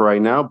answer for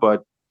right now,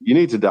 but you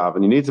need to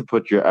daven. You need to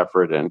put your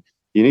effort in.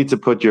 You need to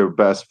put your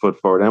best foot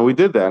forward. And we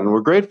did that, and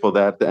we're grateful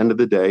that at the end of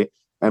the day,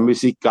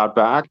 NBC got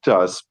back to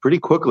us pretty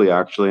quickly,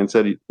 actually, and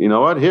said, you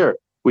know what, here,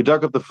 we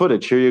dug up the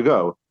footage, here you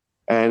go.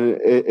 And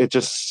it's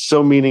just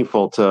so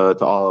meaningful to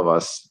all of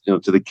us, to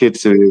the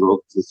kids to be able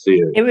to see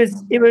it. It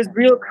was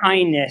real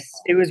kindness.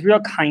 It was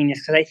real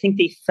kindness because I think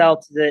they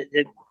felt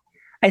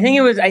I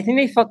think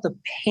they felt the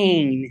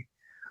pain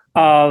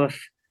of,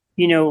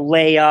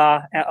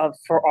 Leia,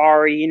 for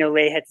Ari.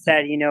 Leia had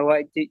said,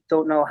 I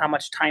don't know how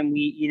much time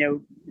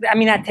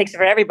that takes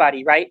for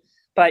everybody, right?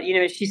 But,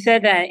 she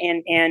said that,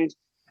 and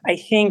I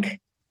think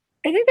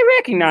they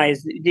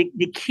recognized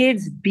the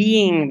kids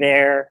being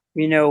there,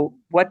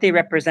 what they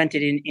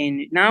represented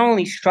in not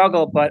only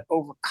struggle, but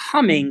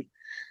overcoming.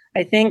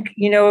 I think,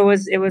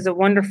 it was a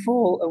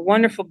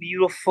wonderful,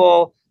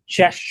 beautiful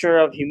gesture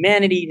of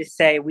humanity to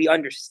say, we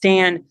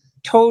understand,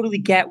 totally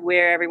get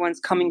where everyone's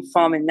coming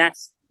from. And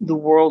that's the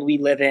world we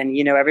live in.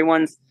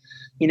 Everyone's,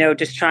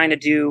 just trying to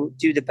do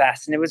the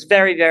best. And it was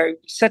very, very,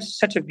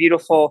 such a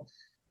beautiful,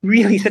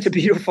 really such a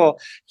beautiful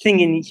thing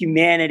in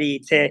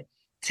humanity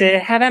to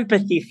have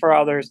empathy for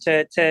others,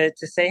 to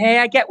say, hey,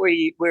 I get where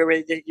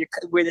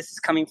this is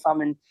coming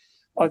from. And,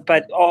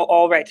 but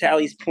all right, to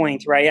Ellie's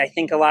point, right? I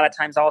think a lot of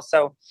times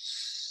also,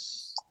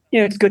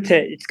 it's good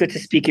to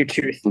speak your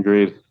truth.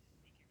 Agreed.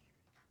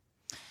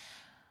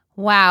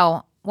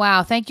 Wow.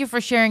 Thank you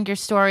for sharing your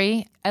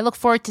story. I look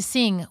forward to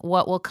seeing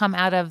what will come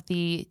out of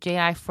the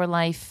JI for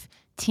Life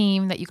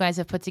team that you guys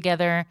have put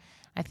together.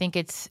 I think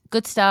it's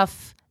good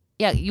stuff.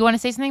 Yeah. You want to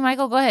say something,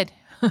 Michael? Go ahead.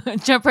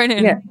 Jump right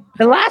in. Yeah.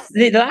 The last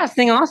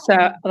thing also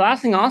I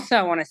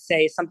want to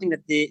say is something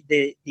that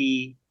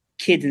the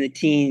kids and the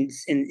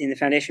teens in the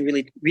foundation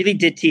really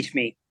did teach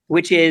me,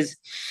 which is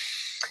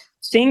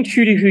staying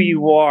true to who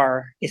you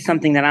are is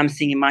something that I'm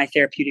seeing in my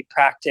therapeutic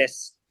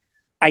practice.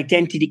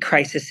 Identity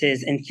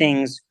crises and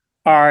things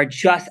are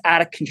just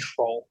out of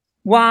control.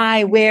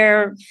 Why?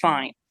 Where?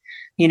 Fine.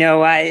 We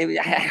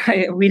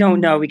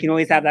don't know. We can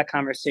always have that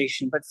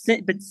conversation. But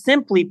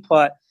simply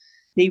put,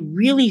 they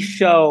really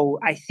show,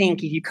 I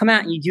think, if you come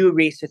out and you do a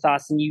race with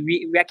us and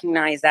you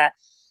recognize that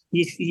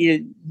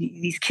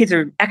these kids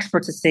are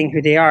experts at saying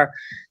who they are.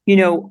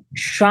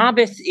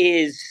 Shabbos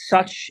is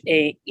such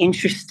a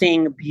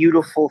interesting,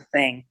 beautiful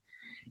thing.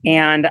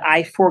 And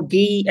I forgot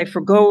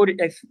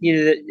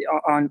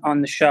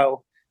on the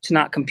show to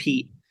not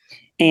compete.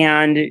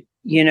 And,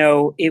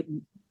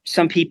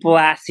 some people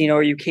ask,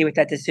 are you okay with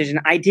that decision?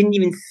 I didn't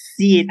even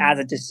see it as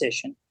a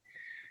decision.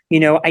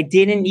 It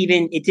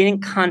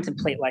didn't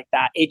contemplate like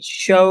that.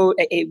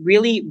 It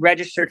really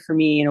registered for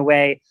me in a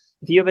way.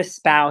 If you have a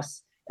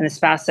spouse and the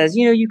spouse says,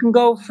 you can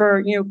go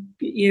for,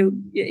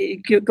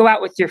 go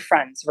out with your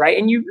friends, right?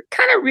 And you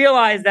kind of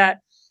realize that,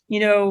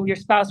 your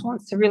spouse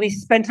wants to really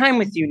spend time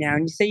with you now.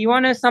 And you say, you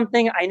want to know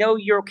something? I know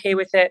you're okay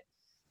with it,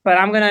 but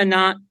I'm going to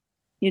not,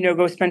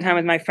 go spend time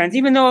with my friends,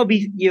 even though it'll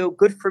be,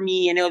 good for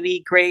me and it'll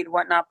be great and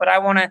whatnot, but I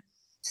want to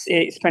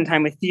spend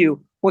time with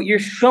you. What you're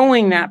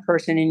showing that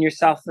person in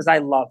yourself is I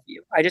love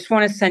you. I just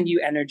want to send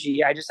you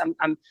energy.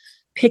 I'm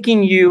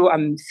picking you.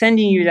 I'm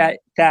sending you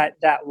that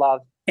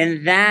love.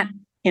 And that,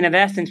 in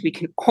essence, we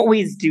can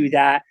always do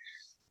that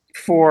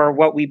for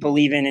what we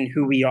believe in and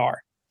who we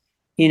are,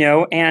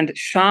 and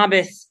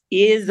Shabbos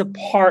is a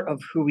part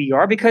of who we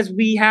are because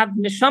we have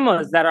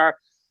neshamas that are,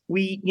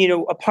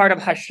 a part of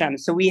Hashem.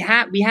 So we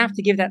have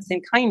to give that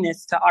same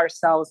kindness to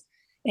ourselves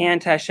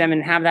and to Hashem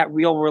and have that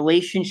real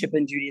relationship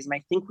in Judaism.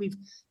 I think we've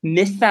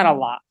missed that a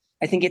lot.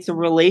 I think it's a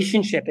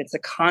relationship. It's a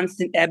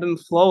constant ebb and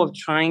flow of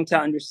trying to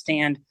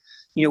understand,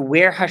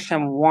 where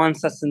Hashem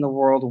wants us in the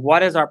world.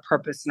 What is our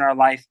purpose in our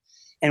life?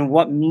 And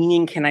what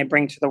meaning can I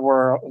bring to the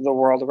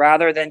world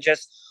rather than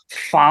just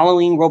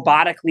following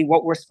robotically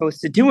what we're supposed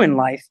to do in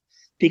life?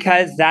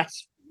 Because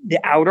that's the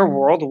outer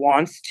world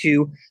wants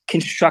to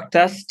construct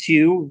us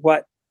to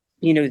what,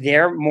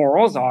 their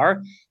morals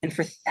are. And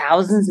for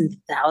thousands and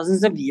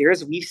thousands of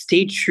years, we've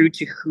stayed true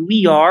to who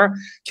we are,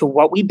 to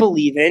what we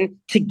believe in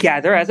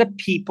together as a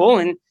people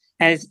and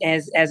as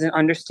an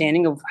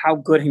understanding of how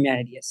good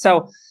humanity is.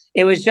 So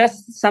it was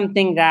just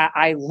something that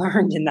I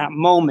learned in that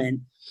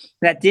moment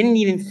that didn't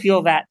even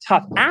feel that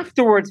tough.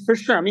 Afterwards, for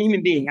sure, I'm a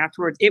human being.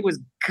 Afterwards, it was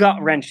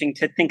gut-wrenching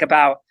to think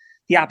about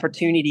the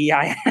opportunity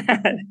I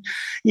had,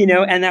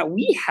 and that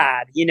we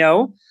had,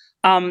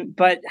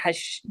 but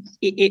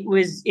it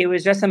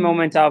was just a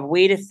moment of,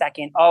 wait a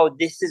second, oh,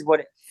 this is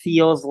what it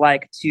feels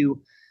like to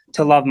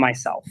love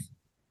myself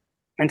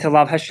and to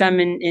love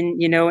Hashem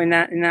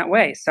in that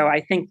way. So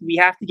I think we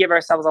have to give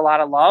ourselves a lot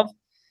of love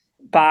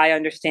by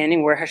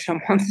understanding where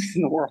Hashem wants us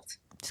in the world.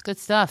 It's good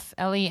stuff.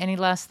 Ellie, any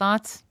last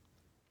thoughts?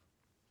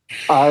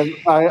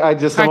 I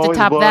just am always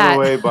blown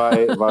away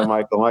by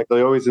Michael. Michael,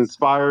 you always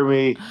inspire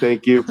me.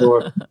 Thank you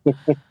for.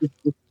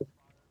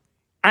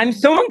 I'm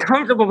so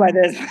uncomfortable by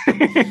this.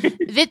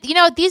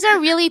 These are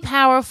really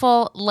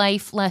powerful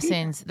life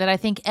lessons that I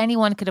think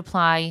anyone could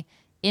apply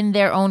in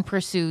their own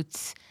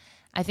pursuits.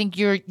 I think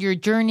your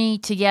journey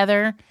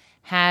together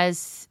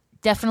has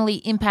definitely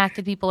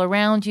impacted people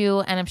around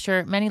you. And I'm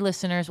sure many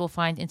listeners will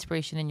find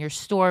inspiration in your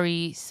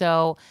story.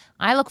 So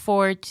I look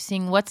forward to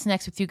seeing what's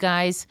next with you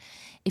guys.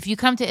 If you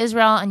come to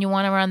Israel and you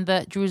want to run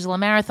the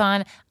Jerusalem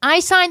Marathon, I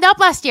signed up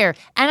last year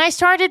and I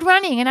started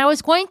running and I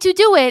was going to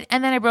do it.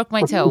 And then I broke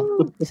my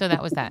toe. So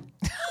that was that.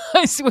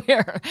 I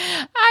swear.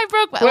 I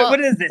broke my... What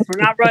is this?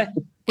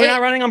 We're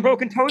not running on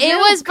broken toes. It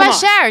was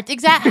bashert.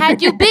 Exactly.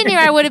 Had you been here,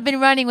 I would have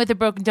been running with a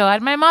broken toe.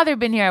 Had my mother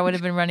been here, I would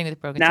have been running with a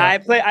broken toe. I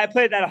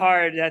played that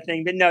hard, that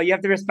thing. But no, you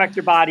have to respect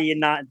your body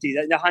and not do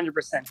that.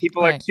 100%.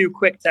 People are too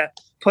quick to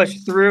push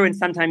through, and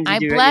sometimes you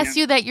do it. I bless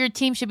you that your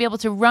team should be able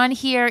to run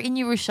here in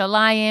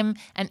Yerushalayim,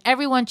 and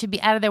everyone should be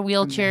out of their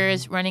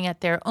wheelchairs, running at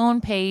their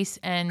own pace.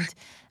 And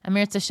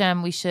Amir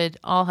Hashem, we should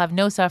all have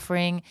no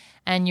suffering,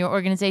 and your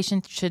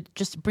organization should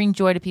just bring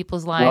joy to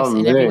people's lives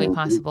in every way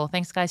possible.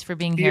 Thanks, guys, for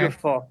being here.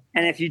 Beautiful.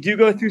 And if you do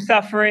go through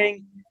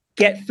suffering,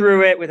 get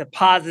through it with a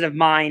positive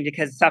mind,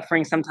 because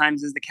suffering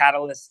sometimes is the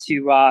catalyst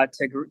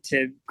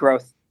to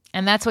growth.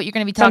 And that's what you're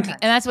going to be talking.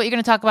 And that's what you're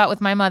going to talk about with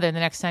my mother the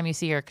next time you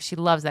see her, because she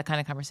loves that kind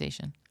of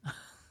conversation.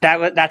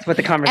 That's what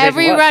the conversation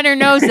Every was. runner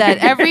knows that.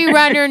 Every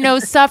runner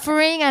knows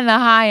suffering and the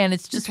high, and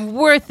it's just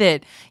worth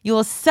it. You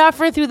will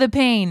suffer through the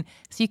pain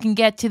so you can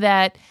get to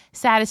that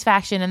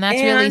satisfaction, and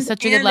that's really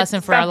such a good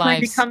lesson for our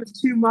lives. If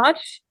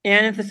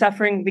the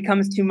suffering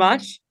becomes too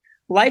much,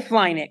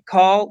 lifeline it.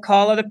 Call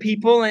other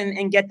people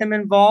and get them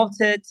involved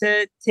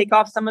to take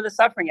off some of the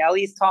suffering.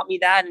 Ellie's taught me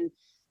that, and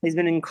has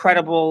been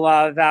incredible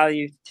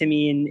value to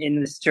me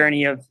in this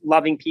journey of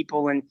loving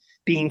people and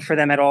being for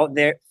them at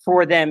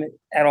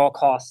all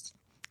costs.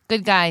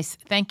 Good guys.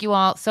 Thank you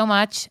all so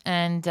much.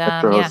 And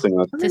thanks so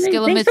much for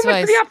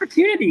the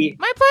opportunity.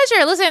 My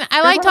pleasure. Listen,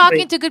 I like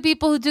talking to good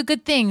people who do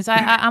good things.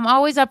 I'm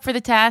always up for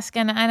the task,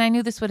 and I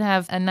knew this would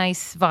have a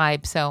nice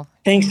vibe. So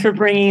thanks for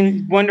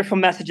bringing wonderful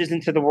messages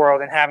into the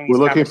world and having these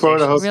We're looking forward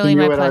to hosting really you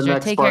my at pleasure. our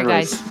next Take care,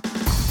 partners. guys.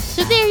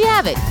 So there you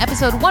have it,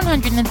 episode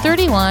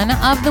 131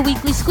 of The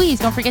Weekly Squeeze.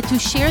 Don't forget to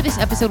share this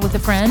episode with a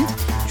friend,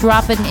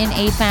 drop it in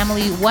a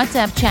family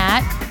WhatsApp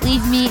chat,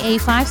 leave me a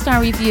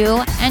 5-star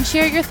review, and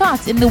share your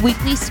thoughts in the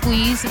Weekly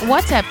Squeeze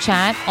WhatsApp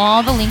chat.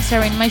 All the links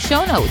are in my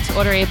show notes.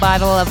 Order a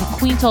bottle of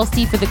Queen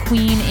Tulsi for the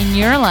queen in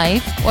your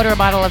life. Order a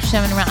bottle of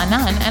Shemin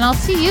Ra'anan, and I'll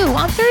see you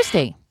on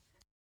Thursday.